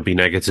really want to be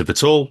negative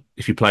at all.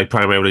 If you play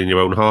primarily in your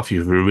own half, you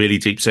have a really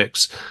deep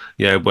six,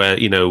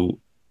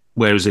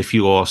 Whereas if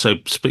you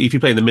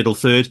play in the middle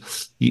third,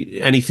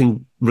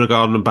 anything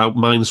regarding about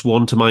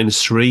 -1 to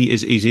 -3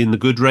 is in the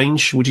good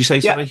range. Would you say,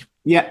 Sammy?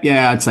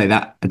 Yeah, I'd say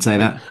that.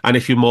 And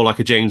if you're more like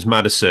a James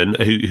Maddison,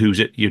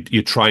 who's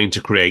you're trying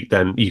to create,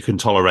 then you can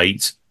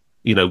tolerate,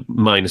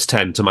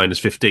 -10 to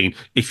 -15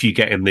 if you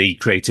get in the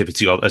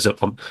creativity on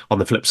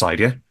the flip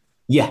side.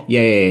 Yeah.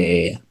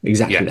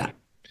 Exactly that.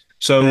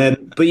 So,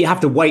 but you have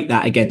to weight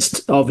that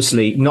against,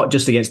 obviously, not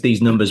just against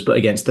these numbers, but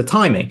against the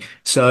timing.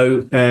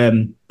 So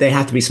they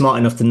have to be smart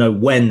enough to know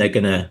when they're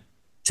going to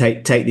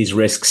take these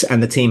risks,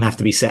 and the team have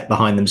to be set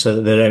behind them so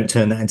that they don't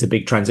turn that into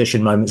big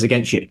transition moments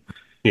against you.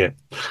 Yeah.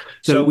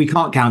 So we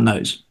can't count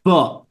those.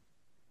 But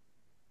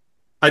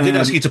I did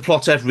ask you to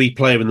plot every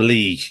player in the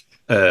league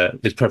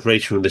in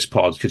preparation for this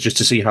pod, just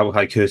to see how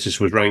high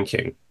Curtis was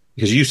ranking.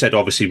 Because you said,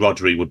 obviously,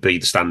 Rodri would be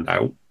the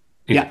standout.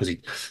 Because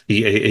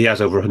he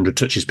has over 100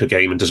 touches per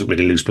game and doesn't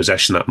really lose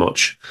possession that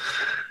much.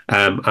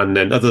 And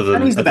then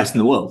and he's the best in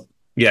the world.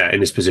 Yeah, in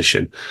his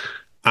position.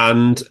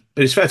 And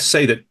it's fair to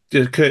say that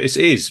Curtis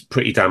is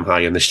pretty damn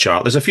high in this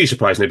chart. There's a few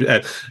surprising.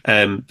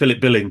 Philip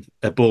Billing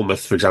at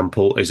Bournemouth, for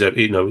example, he's a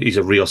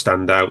real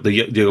standout. The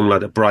young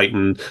lad at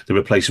Brighton, the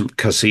replacement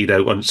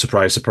Casido,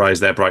 surprise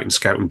there, Brighton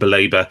scouting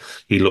Belabor.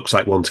 He looks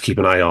like one to keep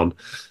an eye on.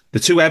 The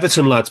two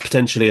Everton lads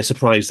potentially a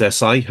surprise their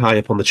side high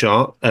up on the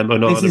chart.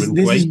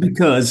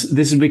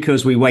 This is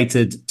because we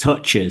weighted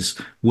touches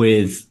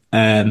with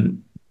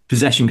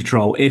possession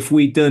control. If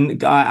we done,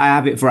 I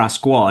have it for our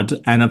squad,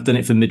 and I've done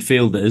it for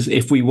midfielders.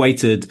 If we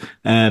weighted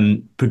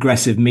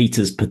progressive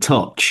meters per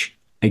touch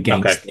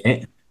against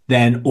it,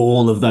 then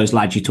all of those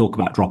lads you talk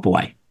about drop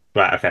away.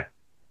 Right. Okay.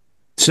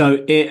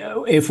 So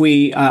if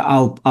we,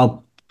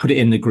 I'll put it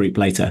in the group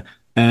later.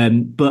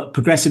 But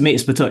progressive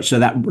meters per touch, so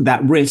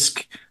that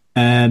risk.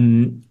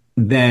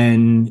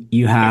 Then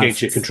you have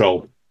against your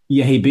control.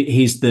 Yeah,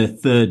 he's the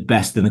third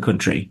best in the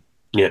country.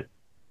 Yeah.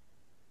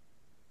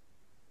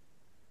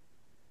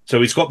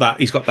 So he's got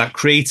that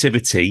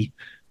creativity,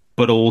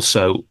 but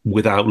also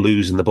without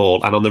losing the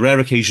ball. And on the rare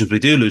occasions we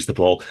do lose the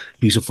ball,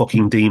 he's a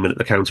fucking demon at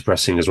the counter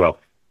pressing as well.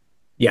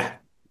 Yeah.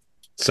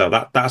 So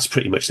that's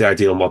pretty much the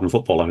ideal modern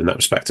footballer in that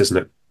respect, isn't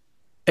it?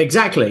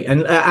 Exactly,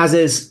 and as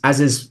is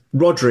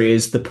Rodri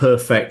is the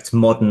perfect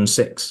modern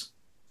six.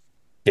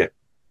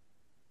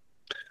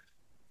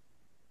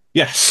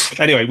 Yes.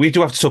 Anyway, we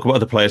do have to talk about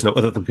other players now,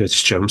 other than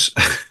Curtis Jones.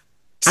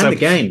 And the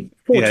game.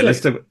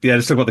 Let's talk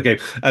about the game.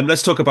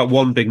 Let's talk about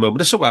one big moment.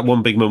 Let's talk about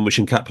one big moment which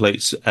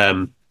encapsulates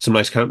some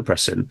nice counter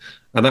pressing,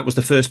 and that was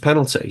the first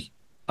penalty.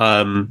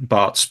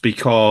 But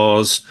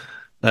because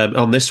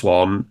on this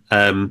one,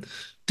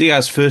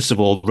 Diaz first of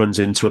all runs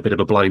into a bit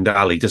of a blind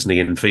alley, doesn't he,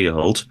 in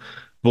field?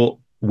 But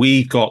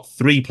we got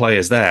three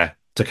players there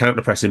to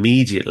counter press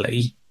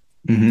immediately.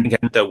 Mm-hmm. I think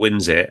Endo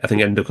wins it. I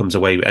think Endo comes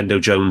away with Endo,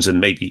 Jones, and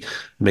maybe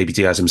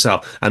Diaz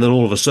himself. And then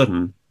all of a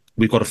sudden,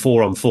 we've got a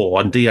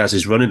 4-on-4, and Diaz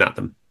is running at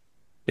them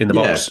in the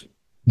box.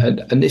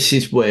 And this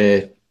is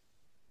where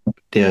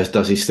Diaz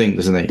does his thing,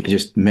 doesn't he? He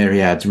just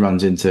myriads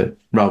dribbles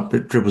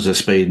at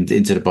speed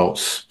into the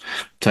box,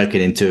 take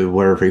it into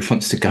wherever he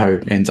wants to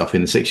go, ends up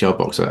in the 6-yard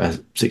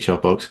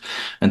box,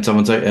 and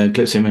someone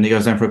clips him and he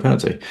goes down for a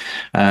penalty.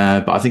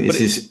 But I think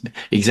this is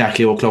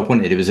exactly what Klopp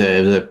wanted. It was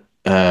a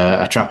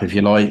trap, if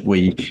you like.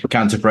 We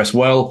counter press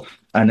well,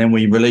 and then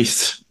we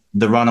released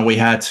the runner we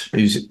had,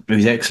 who's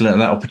excellent at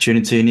that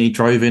opportunity, and he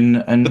drove in.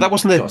 And but that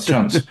wasn't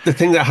the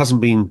thing that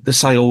hasn't been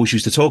the I always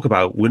used to talk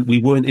about. When we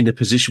weren't in a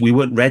position, we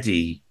weren't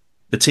ready.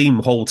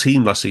 The whole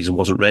team last season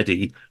wasn't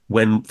ready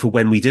when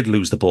we did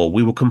lose the ball.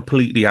 We were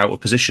completely out of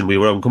position. We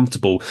were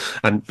uncomfortable,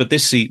 but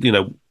this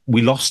season,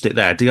 we lost it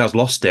there. Diaz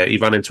lost it. He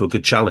ran into a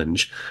good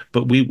challenge,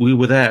 but we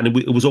were there, and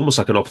it was almost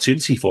like an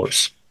opportunity for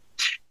us.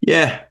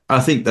 Yeah, I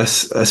think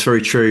that's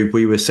very true.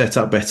 We were set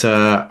up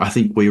better. I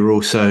think we were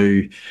also,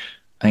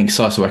 I think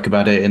Sisawek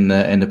about it in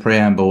the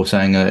preamble,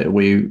 saying that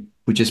we're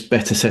just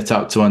better set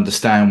up to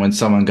understand when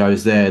someone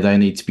goes there, they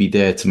need to be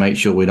there to make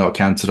sure we're not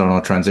countered on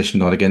our transition,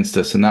 not against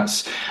us. And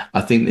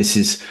I think this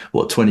is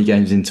 20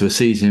 games into a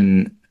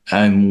season,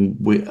 and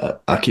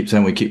I keep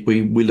saying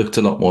we looked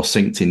a lot more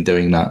synced in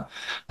doing that.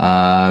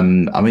 I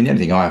mean, the only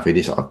thing I have with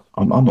this,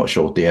 I'm not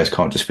sure Diaz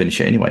can't just finish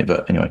it anyway.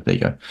 But anyway, there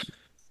you go.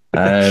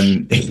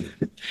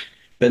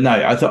 But no,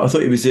 I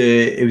thought it was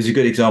a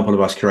good example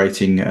of us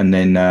creating, and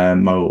then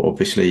Mo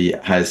obviously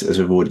has, as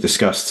we've already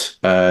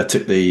discussed,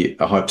 took a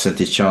high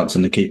percentage chance,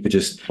 and the keeper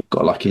just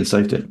got lucky and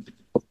saved it.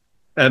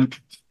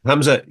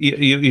 Hamza,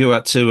 you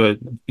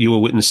were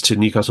witness to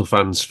Newcastle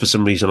fans for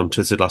some reason on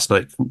Twitter last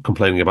night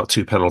complaining about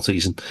 2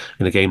 penalties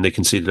in a game they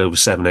conceded over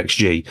 7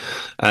 XG,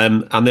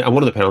 and one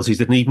of the penalties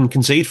they didn't even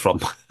concede from,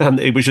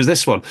 which was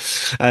this one.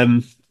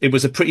 It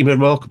was a pretty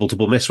remarkable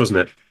double miss, wasn't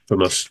it,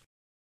 from us?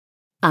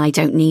 I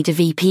don't need a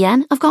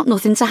VPN. I've got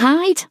nothing to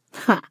hide.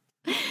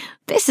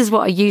 This is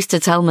what I used to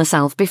tell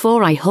myself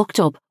before I hooked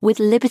up with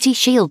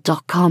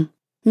LibertyShield.com.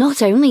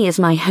 Not only is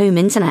my home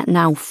internet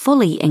now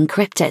fully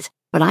encrypted,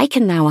 but I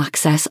can now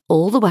access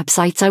all the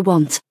websites I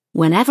want,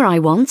 whenever I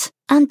want,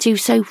 and do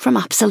so from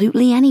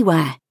absolutely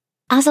anywhere.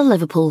 As a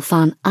Liverpool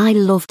fan, I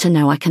love to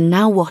know I can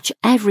now watch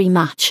every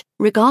match,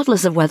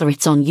 regardless of whether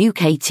it's on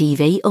UK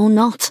TV or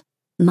not.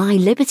 My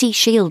Liberty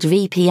Shield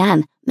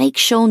VPN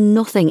makes sure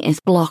nothing is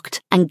blocked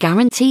and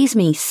guarantees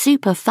me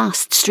super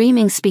fast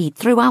streaming speed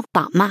throughout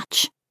that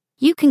match.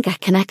 You can get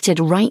connected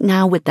right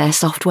now with their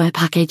software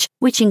package,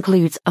 which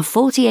includes a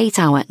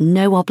 48-hour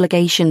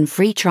no-obligation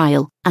free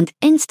trial and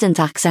instant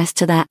access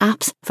to their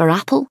apps for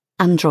Apple,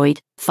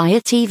 Android, Fire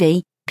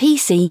TV,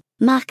 PC,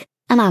 Mac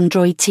and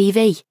Android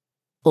TV.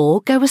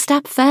 Or go a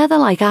step further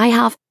like I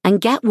have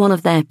and get one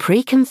of their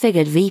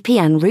pre-configured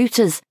VPN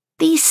routers.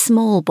 These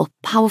small but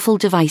powerful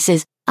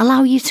devices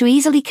allow you to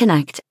easily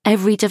connect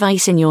every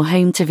device in your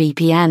home to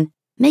VPN,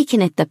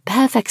 making it the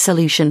perfect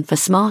solution for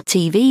smart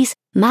TVs,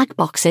 Mac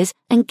boxes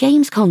and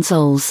games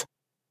consoles.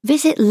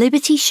 Visit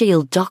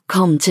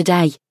LibertyShield.com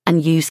today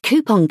and use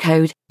coupon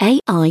code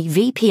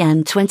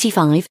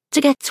AIVPN25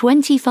 to get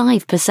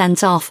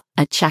 25% off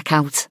at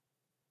checkout.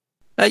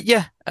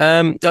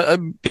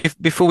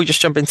 Before we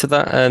just jump into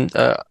that, and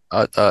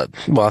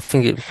I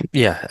think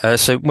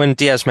so when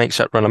Diaz makes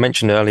that run, I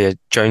mentioned earlier,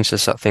 Jones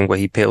does that thing where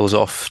he peels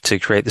off to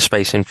create the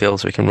space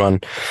infield so he can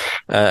run.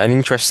 And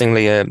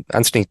interestingly,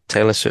 Anthony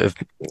Taylor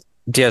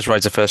Diaz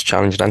rides the first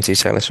challenge, and Anthony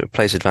Taylor sort of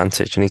plays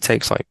advantage, and he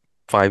takes like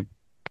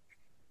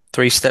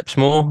 3 steps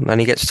more, and then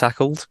he gets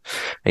tackled.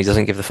 And he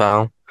doesn't give the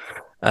foul.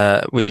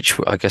 Which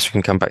I guess we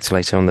can come back to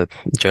later on the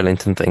Joe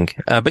Linton thing.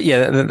 But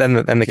yeah, then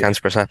the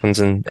counter press happens,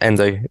 and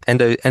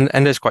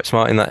Endo's quite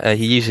smart in that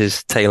he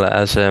uses Taylor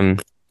as a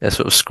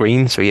sort of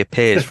screen, so he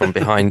appears from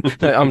behind.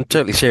 No, I'm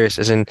totally serious.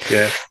 As in,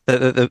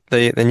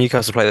 the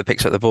Newcastle player that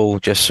picks up the ball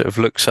just sort of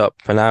looks up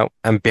and out,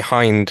 and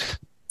behind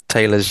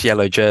Taylor's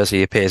yellow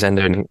jersey appears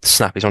Endo, and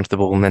snap is onto the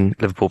ball, and then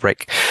Liverpool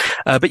break.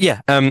 A bit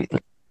of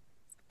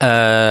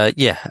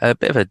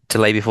a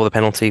delay before the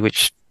penalty,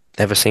 which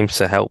never seems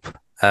to help.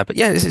 But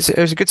yeah, it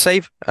was a good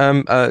save.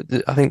 I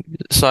think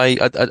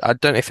I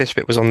don't know if this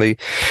bit was on the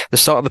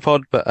start of the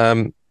pod, but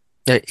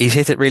he's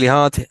hit it really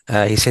hard.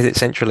 He's hit it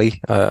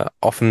centrally.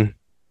 Often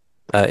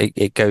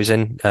it goes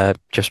in,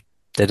 just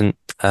didn't.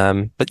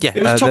 But yeah,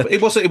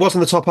 it was in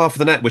the top half of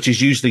the net, which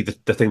is usually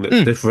the thing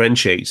that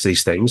differentiates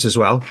these things as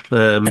well.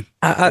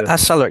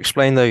 As Salah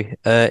explained though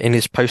in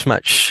his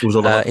post-match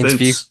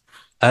interview.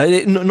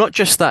 Not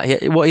just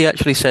that. What he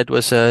actually said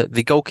was the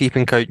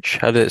goalkeeping coach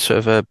had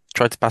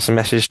tried to pass a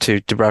message to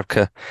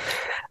Dubravka,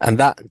 and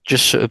that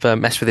just sort of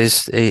messed with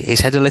his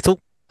head a little.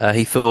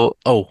 He thought,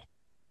 "Oh,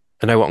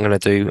 I know what I'm going to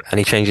do," and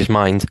he changed his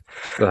mind.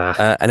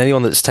 And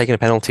anyone that's taken a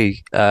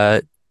penalty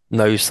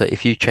knows that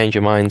if you change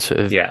your mind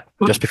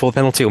just before the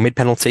penalty or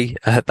mid-penalty,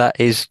 that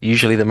is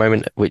usually the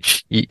moment at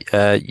which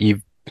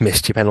you've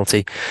missed your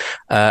penalty.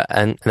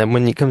 And then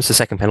when it comes to the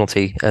second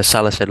penalty,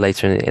 Salah said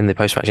later in the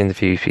post-match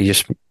interview, he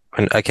just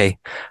went, okay,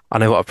 I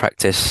know what I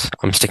practice.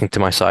 I'm sticking to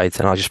my side,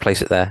 and I'll just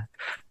place it there.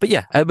 But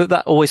yeah, but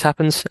that always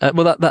happens. That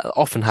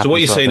often happens. So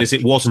what you're saying is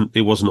it wasn't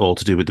all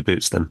to do with the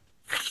boots then?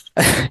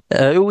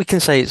 We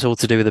can say it's all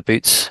to do with the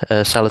boots.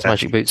 Salah's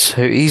magic boots.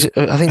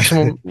 I think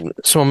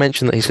someone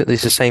mentioned that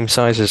he's the same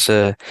size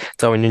as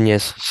Darwin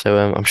Nunez,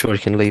 so I'm sure he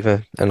can leave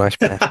a nice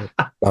pair.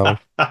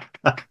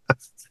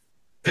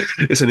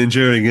 It's an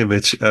enduring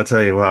image, I'll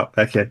tell you what.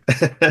 Okay.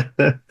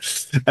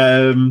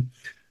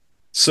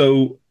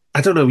 So I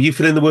don't know. Were you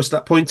feeling the worst at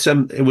that point?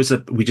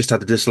 We just had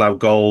the disallowed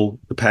goal,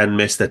 the pen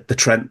miss, the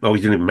Trent. Oh,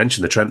 you didn't even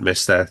mention the Trent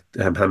miss there,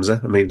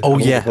 Hamza. I mean, of all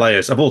the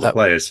players,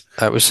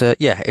 that was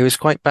it was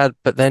quite bad.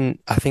 But then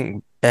I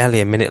think barely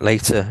a minute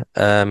later,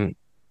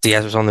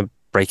 Diaz was on the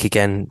break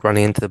again,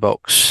 running into the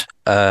box,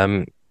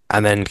 and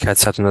then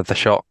Keds had another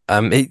shot.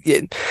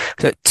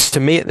 To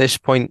me at this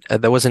point,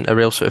 there wasn't a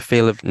real sort of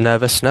feel of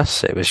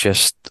nervousness. It was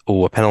just,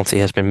 a penalty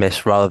has been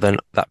missed, rather than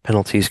that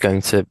penalty is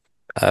going to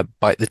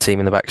bite the team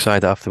in the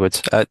backside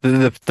afterwards.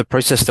 The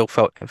process still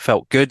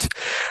felt good.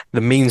 The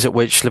means at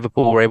which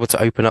Liverpool were able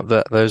to open up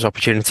those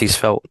opportunities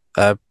felt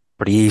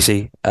pretty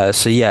easy.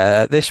 So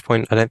yeah, at this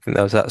point, I don't think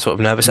there was that sort of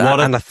nervous.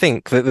 And I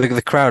think that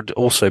the crowd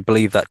also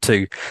believed that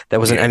too. There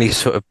wasn't any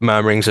sort of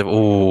murmurings of,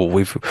 oh,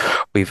 we've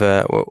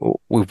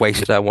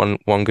wasted our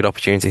one good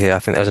opportunity here. I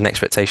think there was an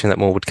expectation that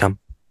more would come.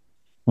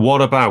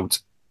 What about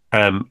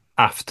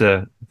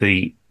after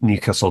the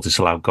Newcastle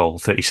disallowed goal,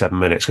 37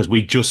 minutes? Because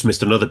we just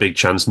missed another big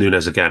chance,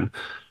 Núñez again.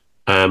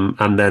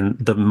 And then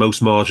the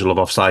most marginal of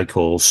offside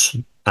calls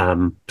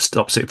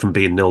stops it from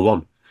being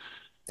 0-1.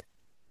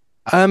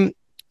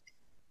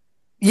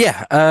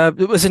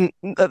 It was at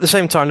the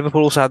same time.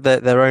 Liverpool also had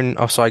their own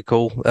offside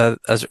call,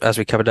 as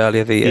we covered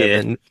earlier,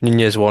 the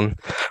Núñez one.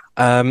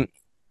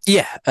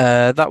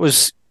 That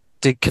was.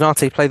 Did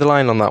Konate play the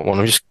line on that one?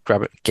 I'm just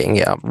getting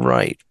it up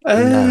right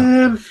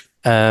now.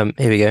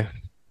 Here we go.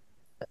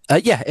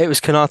 It was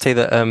Konate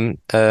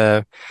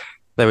that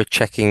they were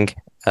checking.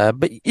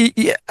 But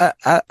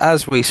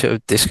as we sort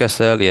of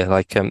discussed earlier,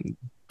 like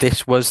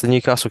this was the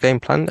Newcastle game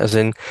plan, as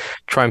in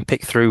try and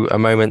pick through a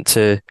moment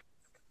to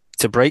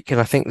break. And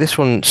I think this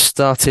one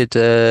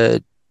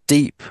started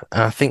deep.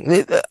 I think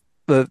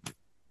the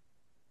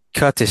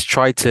Curtis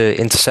tried to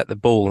intercept the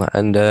ball,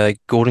 and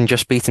Gordon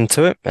just beat him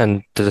to it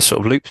and did a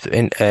sort of loop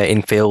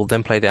infield,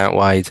 then played it out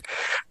wide,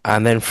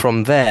 and then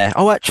from there.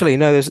 Oh, actually,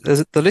 no.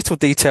 There's the little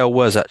detail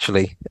was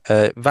actually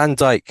Van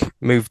Dijk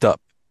moved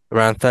up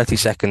around 30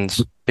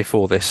 seconds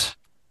before this,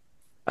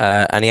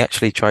 and he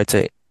actually tried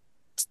to.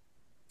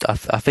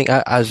 I think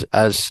as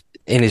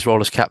in his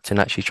role as captain,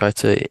 actually tried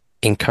to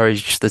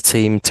encourage the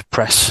team to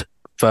press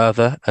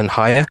further and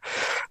higher.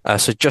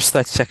 So just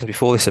 30 seconds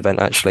before this event,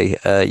 actually,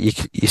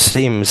 you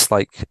see him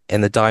like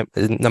in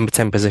the number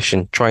 10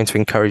 position, trying to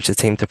encourage the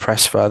team to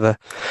press further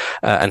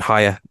and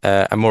higher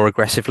and more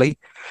aggressively.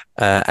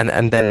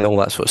 And then all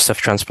that sort of stuff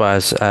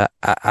transpires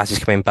as he's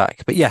coming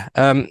back. But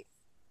that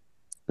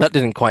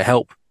didn't quite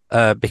help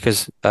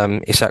because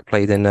Isak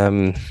played in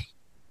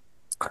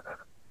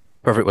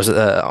whoever it was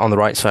on the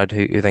right side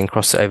who then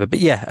crossed it over. But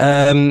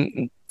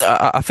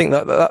I think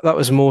that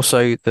was more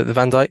so that the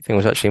Van Dijk thing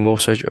was actually more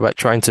so about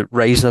trying to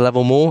raise the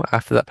level more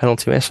after that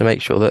penalty miss and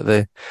make sure that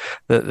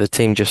the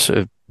team just sort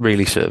of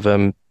really sort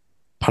of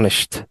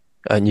punished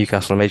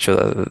Newcastle and made sure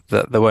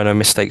that there were no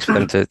mistakes for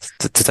them to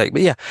take.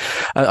 But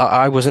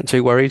I wasn't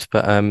too worried.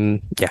 But I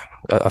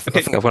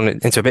think I've gone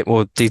into a bit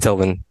more detail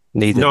than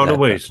needed. No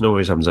worries,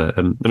 Hamza.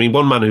 I mean,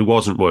 one man who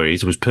wasn't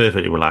worried, was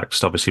perfectly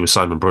relaxed, obviously, was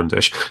Simon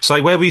Brundish.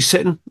 So, where were you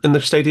sitting in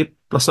the stadium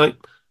last night?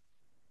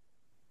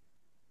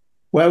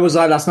 Where was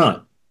I last night?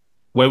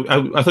 Well,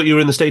 I thought you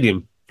were in the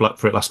stadium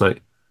for it last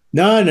night.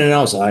 No,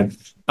 outside.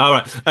 All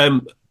right.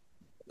 I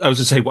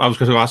was going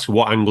to ask,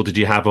 what angle did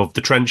you have of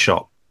the Trent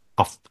shot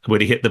off where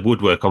he hit the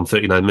woodwork on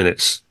 39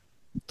 minutes?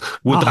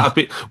 Would that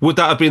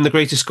have been the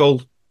greatest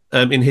goal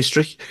in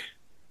history?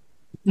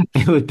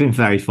 It would have been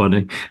very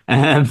funny.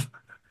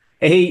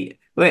 We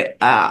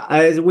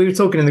were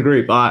talking in the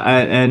group,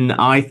 and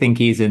I think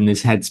he's in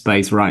this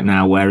headspace right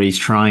now where he's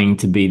trying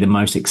to be the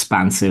most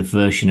expansive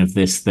version of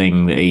this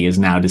thing that he has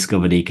now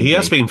discovered he can. He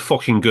has been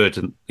fucking good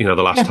in the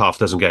last half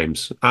dozen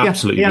games.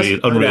 Absolutely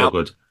unreal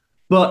good.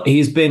 But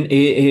he's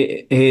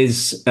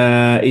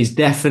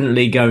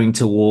definitely going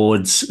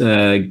towards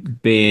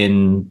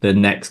being the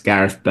next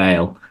Gareth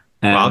Bale.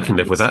 Well, I can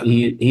live with that.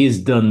 He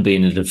is done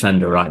being a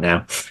defender right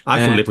now. I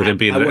can live with him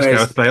being the next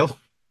Gareth Bale.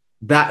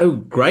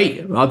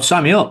 Great. I'd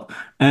sign me up.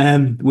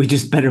 We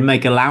just better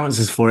make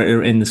allowances for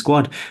it in the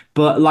squad.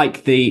 But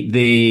like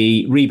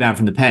the rebound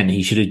from the pen,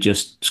 he should have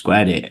just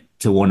squared it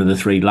to one of the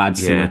three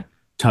lads who were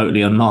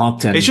totally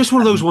unmarked. It's just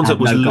one of those ones that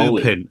was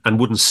looping and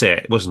wouldn't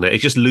sit, wasn't it?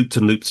 It just looped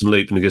and looped and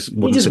looped, and he just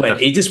wouldn't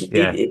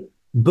sit.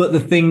 But the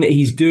thing that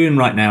he's doing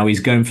right now, he's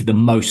going for the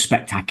most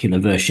spectacular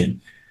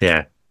version.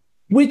 Yeah.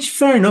 Which,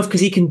 fair enough, because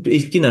he can,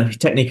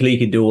 technically he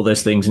can do all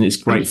those things and it's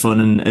great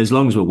fun. And as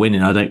long as we're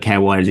winning, I don't care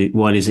why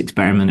he's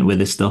experimenting with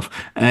this stuff.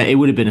 It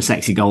would have been a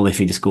sexy goal if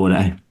he'd have scored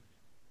it.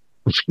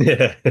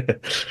 Yeah.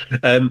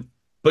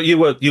 But you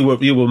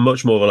were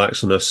much more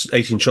relaxed than us.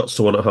 18 shots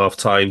to 1 at half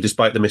time,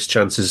 despite the missed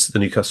chances, the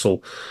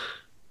Newcastle.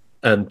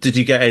 Did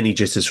you get any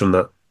jitters from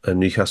that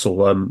Newcastle?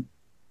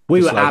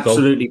 We were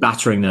absolutely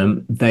battering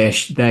them.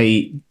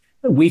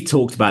 We've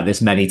talked about this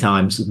many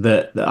times,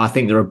 that I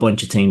think there are a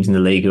bunch of teams in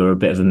the league who are a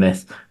bit of a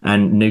myth,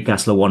 and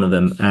Newcastle are one of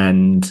them.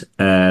 And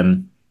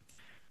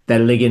they're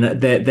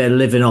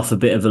living off a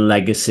bit of a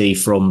legacy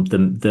from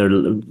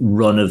the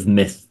run of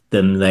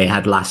mythdom they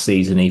had last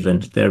season.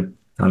 Even they're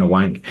kind of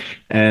wank.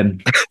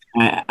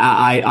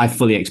 I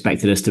fully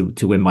expected us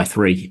to win by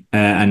 3,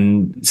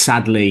 and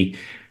sadly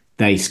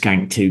they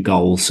skanked 2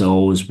 goals,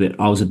 so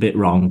I was a bit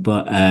wrong.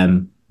 But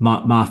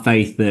my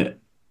faith that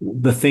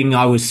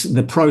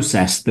the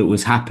process that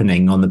was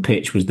happening on the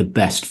pitch was the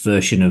best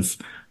version of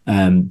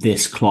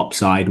this Klopp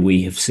side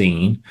we have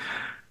seen.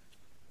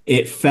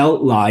 It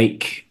felt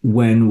like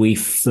when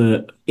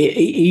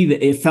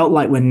it felt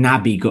like when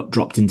Naby got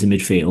dropped into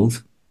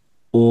midfield,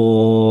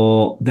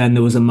 or then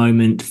there was a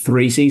moment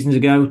 2 seasons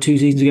ago, I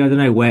don't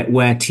know, where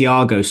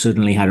Thiago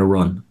suddenly had a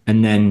run,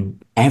 and then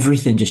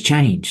everything just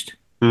changed.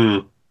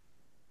 And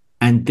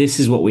this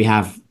is what we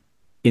have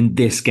in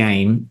this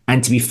game.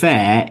 And to be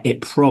fair,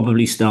 it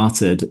probably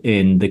started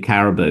in the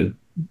Caribou.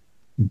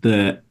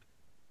 That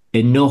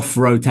enough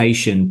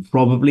rotation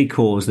probably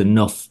caused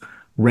enough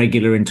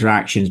regular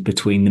interactions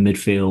between the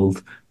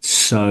midfield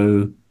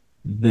so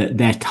that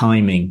their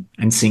timing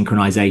and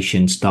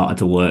synchronization started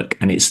to work,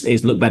 and it's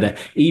looked better.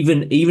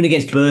 Even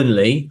against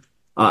Burnley,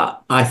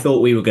 I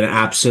thought we were going to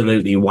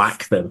absolutely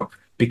whack them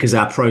because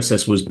our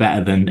process was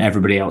better than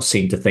everybody else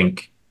seemed to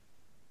think.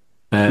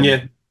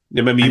 Yeah,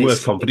 maybe you were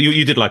confident.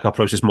 You did like our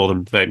process more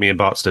than me and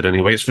Bart's did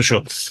anyway, it's for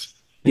sure.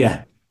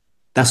 Yeah,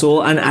 that's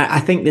all. And I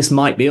think this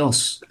might be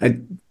us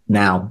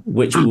now,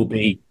 which will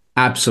be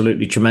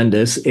absolutely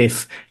tremendous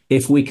if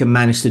we can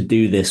manage to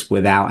do this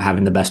without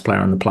having the best player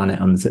on the planet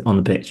on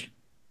the pitch.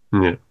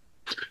 Yeah.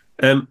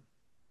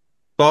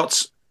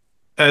 But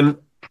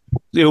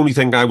the only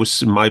thing I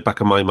was in my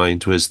back of my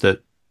mind was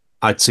that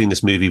I'd seen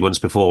this movie once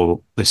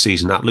before this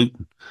season at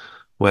Luton,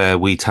 where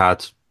we'd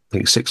had, I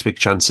think, 6 big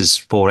chances,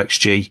 4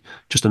 XG,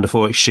 just under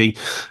 4 XG,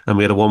 and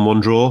we had a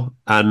 1-1 draw.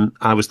 And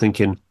I was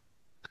thinking,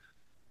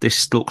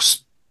 this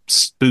looks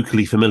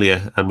spookily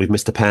familiar, and we've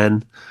missed a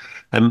pen.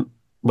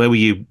 Where were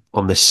you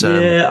on this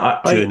journey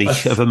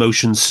of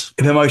emotions?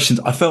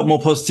 I felt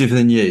more positive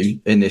than you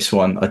in this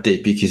one. I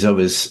did,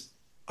 because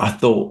I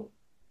thought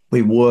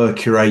we were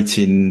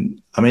curating.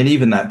 I mean,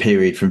 even that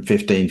period from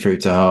 15 through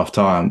to half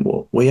time,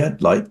 we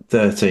had like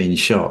 13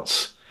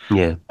 shots.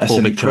 Yeah, that's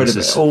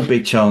all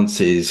big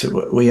chances.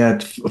 We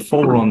had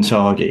 4 on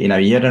target. You know,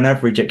 you had an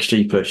average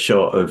XG per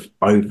shot of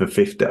over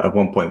 50 at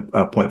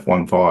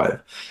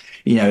 1.15.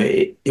 You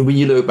know, when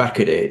you look back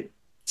at it,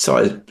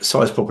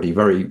 Si's probably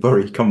very,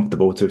 very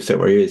comfortable to sit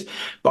where he is.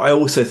 But I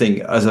also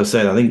think, as I've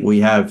said, I think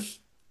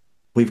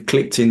we've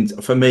clicked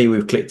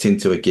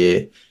into a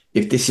gear.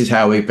 If this is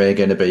how we're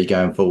going to be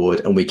going forward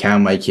and we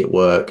can make it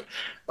work,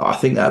 I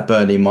think that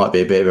Burnley might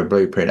be a bit of a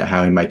blueprint of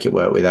how we make it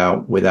work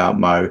without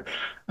Mo.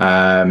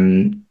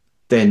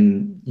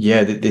 Then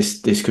yeah,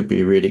 this could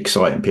be a really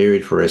exciting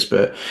period for us.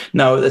 But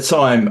no, at the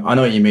time, I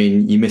know what you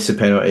mean. You miss a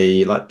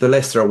penalty, like the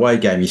Leicester away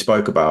game you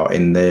spoke about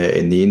in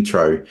the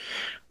intro.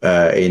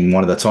 In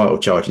one of the title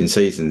charging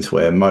seasons,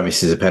 where Mo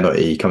misses a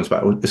penalty, he comes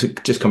back,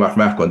 just come back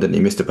from AFCON, didn't he?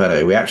 Missed a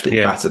penalty. We actually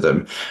battered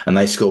them, and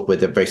they scored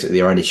with basically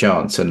their only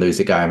chance and lose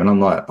the game. And I'm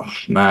like, oh,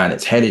 man,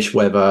 it's hellish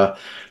weather.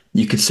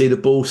 You could see the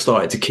ball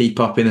started to keep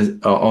up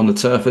on the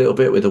turf a little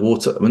bit with the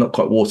water. Well, not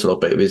quite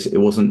waterlogged, but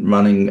it wasn't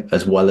running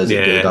as well as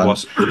it could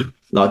have done.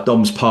 Like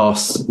Dom's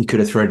pass, he could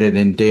have threaded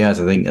in Diaz,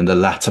 I think, in the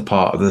latter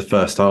part of the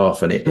first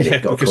half, and it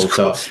got caught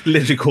up.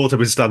 Literally caught up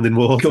in standing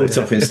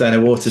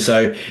water.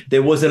 So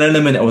there was an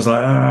element I was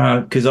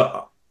like, because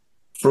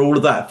for all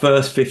of that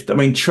first 50, I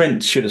mean,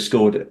 Trent should have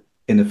scored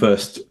in the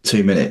first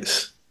 2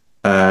 minutes.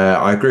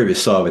 I agree with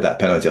Si with that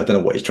penalty. I don't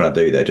know what he's trying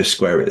to do there. Just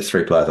square it. There's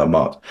 3 players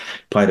unmarked.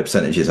 Play the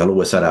percentages. I'll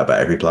always say that about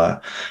every player.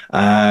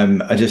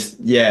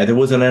 There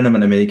was an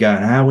element of me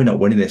going, how are we not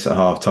winning this at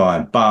half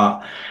time?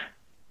 But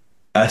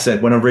I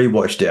said, when I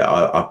rewatched it,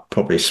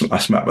 I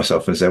smacked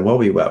myself and said, well,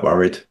 we weren't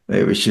worried.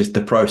 It was just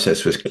the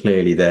process was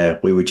clearly there.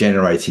 We were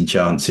generating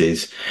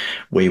chances.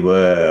 We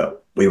were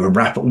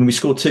rapid. When we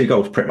scored 2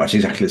 goals, pretty much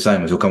exactly the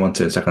same as we'll come on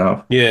to in the second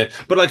half. Yeah,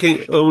 but what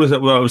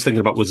I was thinking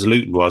about was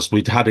Luton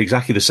we'd had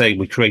exactly the same.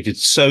 We created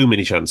so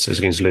many chances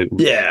against Luton.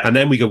 Yeah. And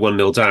then we go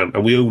 1-0 down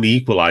and we only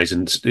equalise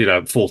in,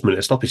 4th minute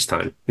of stoppage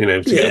time.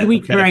 Did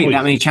we create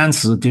that many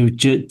chances, or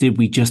did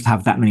we just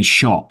have that many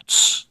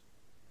shots?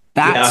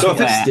 That's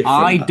where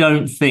I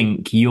don't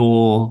think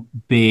you're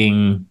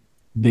being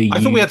the. I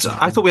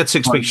thought we had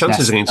 6 big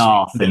chances against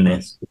in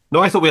this. No,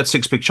 I thought we had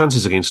 6 big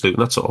chances against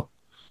Luton. That's all.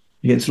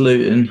 Against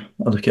Luton,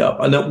 I'll look it up.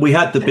 I know we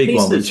had the big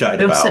one we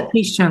chatted about. Set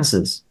piece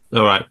chances.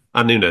 All right,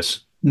 and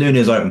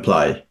Nunes open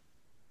play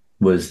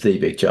was the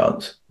big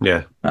chance.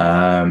 Yeah,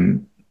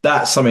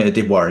 that's something that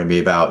did worry me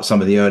about some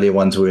of the earlier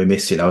ones we were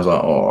missing. I was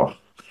like, oh,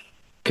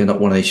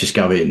 cannot one of these just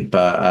go in?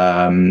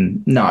 But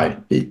no,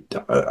 on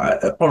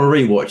a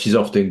rewatch is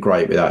often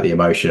great without the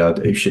emotion.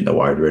 You shouldn't have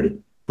worried,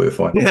 really. We were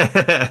fine. Do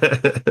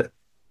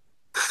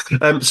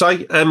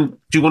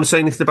you want to say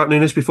anything about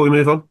Nunes before we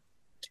move on?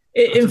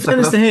 In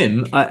fairness to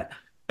him,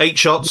 8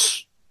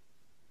 shots.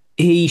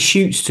 He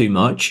shoots too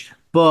much,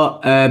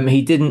 but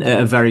he didn't at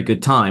a very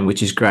good time,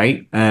 which is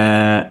great.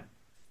 And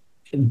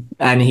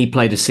he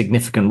played a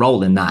significant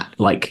role in that,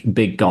 like,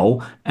 big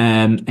goal.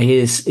 He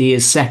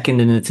is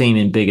second in the team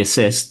in big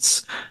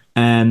assists,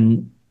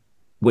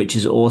 which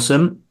is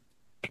awesome.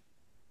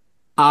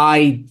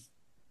 I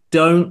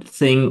don't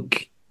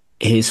think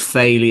his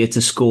failure to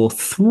score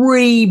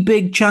 3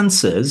 big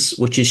chances,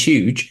 which is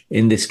huge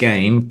in this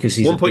game, because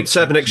he's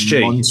 1.7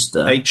 XG,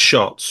 monster. 8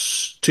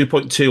 shots,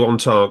 2.2 on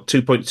target,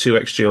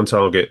 2.2 XG on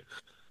target.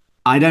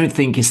 I don't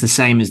think it's the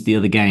same as the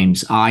other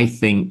games. I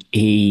think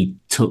he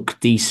took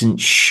decent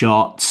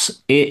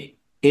shots.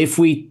 If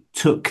we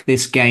took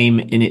this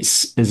game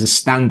as a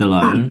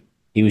standalone,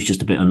 he was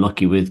just a bit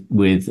unlucky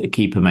with a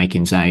keeper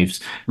making saves.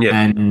 Yeah.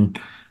 And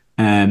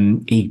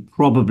He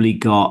probably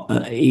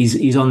got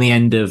he's on the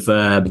end of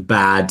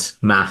bad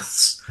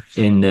maths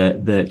in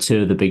the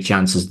two of the big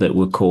chances that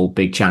were called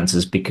big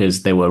chances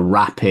because they were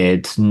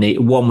rapid.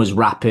 One was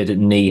rapid at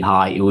knee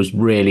height. It was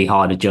really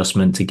hard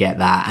adjustment to get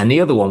that, and the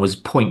other one was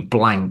point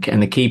blank,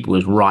 and the keeper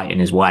was right in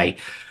his way.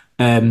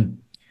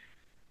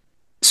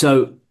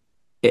 So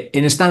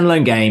in a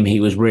standalone game, he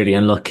was really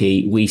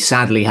unlucky. We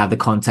sadly had the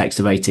context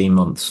of 18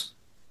 months.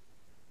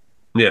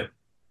 Yeah.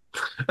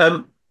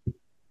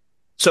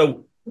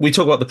 So we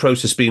talk about the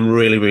process being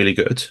really, really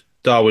good.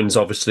 Darwin's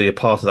obviously a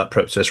part of that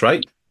process,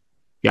 right?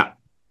 Yeah.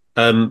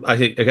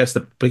 I guess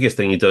the biggest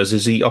thing he does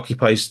is he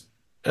occupies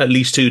at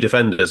least two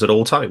defenders at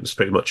all times,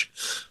 pretty much.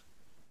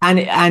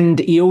 And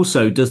he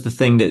also does the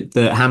thing that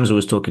Hamza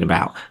was talking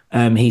about.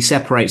 He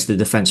separates the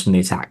defence from the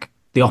attack.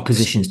 The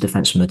opposition's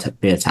defence from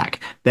the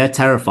attack. They're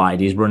terrified.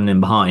 He's running in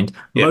behind.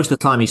 Yep. Most of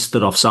the time, he's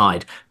stood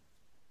offside.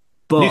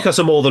 But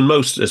Newcastle more than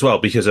most as well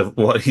because of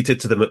what he did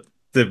to them at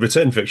the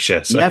return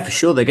fixture. So. Yeah, for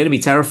sure. They're going to be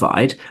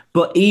terrified.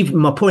 But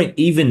my point,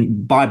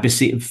 even by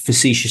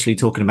facetiously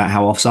talking about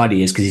how offside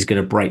he is, because he's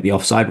going to break the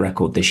offside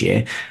record this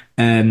year,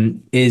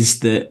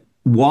 is that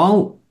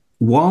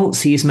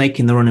whilst he is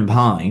making the running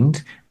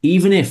behind,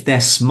 even if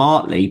they're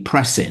smartly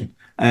pressing,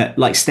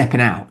 like stepping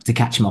out to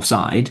catch him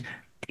offside,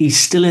 he's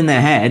still in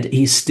their head.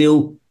 He's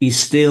still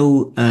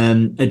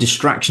a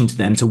distraction to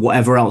them, to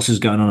whatever else is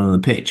going on the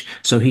pitch.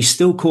 So he's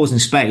still causing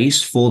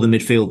space for the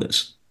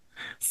midfielders,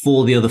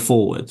 for the other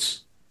forwards.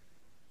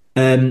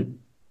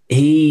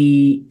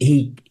 He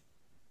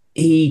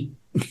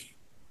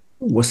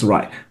what's the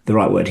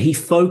right word? He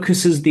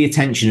focuses the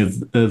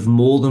attention of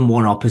more than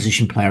one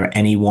opposition player at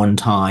any one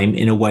time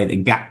in a way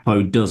that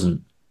Gakpo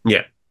doesn't.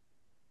 Yeah,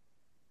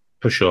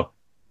 for sure.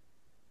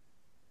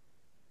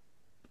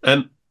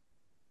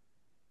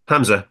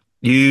 Hamza,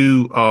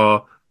 you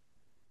are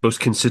both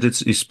considered,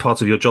 it's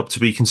part of your job to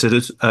be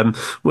considered.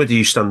 Where do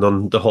you stand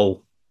on the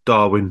whole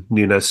Darwin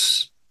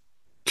Núñez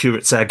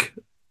curate's egg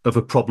of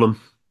a problem?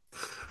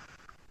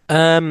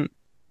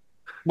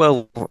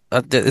 Well,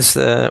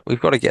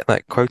 we've got to get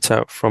that quote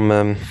out from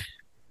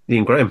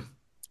Ian Graham.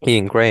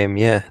 Ian Graham,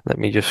 yeah. Let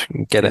me just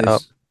get it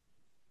up.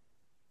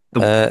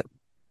 The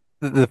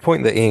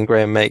point that Ian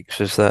Graham makes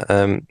is that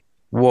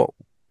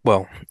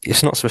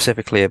it's not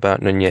specifically about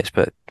Núñez,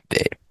 but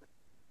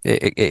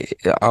it's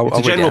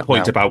a general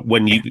point about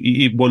when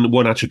you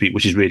one attribute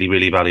which is really,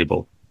 really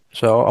valuable.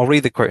 So I'll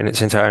read the quote in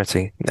its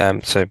entirety.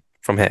 So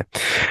from here,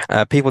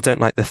 people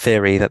don't like the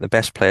theory that the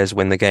best players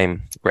win the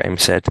game, Graham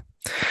said.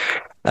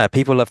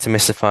 People love to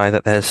mystify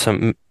that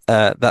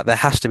that there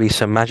has to be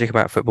some magic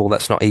about football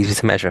that's not easy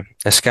to measure.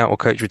 A scout or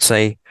coach would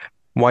say,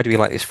 "Why do we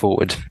like this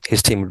forward?"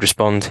 His team would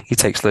respond, "He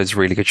takes loads of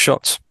really good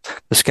shots."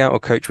 The scout or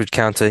coach would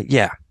counter,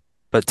 "Yeah,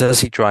 but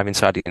does he drive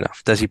inside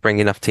enough? Does he bring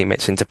enough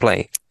teammates into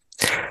play?"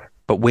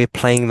 But we're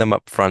playing them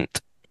up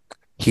front.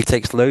 He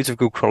takes loads of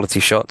good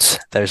quality shots.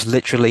 There's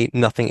literally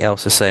nothing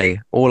else to say.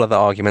 All other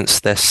arguments,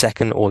 they're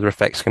second order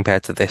effects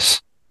compared to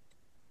this.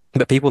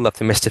 But people love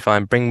to mystify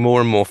and bring more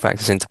and more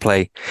factors into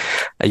play.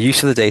 A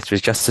use of the data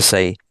is just to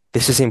say,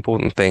 this is the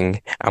important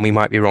thing, and we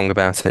might be wrong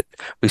about it.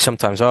 We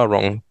sometimes are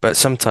wrong, but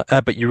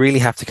you really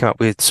have to come up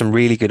with some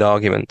really good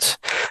arguments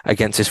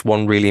against this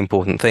one really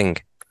important thing.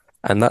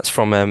 And that's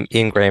from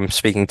Ian Graham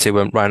speaking to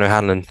Ryan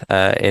O'Hanlon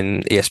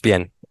in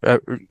ESPN.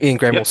 Ian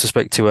Graham also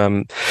spoke to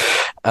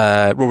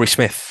Rory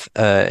Smith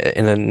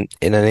in an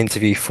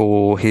interview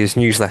for his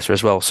newsletter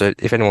as well. So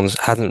if anyone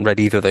hasn't read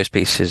either of those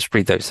pieces,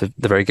 read those. They're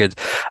very good.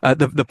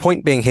 The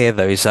point being here,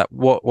 though, is that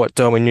what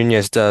Darwin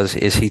Núñez does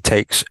is he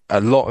takes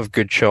a lot of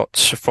good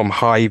shots from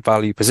high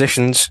value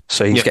positions.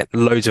 So he's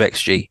getting loads of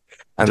XG.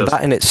 And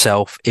that in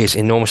itself is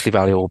enormously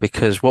valuable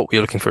because what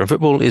we're looking for in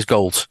football is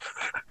goals.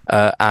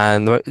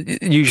 And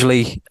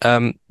usually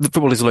the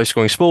football is a low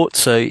scoring sport.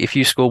 So if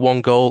you score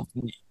one goal,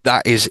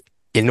 that is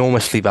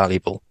enormously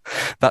valuable.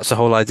 That's the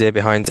whole idea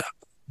behind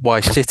why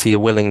City are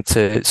willing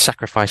to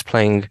sacrifice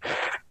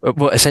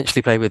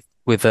essentially play with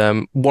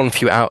one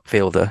few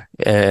outfielder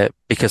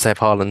because they have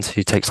Haaland,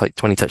 who takes like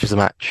 20 touches a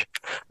match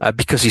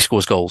because he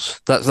scores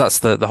goals. That's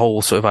the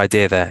whole sort of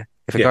idea there.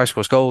 If a guy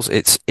scores goals,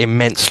 it's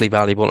immensely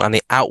valuable and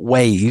it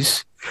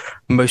outweighs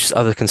most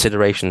other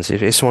considerations.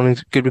 If it's someone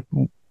who's good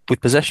with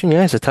possession,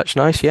 is a touch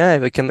nice,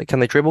 can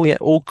they dribble,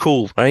 all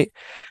cool, right?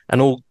 And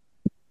all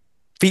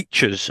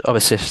features of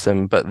a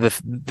system, but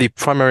the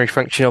primary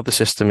function of the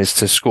system is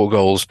to score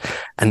goals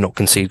and not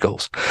concede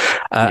goals,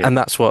 and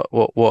that's what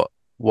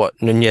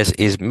Núñez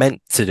is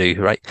meant to do,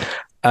 right?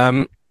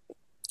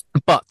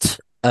 But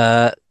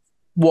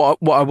what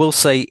I will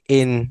say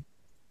in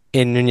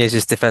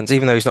Núñez's defense,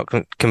 even though he's not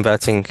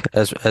converting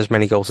as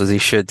many goals as he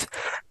should,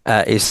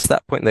 is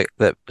that point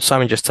that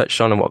Simon just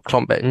touched on and what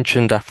Klopp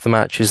mentioned after the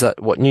match, is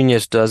that what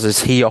Núñez does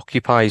is he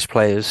occupies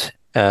players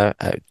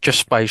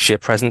just by sheer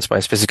presence, by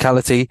his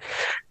physicality.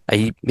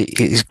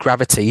 His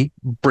gravity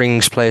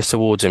brings players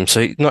towards him.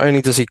 So not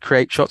only does he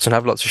create shots and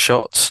have lots of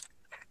shots,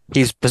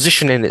 his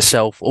position in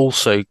itself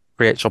also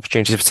creates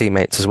opportunities for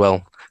teammates as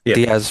well.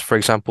 Diaz, for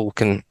example,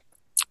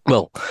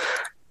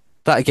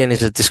 that again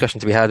is a discussion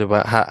to be had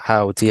about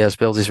how Diaz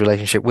builds his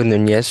relationship with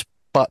Nunez.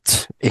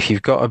 But if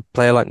you've got a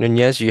player like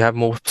Nunez, you have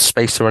more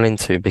space to run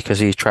into because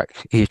he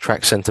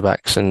attracts centre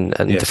backs and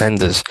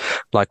defenders.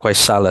 Likewise,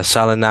 Salah.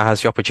 Salah now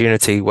has the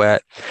opportunity where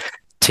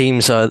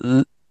teams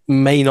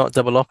may not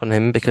double up on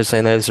him because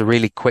they know there's a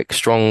really quick,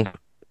 strong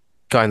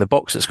guy in the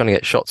box that's going to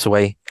get shots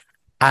away.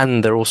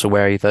 And they're also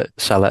wary that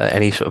Salah at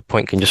any sort of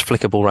point can just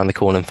flick a ball around the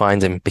corner and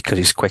find him because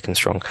he's quick and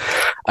strong.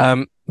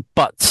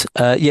 But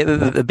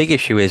the big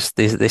issue is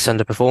this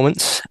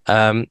underperformance.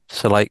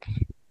 So like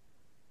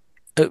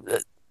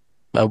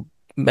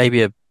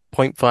maybe a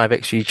 0.5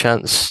 XG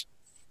chance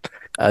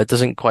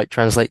doesn't quite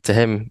translate to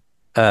him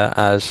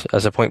as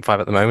a 0.5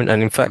 at the moment.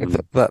 And in fact,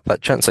 that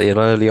chance that he had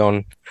early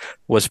on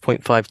was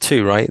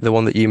 0.52, right? The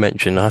one that you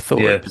mentioned. I thought,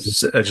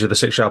 edge of the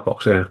 6-yard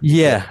box.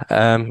 Yeah.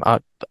 I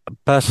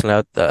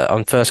personally,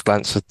 on first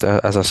glance,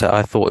 as I said,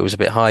 I thought it was a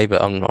bit high,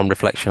 but on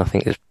reflection, I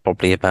think it's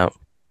probably about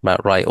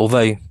right.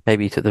 Although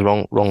maybe you took the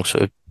wrong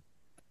sort of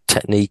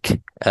technique.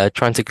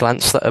 Trying to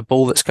glance at a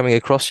ball that's coming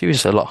across you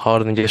is a lot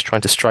harder than just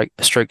trying to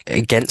stroke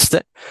against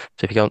it.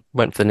 So if you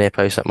went for the near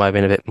post, that might have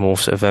been a bit more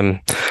sort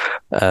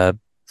of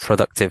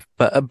productive.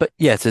 But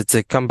yeah,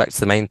 to come back to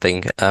the main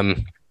thing,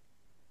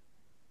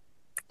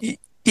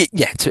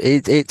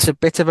 it's a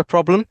bit of a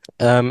problem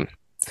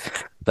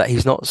that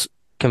he's not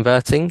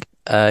converting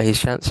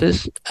his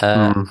chances,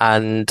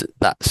 and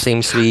that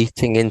seems to be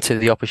eating into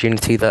the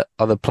opportunity that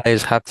other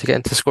players have to get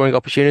into scoring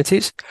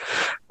opportunities.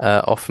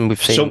 Often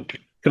we've seen. So,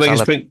 can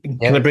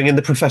I bring in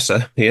the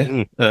professor here?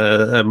 Here,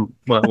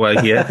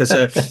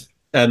 because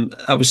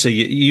obviously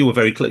you were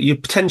very clear. You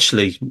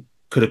potentially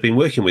could have been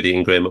working with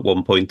Ian Graham at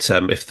one point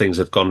if things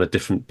had gone a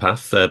different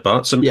path,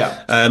 Bart.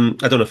 I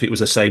don't know if it was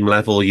the same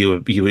level you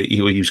were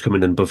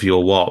coming in above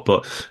your what,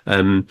 but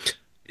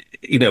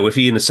if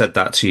Ian had said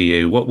that to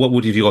you, what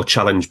would have your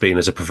challenge been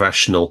as a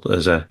professional,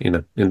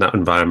 in that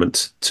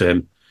environment to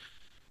him?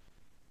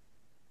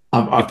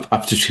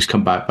 I've just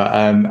come back, but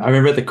I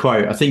remember the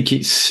quote. I think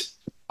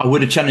I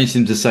would have challenged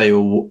him to say,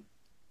 "Well,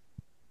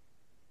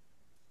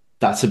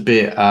 that's a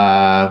bit.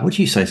 What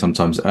do you say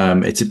sometimes?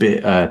 It's a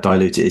bit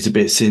diluted. It's a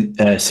bit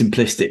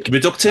simplistic,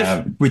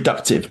 reductive.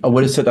 Reductive. I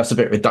would have said that's a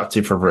bit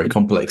reductive for a very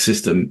complex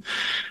system,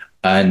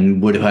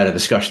 and would have had a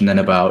discussion then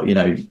about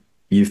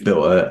you've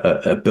built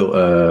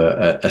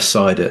a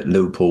side at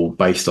Liverpool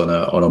based on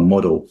a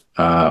model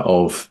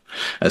of,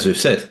 as we've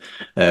said,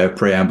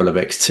 preamble of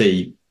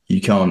XT.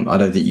 You can't. I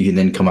don't think you can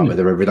then come up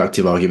with a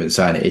reductive argument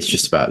saying it's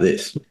just about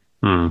this.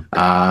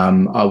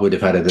 I would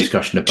have had a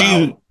discussion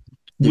about.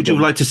 Would you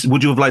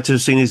have liked to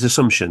have seen his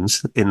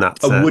assumptions in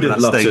that? I would have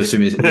loved to have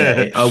seen his.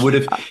 Yeah, I would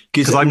have,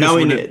 because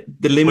knowing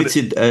the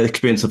limited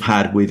experience I've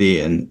had with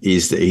Ian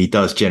is that he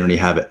does generally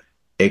have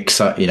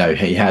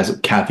he has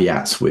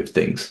caveats with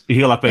things.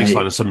 He'll have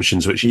baseline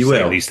assumptions, which you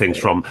say these things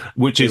from,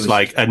 which is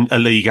like a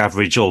league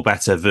average or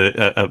better,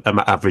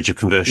 average of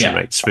conversion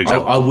rates, for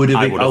example. I would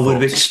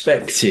have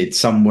expected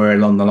somewhere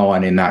along the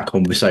line in that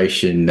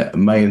conversation that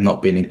may have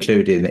not been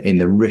included in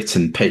the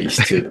written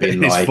piece to have been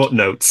like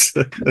footnotes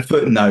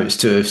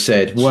to have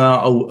said,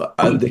 well,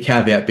 the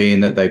caveat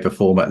being that they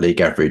perform at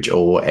league average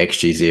or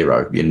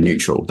XG0,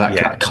 neutral,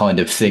 that kind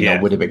of thing.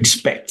 I would have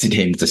expected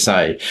him to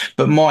say,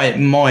 but my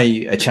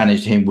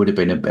challenge to him would have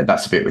been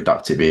that's a bit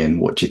reductive.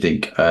 Ian, what do you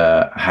think?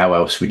 How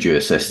else would you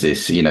assess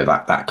this?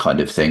 That kind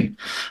of thing.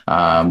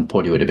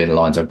 Probably would have been the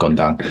lines I've gone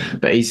down.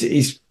 But he's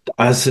as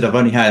I said, I've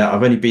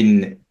only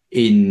been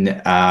in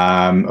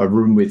a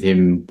room with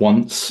him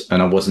once,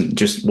 and I wasn't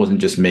just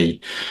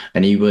me,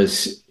 and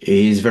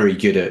he's very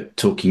good at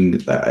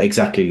talking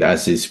exactly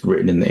as is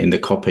written in the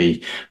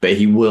copy, but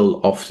he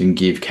will often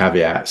give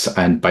caveats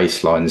and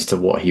baselines to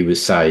what he would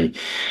say,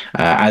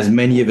 as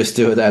many of us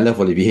do at that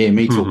level. If you hear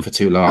me talk for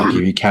too long, I'll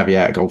give you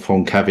caveat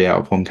upon caveat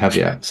upon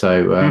caveat.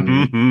 So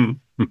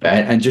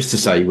and just to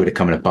say you would have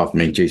come in above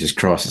me, Jesus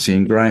Christ, it's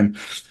Ian Graham.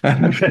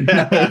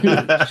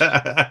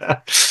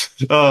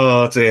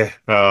 Oh dear!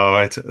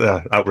 Oh,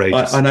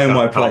 outrageous! I know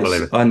my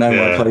place. I know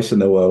my place in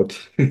the world.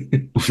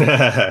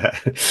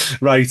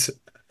 Right.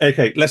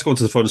 Okay. Let's go on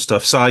to the fun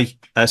stuff.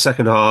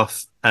 Second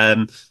half.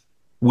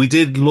 We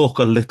did look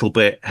a little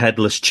bit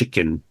headless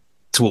chicken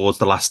towards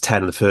the last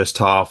 10 of the first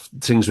half.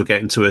 Things were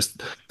getting to us.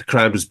 The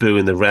crowd was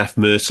booing the ref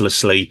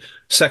mercilessly.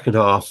 Second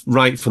half,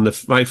 right from the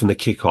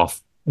kickoff,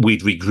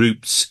 we'd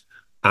regrouped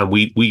and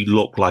we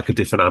looked like a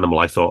different animal,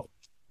 I thought.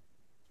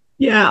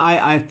 Yeah,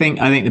 I think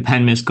the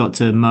pen miss got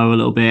to Mo a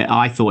little bit.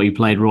 I thought he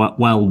played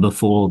well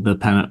before the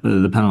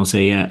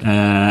penalty,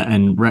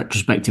 and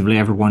retrospectively,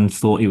 everyone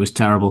thought he was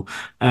terrible.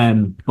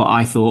 But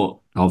I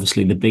thought,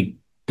 obviously, the big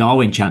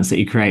Darwin chance that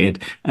he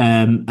created,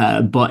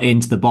 but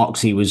into the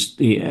box, in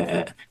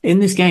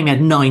this game, he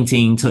had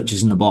 19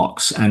 touches in the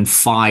box and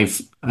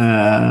 5.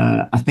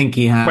 I think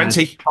he had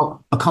 20.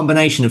 A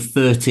combination of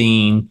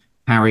 13.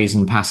 Carries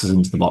and passes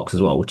into the box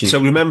as well. Which is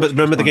so remember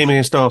the game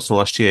against Arsenal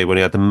last year when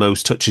he had the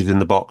most touches in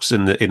the box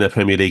in a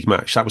Premier League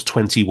match. That was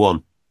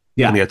 21.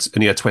 Yeah, and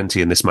he had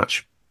 20 in this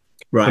match.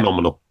 Right,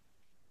 phenomenal.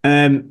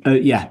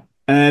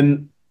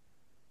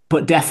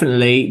 But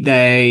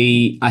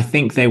definitely, I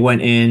think they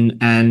went in,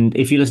 and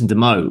if you listen to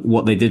Mo,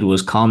 what they did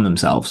was calm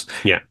themselves.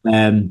 Yeah,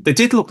 they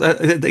did look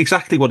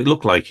exactly what it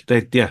looked like.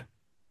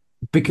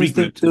 Because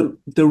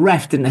the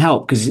ref didn't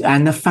help,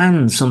 and the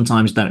fans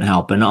sometimes don't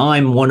help, and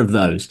I'm one of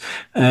those.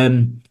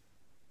 The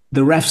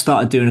ref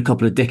started doing a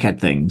couple of dickhead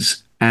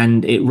things,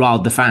 and it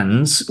riled the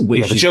fans.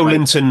 Which the Joe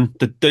Linton,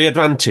 the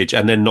advantage,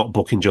 and then not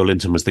booking Joe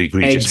Linton was the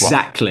egregious one.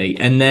 Exactly,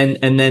 and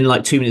then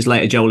like 2 minutes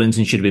later, Joe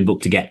Linton should have been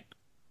booked again.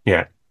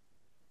 Yeah.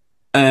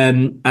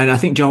 And I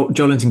think Joe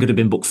Linton could have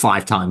been booked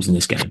 5 times in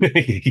this game.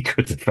 He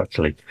could have,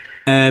 actually.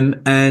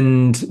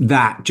 And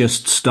that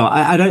just started.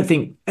 I don't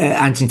think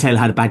Anthony Taylor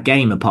had a bad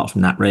game apart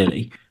from that,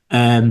 really.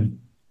 That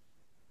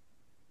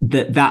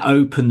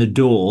opened the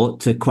door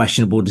to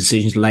questionable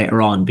decisions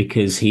later on,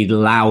 because he'd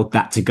allowed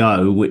that to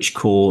go, which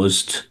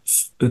caused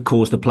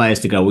the players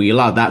to go, well, you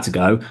allowed that to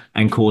go,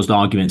 and caused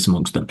arguments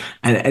amongst them.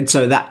 And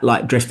so that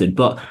like drifted.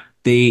 But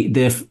the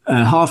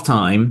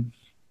halftime,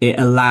 it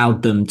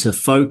allowed them to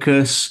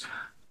focus,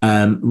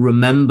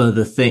 remember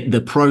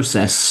the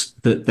process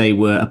that they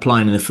were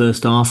applying in the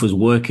first half was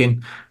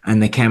working,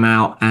 and they came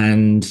out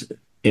and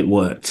it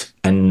worked.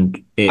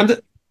 And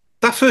that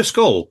first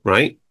goal,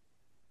 right?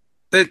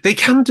 They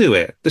can do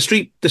it. The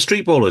street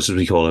ballers, as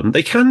we call them,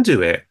 they can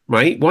do it,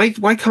 right?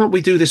 Why can't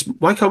we do this?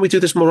 Why can't we do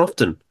this more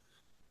often?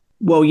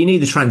 Well, you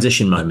need the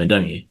transition moment,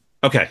 don't you?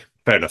 Okay,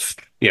 fair enough.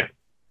 Yeah.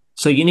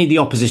 So you need the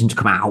opposition to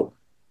come out.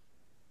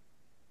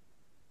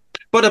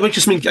 But I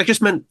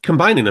just meant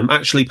combining them,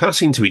 actually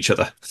passing to each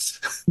other.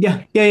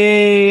 Yeah.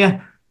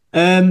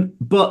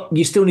 But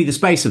you still need the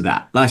space of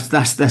that.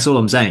 That's all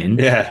I'm saying.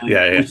 Yeah.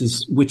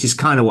 Which is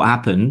kind of what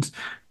happened.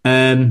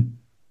 Do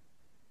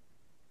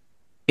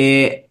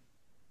you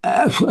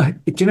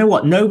know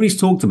what? Nobody's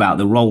talked about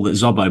the role that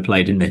Zobo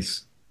played in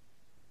this.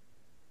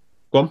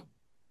 Go on.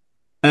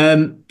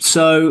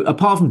 So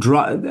apart from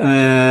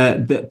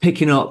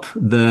picking up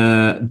it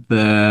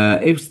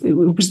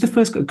was the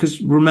first goal,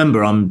 because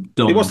remember, I'm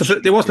dumb. It was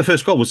the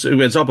first goal.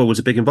 Zobo was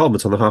a big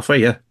involvement on the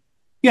halfway.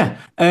 Yeah.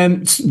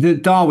 The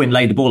Darwin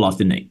laid the ball off,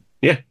 didn't he?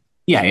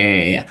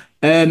 Yeah.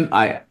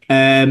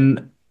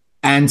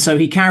 And so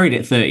he carried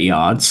it 30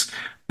 yards.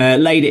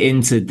 Laid it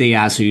into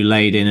Diaz, who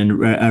laid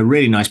in a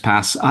really nice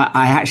pass.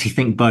 I actually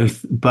think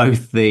both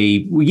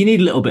you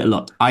need a little bit of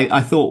luck.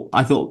 I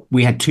thought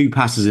we had 2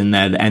 passes in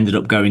there that ended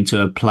up going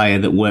to a player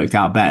that worked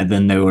out better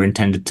than they were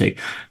intended to.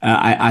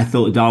 I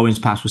thought Darwin's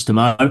pass was to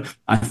Mo.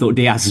 I thought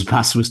Diaz's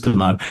pass was to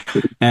Mo.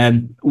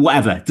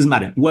 Whatever, doesn't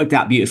matter. Worked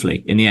out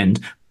beautifully in the end.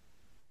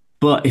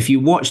 But if you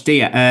watch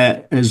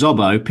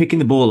Zobo picking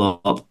the ball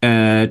up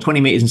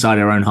 20 metres inside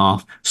our own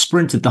half,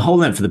 sprinted the whole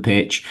length of the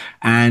pitch,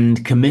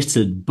 and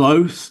committed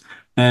both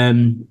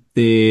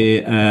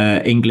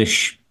the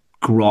English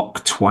grok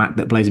twat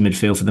that plays in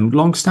midfield for them,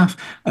 Longstaff,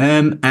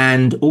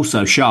 and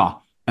also Shah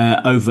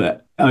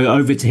over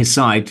to his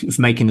side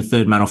for making the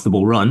third man off the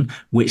ball run,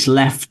 which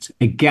left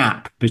a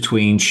gap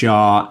between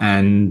Shah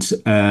and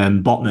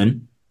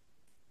Botman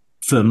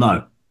for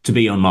Mo to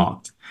be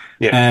unmarked.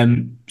 Yeah.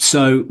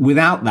 So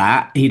without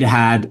that, he'd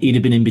have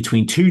been in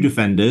between 2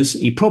 defenders.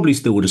 He probably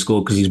still would have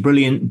scored because he's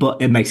brilliant,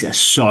 but it makes it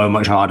so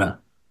much harder.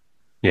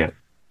 Yeah.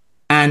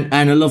 And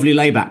a lovely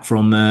layback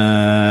from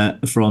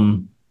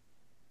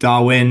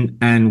Darwin,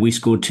 and we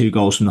scored 2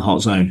 goals from the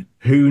hot zone.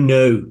 Who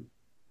knew?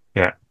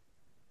 Yeah.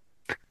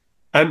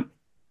 And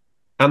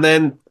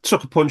then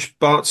Sucker Punch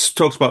Bart's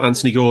talks about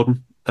Anthony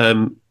Gordon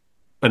and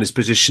his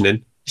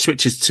positioning. He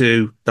switches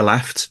to the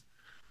left,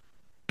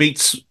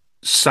 beats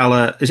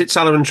Salah. Is it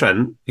Salah and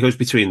Trent? He goes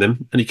between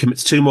them, and he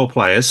commits 2 more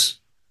players.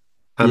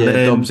 And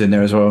then Dom's in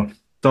there as well.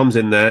 Dom's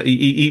in there.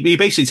 He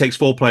basically takes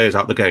 4 players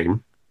out the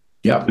game.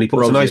 Yeah, and he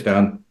puts a nice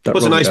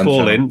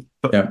ball in.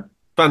 But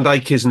Van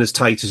Dijk isn't as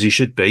tight as he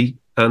should be,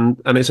 and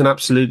it's an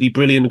absolutely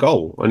brilliant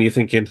goal. And you're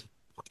thinking,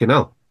 fucking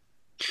hell.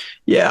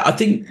 Yeah, I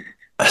think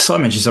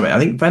Simon mentioned something. I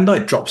think Van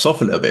Dijk drops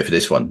off a little bit for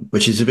this one,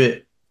 which is a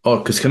bit odd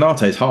because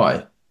Konate's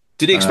high.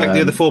 Did he expect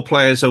the other 4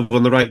 players over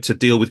on the right to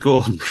deal with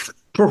Gordon?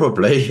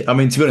 Probably. I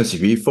mean, to be honest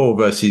with you, 4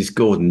 versus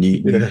Gordon,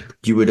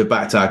 you would have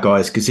backed our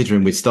guys,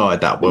 considering we'd started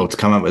that well, to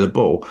come out with the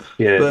ball.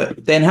 Yeah.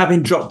 But then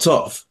having dropped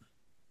off,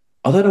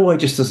 I don't know why he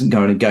just doesn't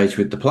go and engage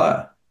with the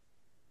player.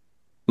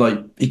 Like,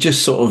 he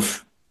just sort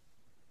of,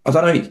 I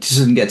don't know, he just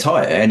doesn't get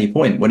tight at any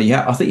point. When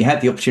I think he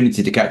had the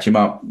opportunity to catch him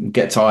up,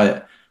 get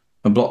tight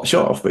and block the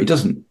shot off, but he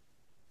doesn't.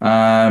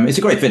 It's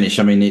a great finish.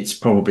 I mean, it's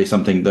probably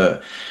something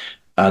that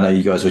I know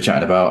you guys were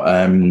chatting about.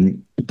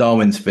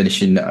 Darwin's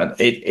finishing.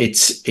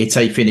 It's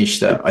a finish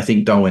that I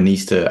think Darwin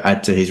needs to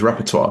add to his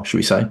repertoire, should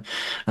we say?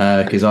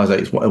 Because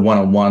Isaac's a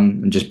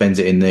 1-on-1 and just bends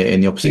it in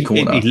the opposite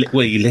corner.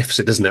 He lifts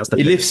it, doesn't it?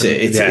 He lifts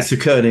it. It's a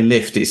curling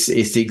lift. It's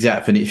the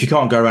exact finish. If you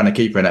can't go around a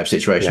keeper in that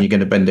situation, you're going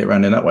to bend it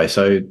around in that way.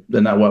 So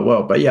then that worked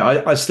well. But yeah,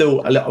 I was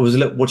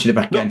watching it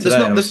back again today.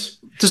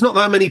 There's not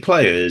that many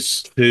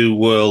players who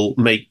will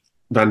make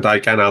Van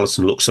Dijk and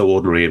Alisson look so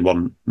ordinary in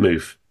one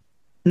move.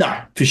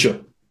 No, for sure.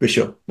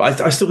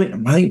 But I still think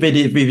they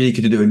really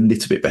could do a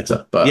little bit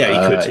better. But yeah,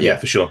 he could. Yeah,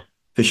 for sure.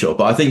 For sure.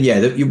 But I think,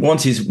 you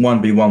want his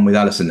 1v1 with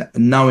Alisson,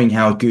 knowing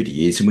how good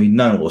he is, and we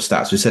know all the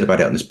stats. We said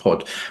about it on this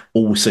pod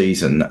all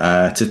season,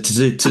 to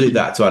do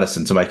that to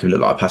Alisson, to make him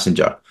look like a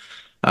passenger.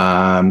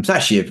 It's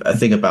actually a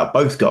thing about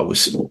both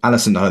goals.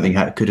 Alisson, I don't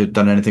think, could have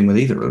done anything with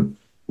either of them.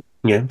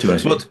 Yeah.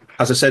 But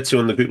as I said to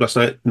you on the group last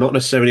night, not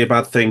necessarily a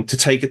bad thing to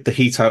take the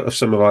heat out of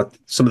some of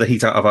the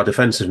heat out of our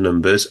defensive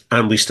numbers,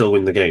 and we still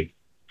win the game.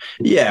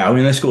 Yeah, I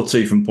mean, they scored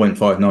 2 from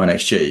 0.59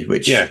 XG,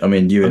 which, I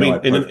mean, in a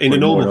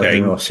normal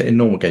game. In a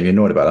normal game, you're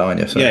annoyed about that,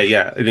 aren't you? So,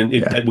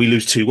 we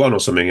lose 2-1 or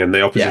something, and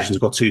the opposition's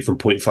got 2 from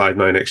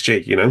 0.59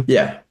 XG, you know?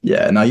 Yeah,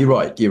 no, you're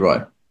right.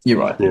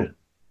 Yeah.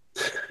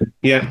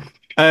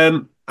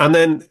 And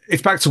then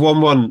it's back to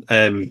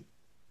 1-1,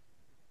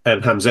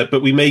 Hamza,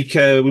 but we make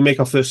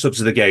our first subs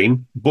of the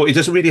game, but it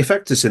doesn't really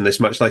affect us in this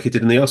match like it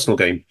did in the Arsenal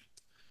game.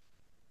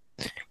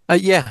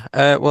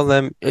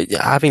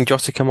 Having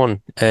Jota come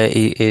on,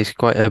 he is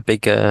quite a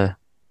big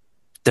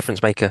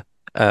difference maker.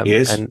 He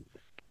is. And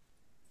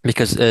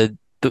because again,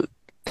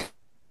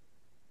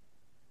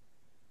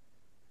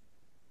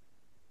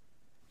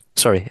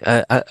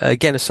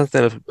 it's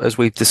something as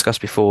we've discussed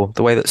before,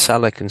 the way that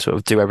Salah can sort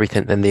of do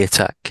everything in the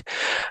attack.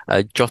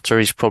 Jota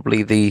is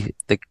probably the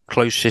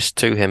closest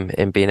to him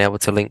in being able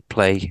to link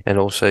play and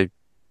also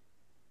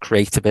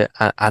create a bit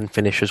and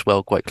finish as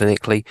well, quite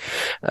clinically.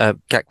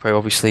 Gakpo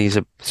obviously is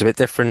a bit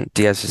different.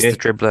 Diaz is the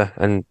dribbler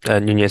and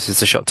Nunez is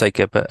the shot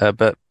taker.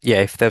 But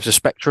if there's a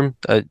spectrum,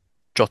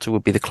 Jota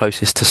would be the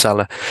closest to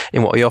Salah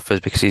in what he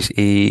offers, because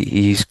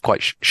he's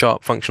quite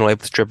sharp, functional,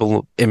 able to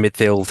dribble in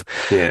midfield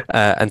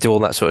and do all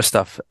that sort of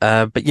stuff.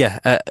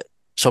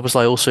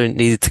 Szoboszlai also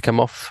needed to come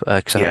off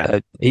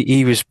because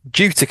he was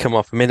due to come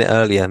off a minute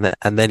earlier,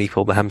 and then he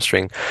pulled the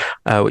hamstring,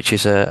 which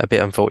is a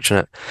bit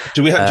unfortunate.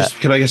 Do we have?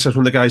 Can I guess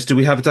from the guys? Do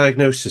we have a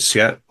diagnosis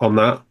yet on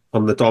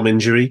the Dom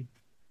injury,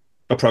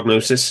 a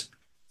prognosis?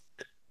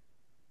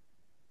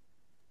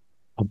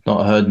 I've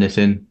not heard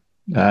anything.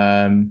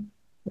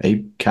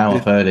 He came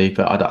off early,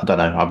 but I don't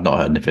know. I've not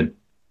heard anything.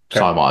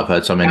 So I might have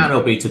heard something.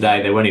 Cannot be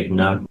today. They won't even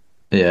know.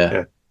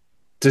 Yeah.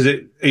 Does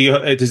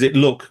it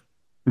look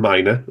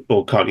minor,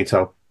 or can't you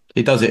tell?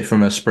 He does it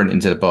from a sprint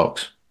into the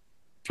box.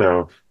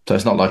 Oh. So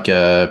it's not like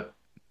a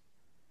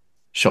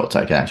shot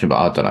taking action, but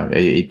I don't know.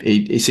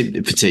 He's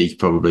fatigue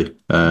probably.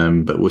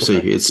 But we'll see.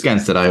 It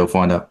scans today. We'll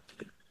find out.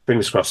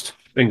 Fingers crossed.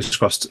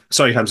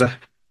 Sorry, Hamza.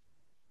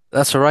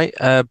 That's all right.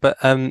 But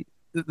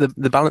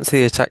the balance of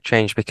the attack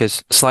changed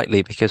because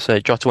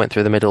Jota went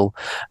through the middle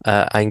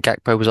and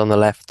Gakpo was on the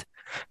left.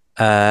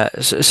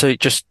 So it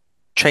just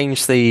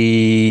changed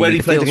the... Where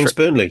he played against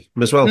Burnley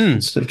as well.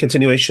 It's a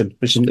continuation,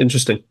 which is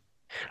interesting.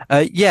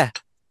 We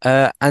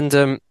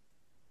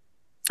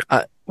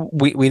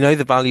know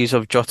the values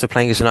of Jota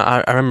playing as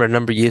I remember a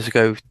number of years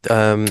ago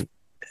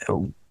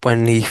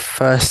when he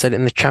first started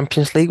in the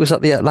Champions League, was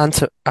that the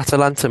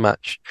Atalanta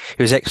match.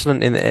 He was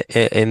excellent in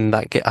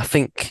that game. I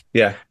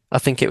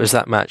think it was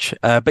that match.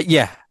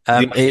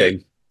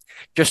 It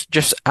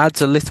just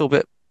adds a little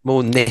bit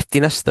more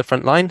niftiness to the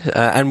front line,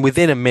 and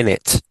within a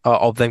minute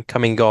of them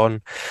coming on,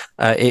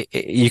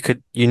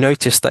 you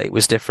noticed that it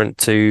was different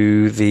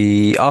to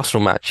the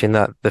Arsenal match in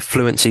that the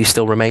fluency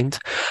still remained,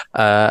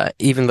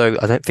 even though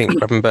I don't think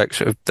Gravenberch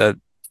sort of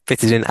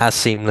fitted in as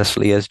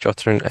seamlessly as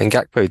Jota and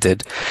Gakpo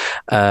did.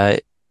 There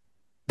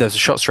was a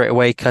shot straight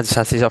away.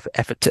 Kadisa's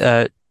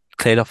effort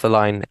cleared off the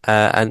line,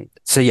 and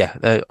so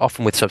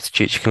often with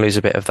substitutes you can lose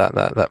a bit of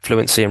that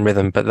fluency and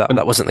rhythm, but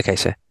that wasn't the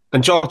case here.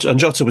 And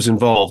Jota was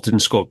involved, didn't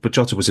score, but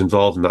Jota was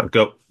involved in that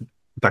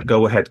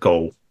go-ahead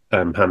goal,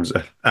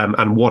 Hamza.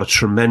 And what a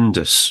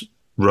tremendous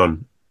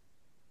run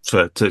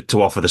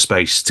to offer the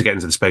space, to get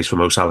into the space for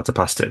Mo Salah to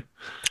pass it.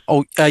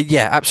 Oh,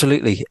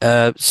 absolutely.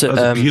 That was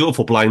a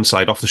beautiful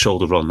blindside off the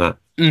shoulder run, that.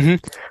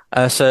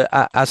 Mm-hmm. So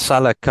as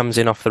Salah comes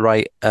in off the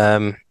right,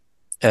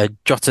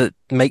 Jota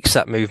makes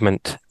that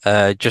movement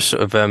just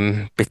sort of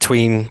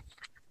between...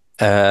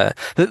 The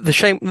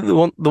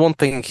one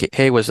thing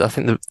here was I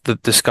think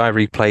the Sky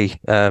replay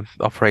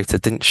operator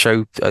didn't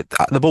show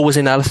the ball was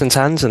in Alisson's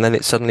hands and then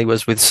it suddenly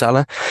was with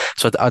Salah,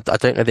 so I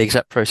don't know the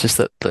exact process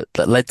that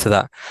led to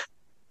that.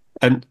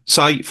 And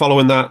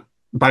following that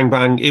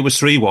bang, it was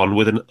 3-1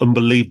 with an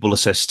unbelievable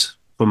assist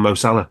from Mo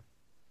Salah.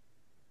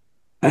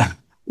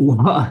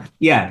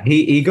 Yeah,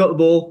 he got the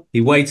ball. He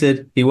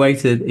waited.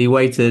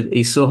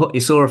 He saw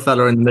a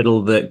fella in the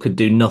middle that could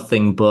do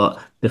nothing but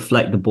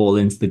deflect the ball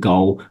into the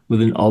goal with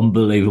an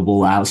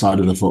unbelievable outside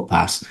of the foot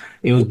pass.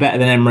 It was better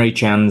than Emre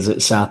Can's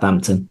at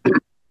Southampton.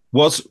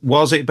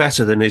 Was it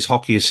better than his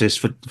hockey assist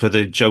for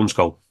the Jones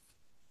goal?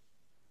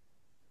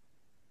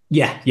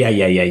 Yeah. We're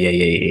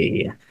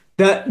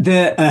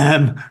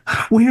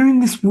in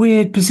this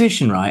weird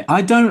position, right?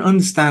 I don't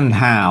understand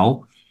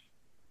how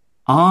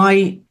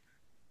Mo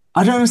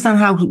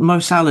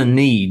Salah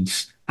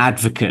needs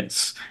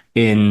advocates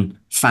in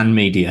fan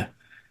media.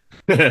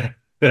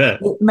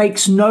 It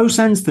makes no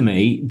sense to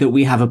me that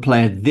we have a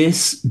player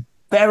this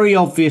very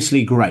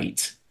obviously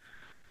great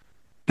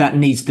that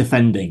needs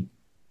defending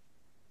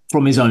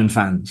from his own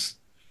fans.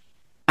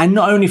 And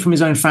not only from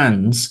his own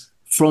fans,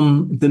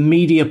 from the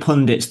media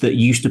pundits that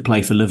used to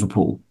play for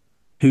Liverpool,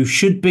 who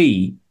should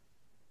be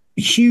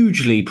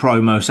hugely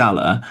pro Mo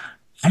Salah,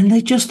 and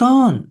they just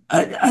aren't.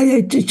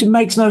 It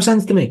makes no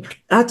sense to me.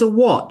 I had to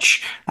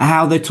watch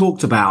how they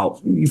talked about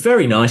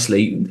very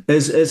nicely,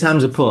 as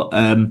Hamza put,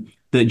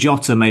 that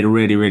Jota made a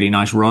really, really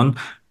nice run.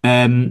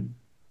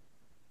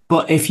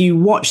 But if you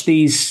watch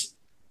these,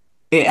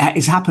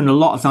 it's happened a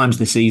lot of times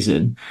this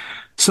season.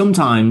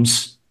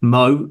 Sometimes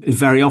Mo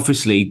very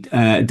obviously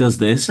does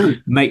this,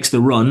 makes the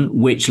run,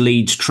 which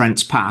leads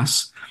Trent's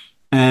pass.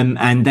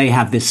 And they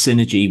have this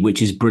synergy,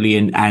 which is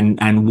brilliant,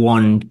 and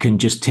one can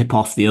just tip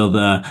off the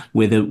other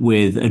with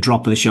a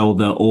drop of the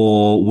shoulder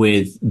or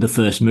with the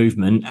first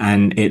movement,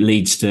 and it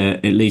leads to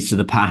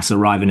the pass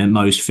arriving at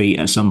Mo's feet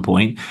at some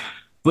point.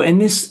 But in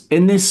this,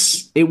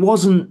 it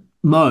wasn't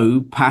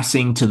Mo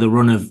passing to the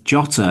run of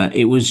Jota;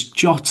 it was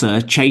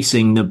Jota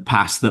chasing the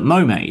pass that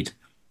Mo made.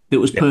 That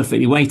was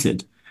perfectly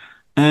weighted.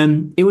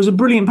 It was a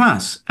brilliant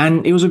pass,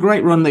 and it was a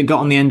great run that got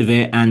on the end of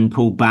it and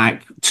pulled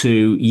back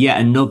to yet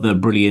another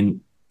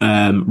brilliant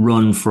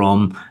run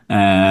from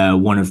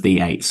one of the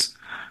eights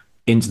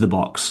into the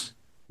box.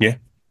 Yeah.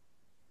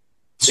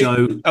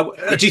 So, do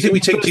you think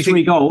we take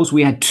three goals?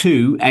 We had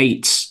 2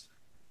 8s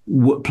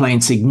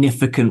playing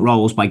significant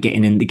roles by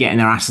getting their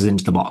asses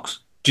into the box.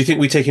 Do you think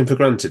we take him for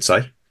granted,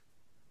 say?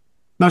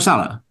 Mo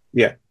Salah?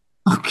 Yeah.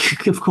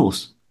 Of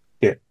course.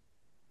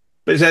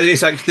 But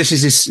it's like this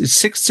is his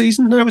 6th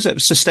season now, is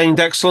it? Sustained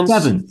excellence?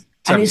 7th.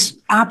 And it's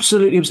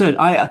absolutely absurd.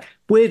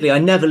 Weirdly, I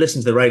never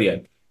listen to the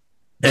radio.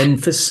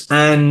 Except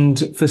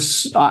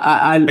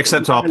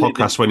our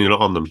podcast when you're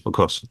not on them, of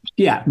course.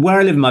 Yeah, where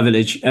I live in my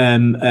village,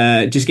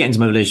 just getting to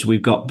my village,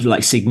 we've got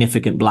like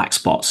significant black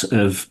spots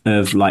of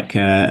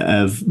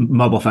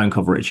mobile phone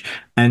coverage,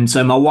 and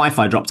so my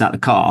Wi-Fi dropped out the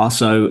car.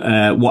 So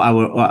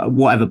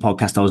whatever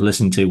podcast I was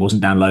listening to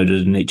wasn't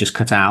downloaded, and it just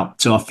cut out.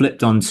 So I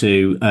flipped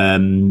onto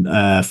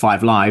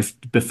 5 Live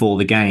before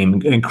the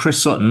game, and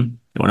Chris Sutton,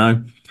 you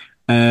know,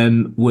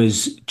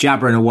 was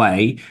jabbering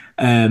away,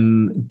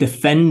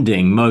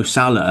 defending Mo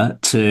Salah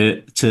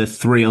to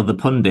 3 other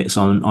pundits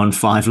on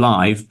 5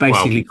 Live,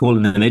 basically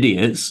calling them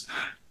idiots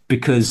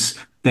because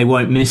they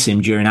won't miss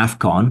him during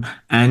AFCON.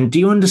 And do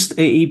you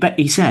understand?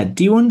 He said,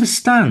 "Do you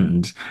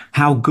understand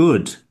how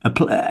good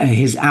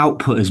his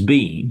output has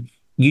been?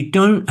 You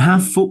don't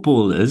have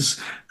footballers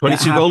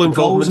 22 that have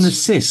goals and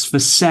assists for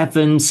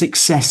 7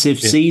 successive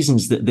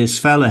seasons that this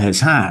fella has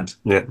had."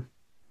 Yeah.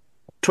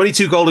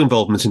 22 goal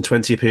involvements in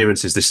 20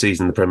 appearances this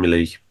season in the Premier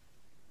League.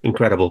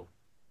 Incredible.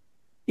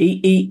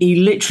 He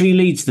literally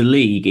leads the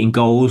league in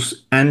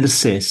goals and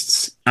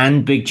assists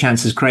and big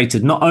chances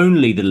created. Not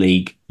only the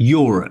league,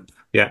 Europe.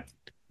 Yeah.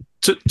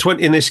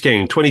 20 in this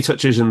game, 20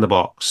 touches in the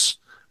box,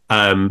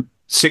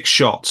 6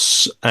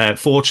 shots,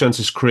 4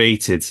 chances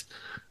created.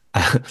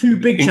 2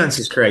 big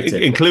chances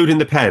created. Including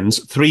the pens,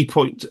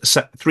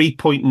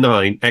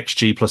 3.9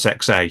 XG plus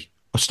XA.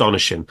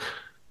 Astonishing.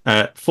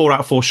 4 out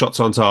of 4 shots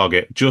on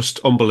target,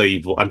 just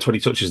unbelievable, and 20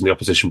 touches in the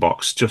opposition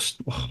box. Just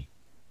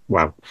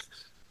wow.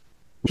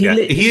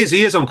 He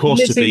is on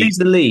course to be. He leads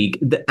the league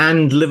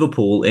and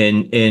Liverpool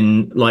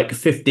in like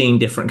 15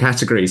 different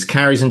categories.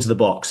 Carries into the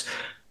box,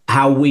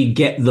 how we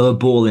get the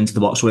ball into the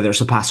box, whether it's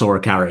a pass or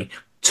a carry.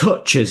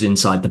 Touches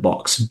inside the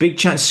box, big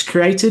chances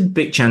created,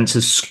 big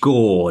chances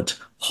scored,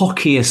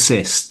 hockey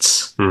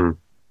assists.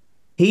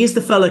 He is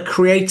the fella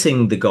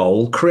creating the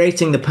goal,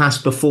 creating the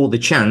pass before the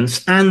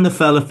chance, and the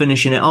fella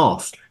finishing it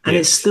off. And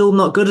it's still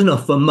not good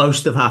enough for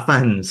most of our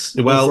fans.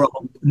 Well,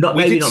 not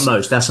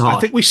most. That's hard. I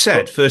think we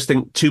said first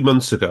thing 2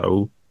 months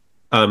ago,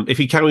 if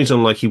he carries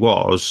on like he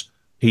was,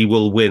 he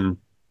will win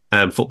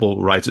Football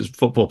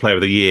Player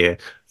of the Year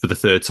for the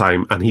 3rd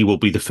time, and he will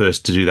be the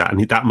first to do that.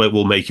 And that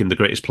will make him the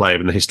greatest player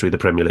in the history of the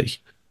Premier League,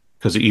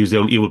 because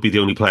he will be the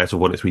only player to have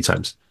won it 3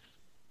 times.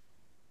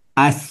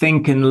 I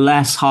think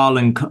unless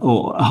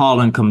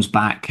Haaland comes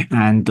back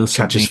and does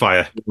catches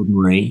fire,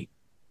 ordinary,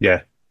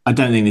 I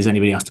don't think there's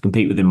anybody else to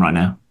compete with him right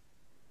now.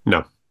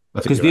 No,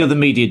 because the other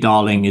media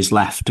darling is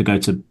left to go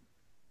to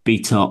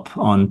beat up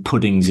on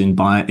puddings in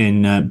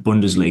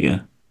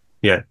Bundesliga.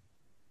 Yeah.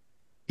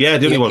 The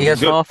only one. He has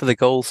half of the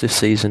goals this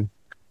season,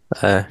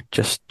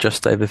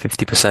 just over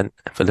 50%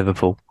 for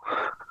Liverpool.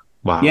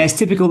 Wow. Yeah, it's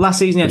typical. Last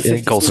season he had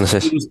 50 goals and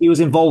assists. He was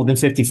involved in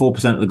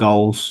 54% of the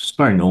goals. It's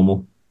very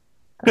normal.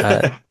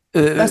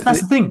 That's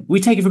the thing.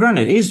 We take it for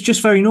granted. It is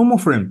just very normal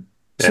for him.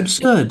 It's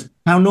absurd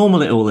how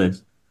normal it all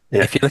is.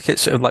 Yeah. If you look at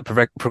sort of like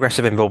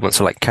progressive involvement,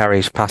 so like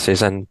carries,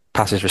 passes, and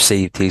passes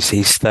received, he's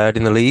 3rd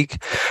in the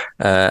league.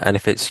 And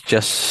if it's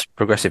just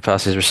progressive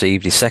passes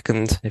received, he's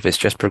 2nd. If it's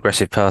just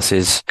progressive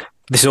passes,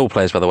 this is all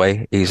players, by the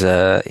way. He's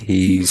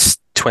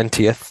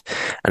 20th,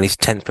 and he's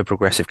 10th for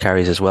progressive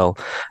carries as well.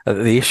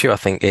 The issue, I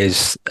think,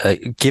 is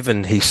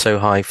given he's so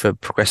high for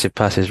progressive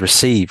passes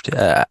received,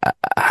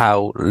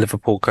 how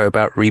Liverpool go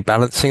about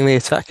rebalancing the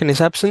attack in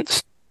his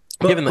absence.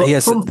 Given that he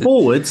has from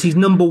forwards, he's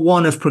number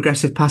 1 of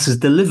progressive passes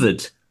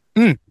delivered.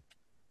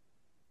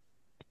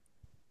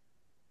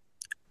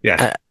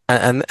 Yeah,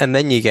 and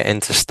then you get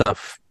into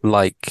stuff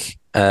like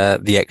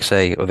the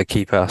XA or the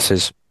key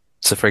passes.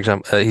 So, for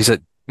example, he's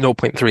at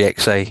 0.3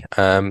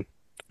 XA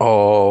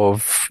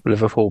of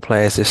Liverpool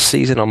players this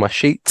season on my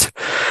sheet.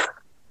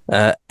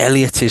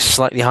 Elliott is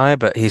slightly higher,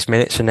 but his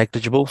minutes are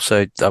negligible.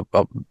 So,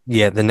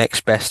 the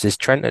next best is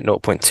Trent at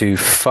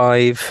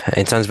 0.25.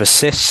 In terms of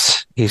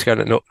assists,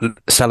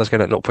 Salah's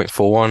going at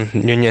 0.41.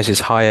 Nunez is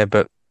higher,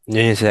 but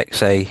Nunez's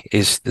XA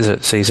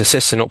so his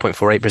assists are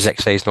 0.48, but his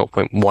XA is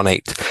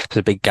 0.18. There's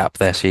a big gap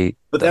there.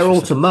 But they're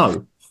all to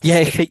Mo. Yeah,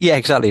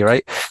 exactly,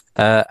 right.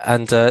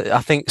 And I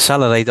think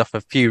Salah laid off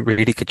a few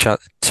really good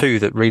shots, two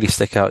that really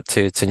stick out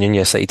to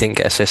Nunez that he didn't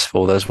get assists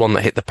for. There's one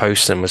that hit the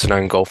post and was an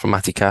own goal from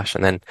Matty Cash,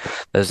 and then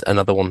there's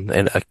another one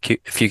in a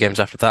few games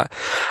after that.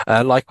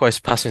 Likewise,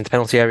 passing the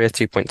penalty area,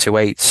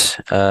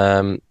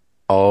 2.28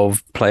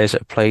 of players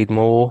that have played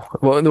more.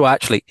 Well,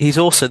 actually, he's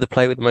also the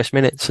player with the most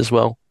minutes as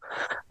well.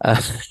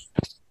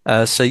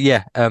 There's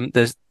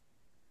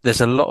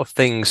a lot of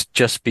things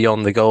just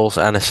beyond the goals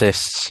and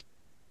assists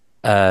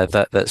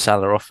that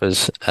Salah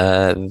offers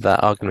that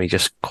are going to be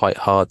just quite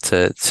hard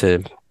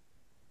to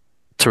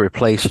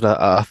replace. And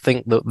I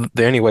think that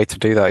the only way to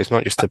do that is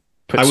not just to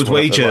put. I would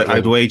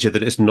wager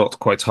that it's not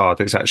quite hard.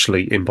 It's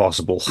actually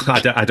impossible.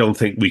 I don't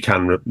think we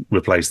can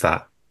replace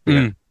that.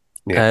 Mm.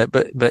 Yeah.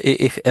 But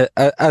if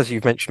as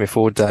you've mentioned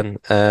before, Dan,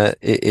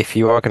 if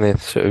you are going to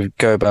sort of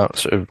go about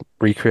sort of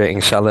recreating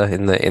Salah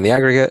in the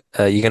aggregate,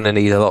 you're going to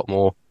need a lot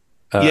more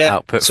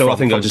output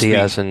from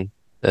Diaz and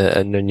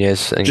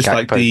Nunez and just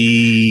Gakpo.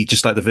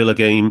 like the Villa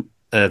game,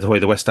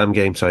 the West Ham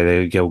game. Sorry,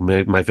 there you go.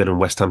 My Villa and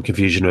West Ham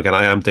confusion again.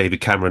 I am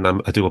David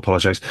Cameron. I do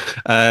apologise.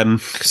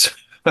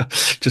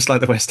 Just like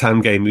the West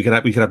Ham game, we could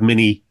have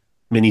mini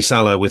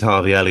Salah with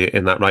Harvey Elliott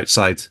in that right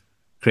side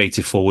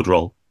creative forward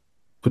role.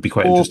 Could be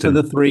quite interesting.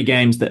 For the three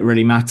games that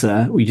really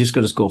matter, we just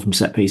got to score from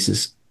set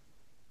pieces.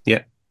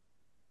 Yeah,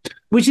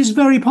 which is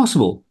very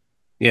possible.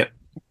 Yeah,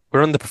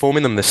 we're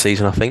underperforming them this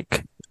season, I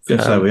think.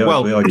 So we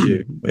are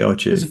due.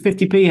 There's a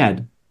 50p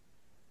head.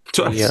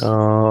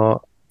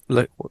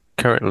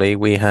 Currently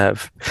we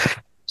have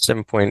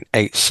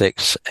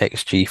 7.86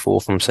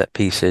 xG4 from set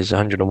pieces,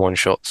 101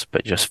 shots,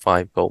 but just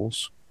 5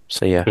 goals.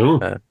 So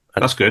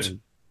that's good.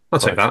 I'll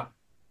take that.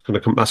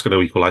 That's going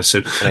to equalise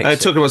soon.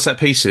 Talking about set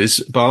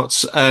pieces, but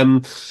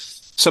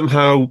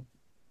somehow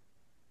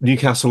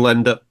Newcastle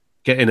end up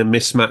getting a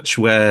mismatch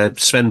where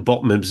Sven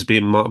Botman's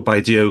being marked by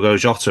Diogo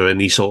Jota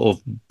and he sort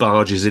of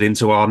barges it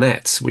into our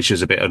net, which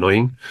is a bit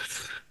annoying.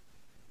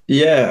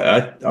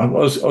 Yeah, I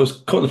was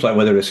contemplating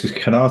whether this was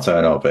Konaté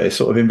or not, but it's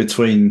sort of in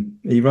between.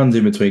 He runs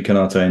in between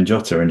Konaté and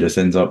Jota and just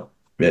ends up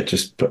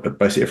just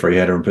basically a free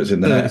header and puts it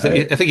in the net.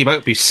 I think he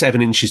might be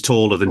 7 inches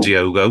taller than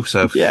Diogo.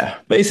 So yeah,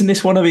 but isn't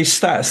this one of his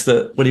stats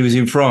that when he was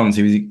in France,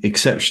 he was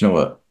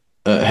exceptional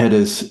at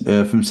headers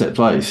from set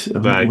place?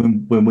 Right.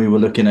 When we were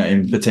looking at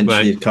him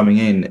potentially coming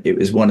in, it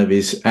was one of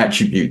his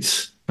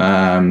attributes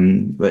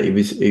that he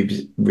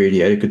was really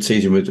had a good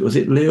season with. Was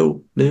it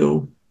Lille?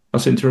 I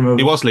seem to remember.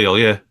 He was Lille,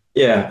 yeah.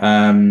 Yeah,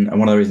 and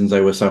one of the reasons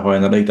they were so high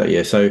in the league that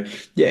year. So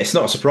yeah, it's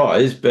not a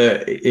surprise,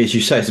 but as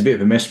you say, it's a bit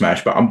of a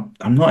mismatch. But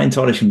I'm not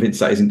entirely convinced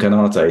that isn't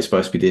Konaté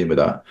supposed to be dealing with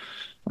that.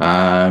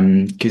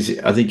 Because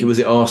I think it was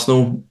at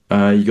Arsenal.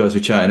 You guys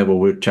were chatting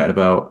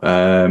about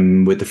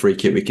with the free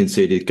kick we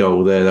conceded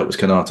goal there. That was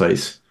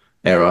Konaté's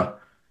error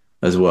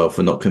as well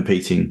for not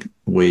competing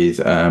with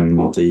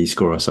the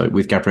scorer. So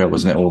with Gabriel,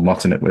 wasn't it, or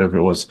Martinet, whatever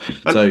it was.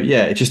 So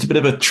yeah, it's just a bit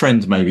of a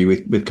trend maybe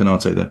with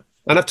Konaté there.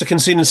 And after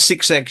conceding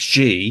 6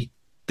 xG.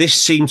 This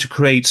seemed to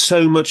create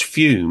so much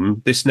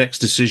fume, this next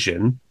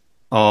decision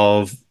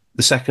of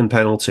the second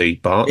penalty,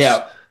 Bart.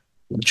 Yeah.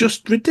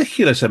 Just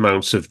ridiculous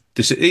amounts of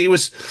this. It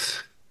was,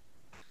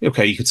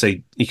 okay, you could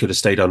say he could have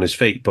stayed on his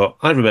feet, but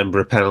I remember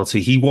a penalty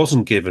he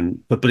wasn't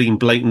given, but being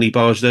blatantly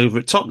barged over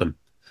at Tottenham.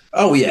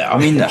 Oh, yeah. I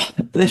mean,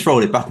 let's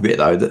roll it back a bit,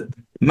 though. That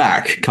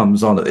Mac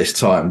comes on at this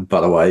time, by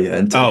the way,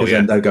 and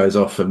Endo goes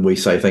off, and we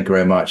say thank you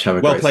very much. Have a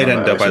well great played, time,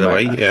 Endo, by the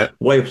way. Yeah,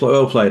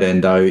 well played,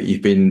 Endo.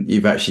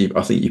 You've actually,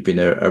 I think you've been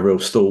a real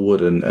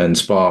stalwart and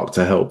spark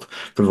to help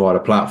provide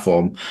a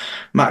platform.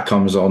 Mac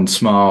comes on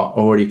smart,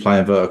 already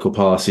playing vertical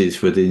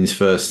passes within his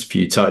first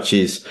few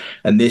touches,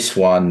 and this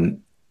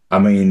one, I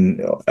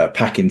mean,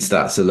 packing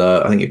stats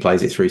alert. I think he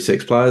plays it through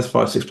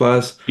 5, 6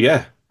 players.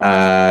 Yeah.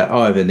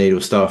 Either needle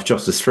stuff,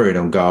 Jota's through it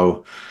on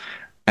goal,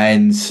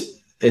 and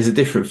there's a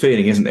different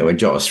feeling, isn't there, when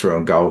Jota's through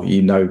on goal?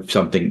 You know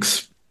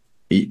something's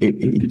he's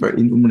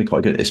really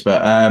quite good at this.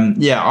 But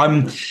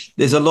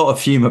there's a lot of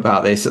fume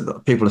about this.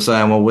 People are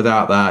saying, well,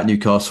 without that,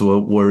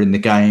 Newcastle were in the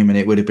game and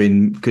it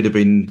could have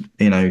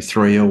been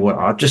 3 or what.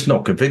 I'm just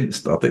not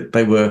convinced. I think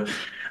they were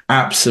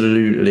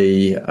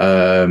absolutely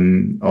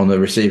on the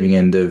receiving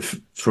end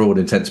of, for all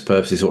intents and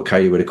purposes, what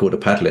Katie would have called a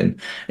paddling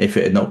if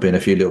it had not been a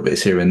few little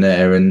bits here and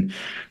there. And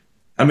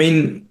I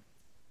mean,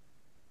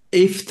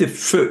 if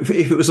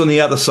it was on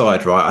the other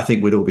side, right, I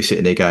think we'd all be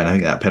sitting there going, I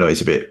think that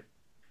penalty's a bit,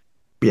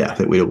 I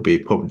think we'd all be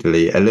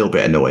probably a little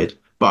bit annoyed.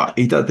 But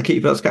the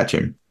keeper does catch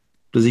him.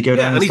 Does he go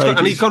down? And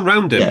he's gone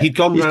round him. Yeah. He's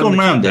gone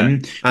round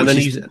him, and then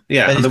he's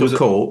got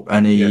caught.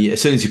 And as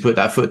soon as he put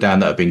that foot down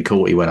that had been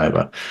caught, he went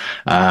over.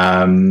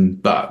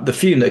 But the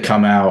few that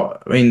come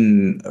out, I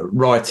mean,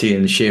 Wrighty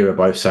and Shearer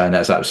both saying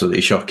that's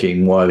absolutely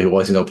shocking. Why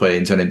is he not put it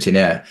into an empty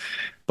net?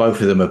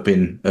 Both of them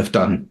have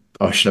done,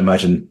 I should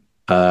imagine,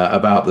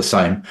 about the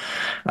same.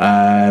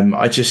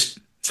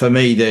 For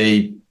me,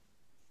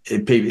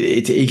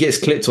 he gets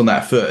clipped on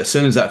that foot. As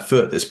soon as that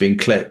foot that's been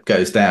clipped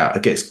goes down,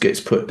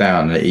 gets put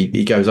down,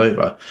 he goes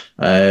over.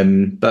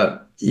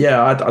 But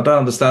yeah, I don't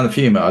understand the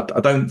fume. I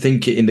don't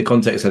think in the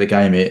context of the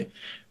game it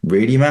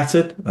really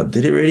mattered.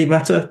 Did it really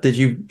matter?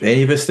 Did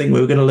any of us think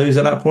we were going to lose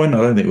at that point? I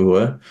don't think we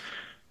were.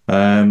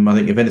 I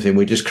think if anything,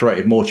 we just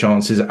created more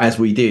chances as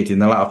we did in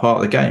the latter part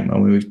of the game. I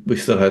mean, we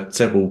still had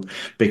several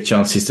big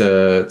chances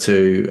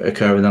to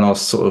occur in the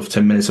last sort of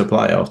 10 minutes of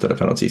play after the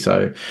penalty.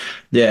 So,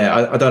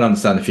 yeah, I don't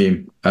understand the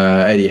fume.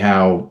 Eddie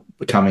Howe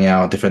coming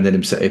out, defending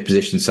his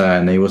position,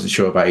 saying he wasn't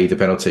sure about either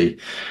penalty.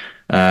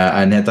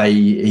 And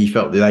he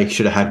felt that they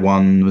should have had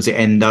one. Was it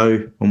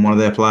Endo on one of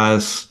their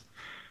players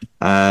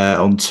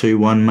on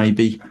 2-1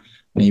 maybe?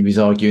 And he was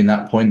arguing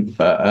that point.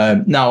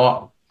 But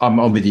no, I'm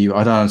on with you.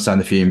 I don't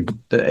understand the fume.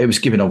 It was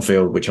given on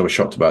field, which I was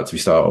shocked about to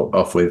start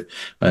off with,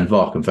 and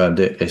VAR confirmed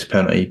it. It's a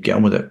penalty. Get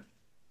on with it.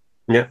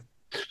 Yeah,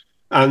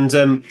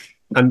 and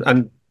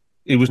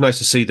it was nice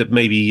to see that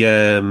maybe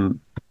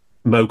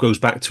Mo goes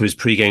back to his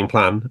pre-game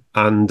plan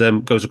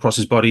and goes across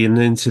his body and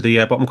into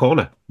the bottom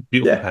corner.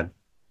 Beautiful pen.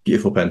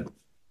 Beautiful pen.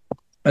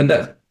 And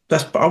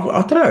that's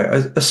I don't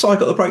know. A side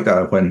got the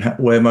breakdown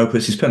where Mo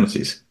puts his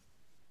penalties.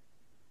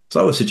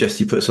 So I would suggest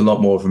he puts a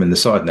lot more of them in the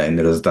side net than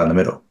he does down the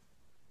middle.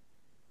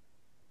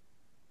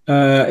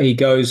 He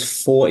goes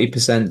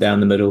 40% down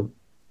the middle.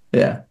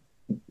 Yeah.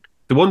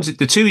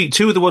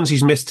 Two of the ones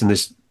he's missed in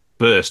this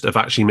burst have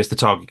actually missed the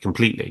target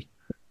completely.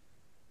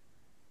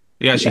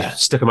 He actually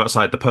stuck them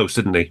outside the post,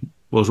 didn't he? There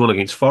was one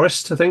against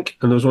Forest, I think,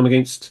 and there was one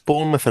against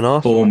Bournemouth and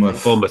Arsenal.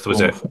 Bournemouth was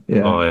it?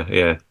 Yeah. Oh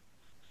yeah.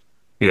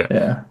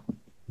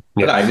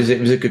 No, it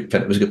was a good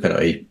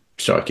penalty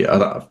strike.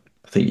 I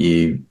think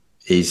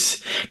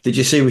did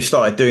you see we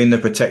started doing the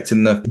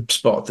protecting the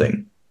spot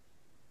thing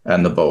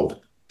and the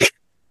ball?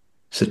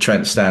 So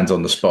Trent stands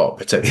on the spot,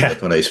 protecting the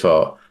penalty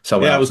spot.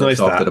 Someone else was nice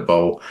after the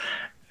ball.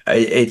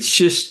 It's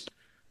just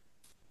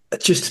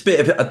a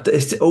bit of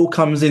it all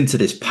comes into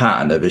this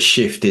pattern of a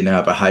shift in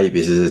our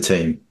behaviours as a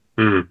team,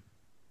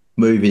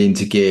 moving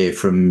into gear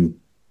from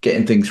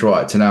getting things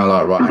right to now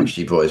like right.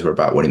 Actually, boys, we're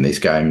about winning these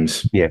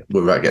games. Yeah,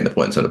 we're about getting the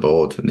points on the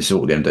board, and this is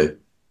what we're going to do.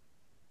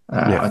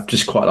 I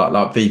just quite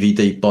like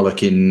VVD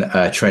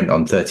bollocking Trent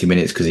on 30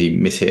 minutes because he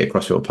mishit a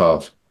crossfield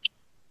pass.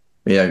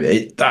 You know,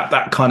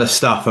 that kind of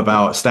stuff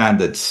about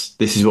standards.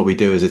 This is what we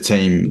do as a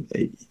team.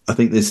 I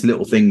think there's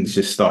little things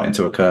just starting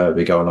to occur as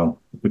we go along,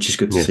 which is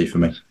good to see for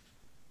me.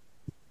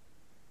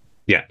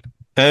 Yeah.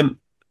 And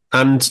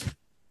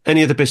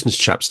any other business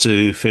chaps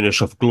to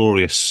finish off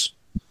glorious?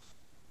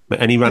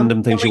 Any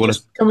random things you want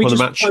to Can we on just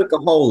the match? poke a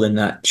hole in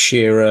that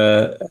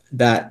Shearer,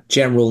 that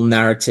general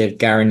narrative,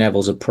 Gary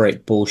Neville's a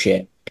prick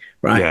bullshit,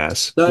 right?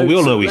 Yes. So, well, we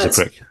all know he's a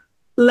prick.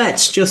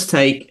 Let's just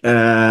take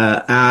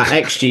our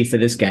XG for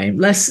this game.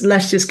 Let's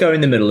just go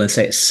in the middle and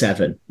say it's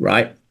 7,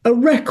 right? A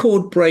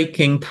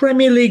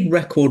Premier League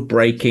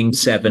record-breaking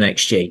 7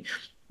 XG.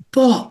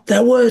 But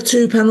there were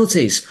 2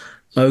 penalties.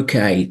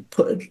 Okay,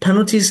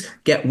 penalties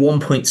get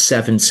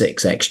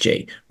 1.76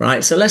 XG,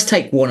 right? So let's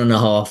take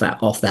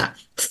 1.5 off that.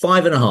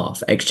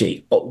 5.5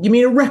 XG. Oh, you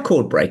mean a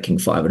record-breaking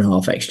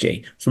 5.5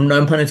 XG from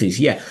known penalties?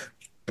 Yeah.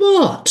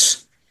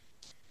 But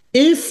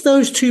if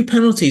those 2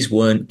 penalties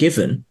weren't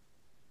given,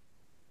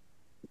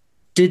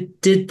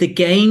 did the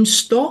game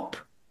stop?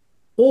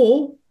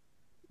 Or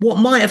what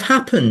might have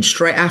happened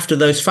straight after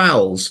those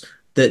fouls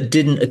that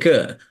didn't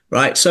occur,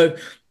 right? So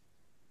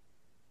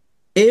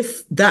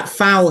if that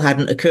foul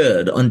hadn't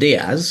occurred on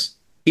Diaz,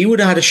 he would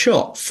have had a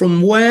shot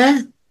from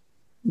where?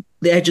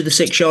 The edge of the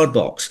 6-yard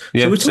box.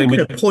 Yeah, so we're talking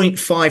a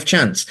 0.5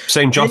 chance.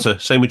 Same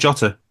with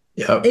Jota.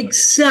 Yeah.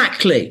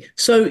 Exactly.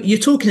 So you're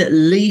talking at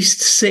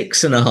least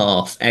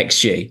 6.5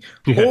 XG.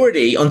 Yeah.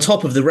 Already on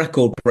top of the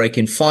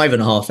record-breaking 5.5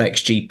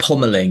 XG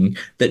pummeling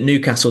that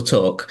Newcastle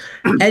took.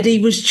 Eddie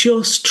was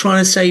just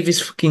trying to save his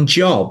fucking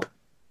job.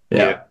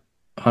 Yeah,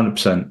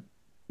 100%.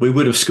 We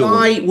would have scored.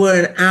 I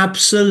were an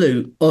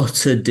absolute,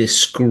 utter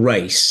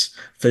disgrace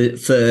for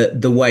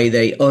the way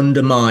they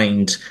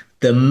undermined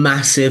the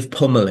massive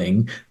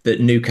pummeling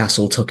that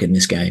Newcastle took in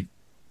this game.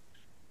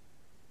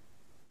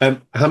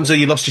 Hamza,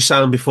 you lost your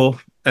sound before.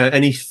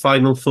 Any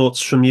final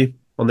thoughts from you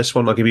on this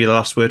one? I'll give you the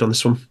last word on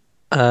this one.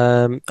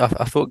 I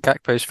thought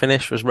Gakpo's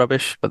finish was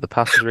rubbish, but the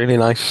pass was really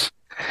nice.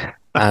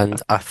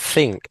 And I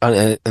think,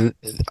 and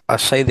I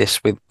say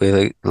this with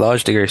a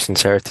large degree of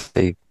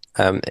sincerity,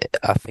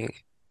 I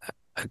think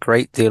a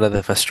great deal of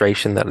the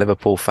frustration that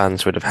Liverpool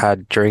fans would have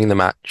had during the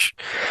match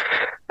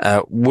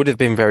would have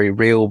been very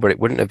real, but it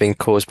wouldn't have been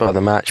caused by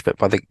the match, but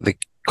by the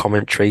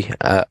commentary.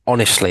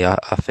 Honestly, I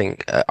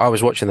think I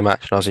was watching the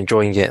match and I was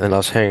enjoying it, and then I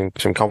was hearing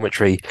some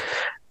commentary,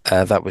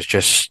 that was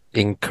just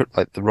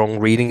like the wrong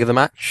reading of the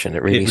match, and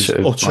it really was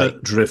utter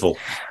drivel.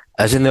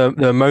 As in, there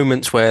were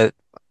moments where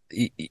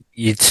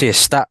you'd see a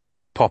stat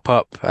pop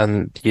up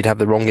and you'd have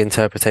the wrong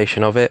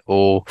interpretation of it,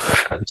 or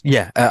I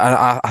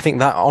think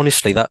that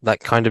honestly that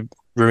kind of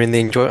ruined the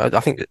enjoyment. I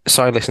think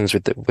Si listens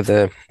with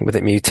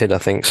it muted. I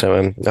think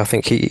so. I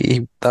think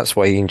he that's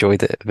why he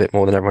enjoyed it a bit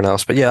more than everyone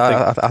else. But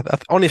yeah, I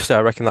honestly,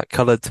 I reckon that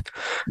coloured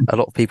a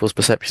lot of people's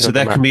perception. So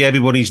that can be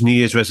everybody's New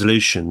Year's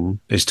resolution,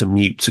 is to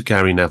mute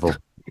Gary Neville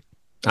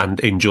and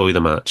enjoy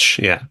the match,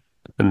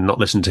 and not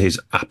listen to his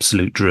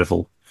absolute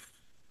drivel.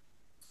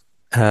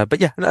 But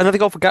yeah, another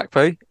goal for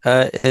Gakpo.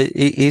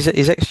 His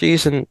XG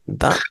isn't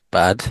that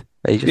bad.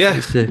 He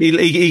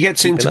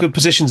gets into good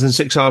positions in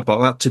 6-yard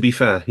box. That, to be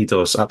fair, he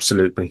does,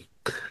 absolutely.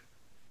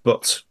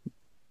 But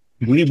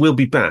we will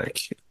be back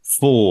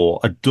for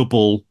a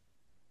double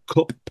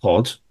cup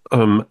pod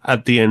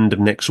at the end of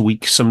next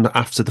week, some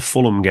after the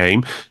Fulham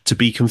game, to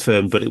be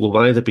confirmed. But it will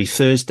either be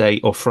Thursday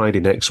or Friday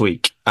next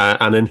week.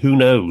 And then who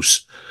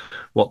knows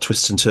what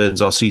twists and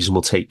turns our season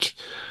will take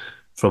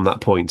from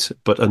that point.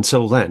 But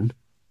until then,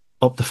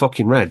 up the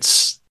fucking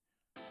Reds.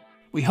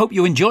 We hope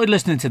you enjoyed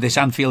listening to this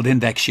Anfield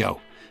Index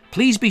show.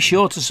 Please be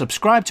sure to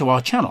subscribe to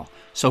our channel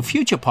so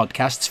future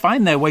podcasts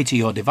find their way to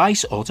your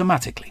device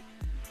automatically.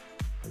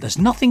 There's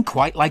nothing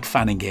quite like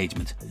fan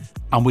engagement,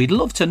 and we'd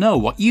love to know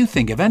what you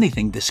think of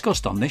anything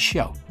discussed on this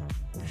show.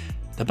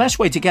 The best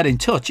way to get in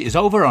touch is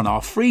over on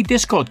our free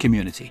Discord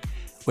community,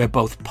 where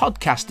both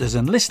podcasters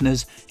and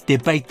listeners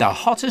debate the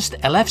hottest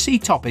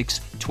LFC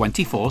topics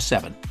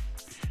 24/7.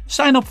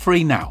 Sign up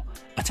free now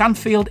at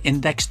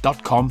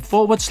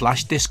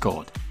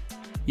AnfieldIndex.com/Discord.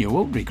 You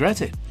won't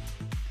regret it.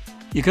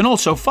 You can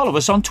also follow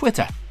us on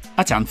Twitter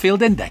at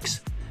Anfield Index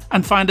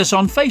and find us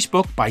on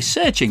Facebook by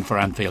searching for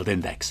Anfield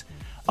Index.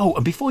 Oh,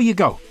 and before you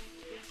go,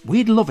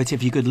 we'd love it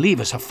if you could leave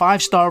us a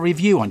 5-star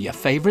review on your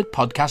favourite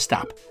podcast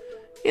app.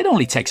 It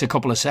only takes a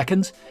couple of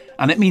seconds,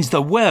 and it means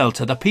the world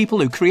to the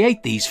people who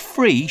create these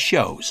free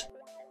shows.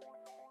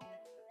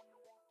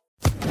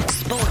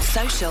 Sports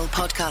Social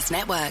Podcast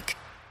Network.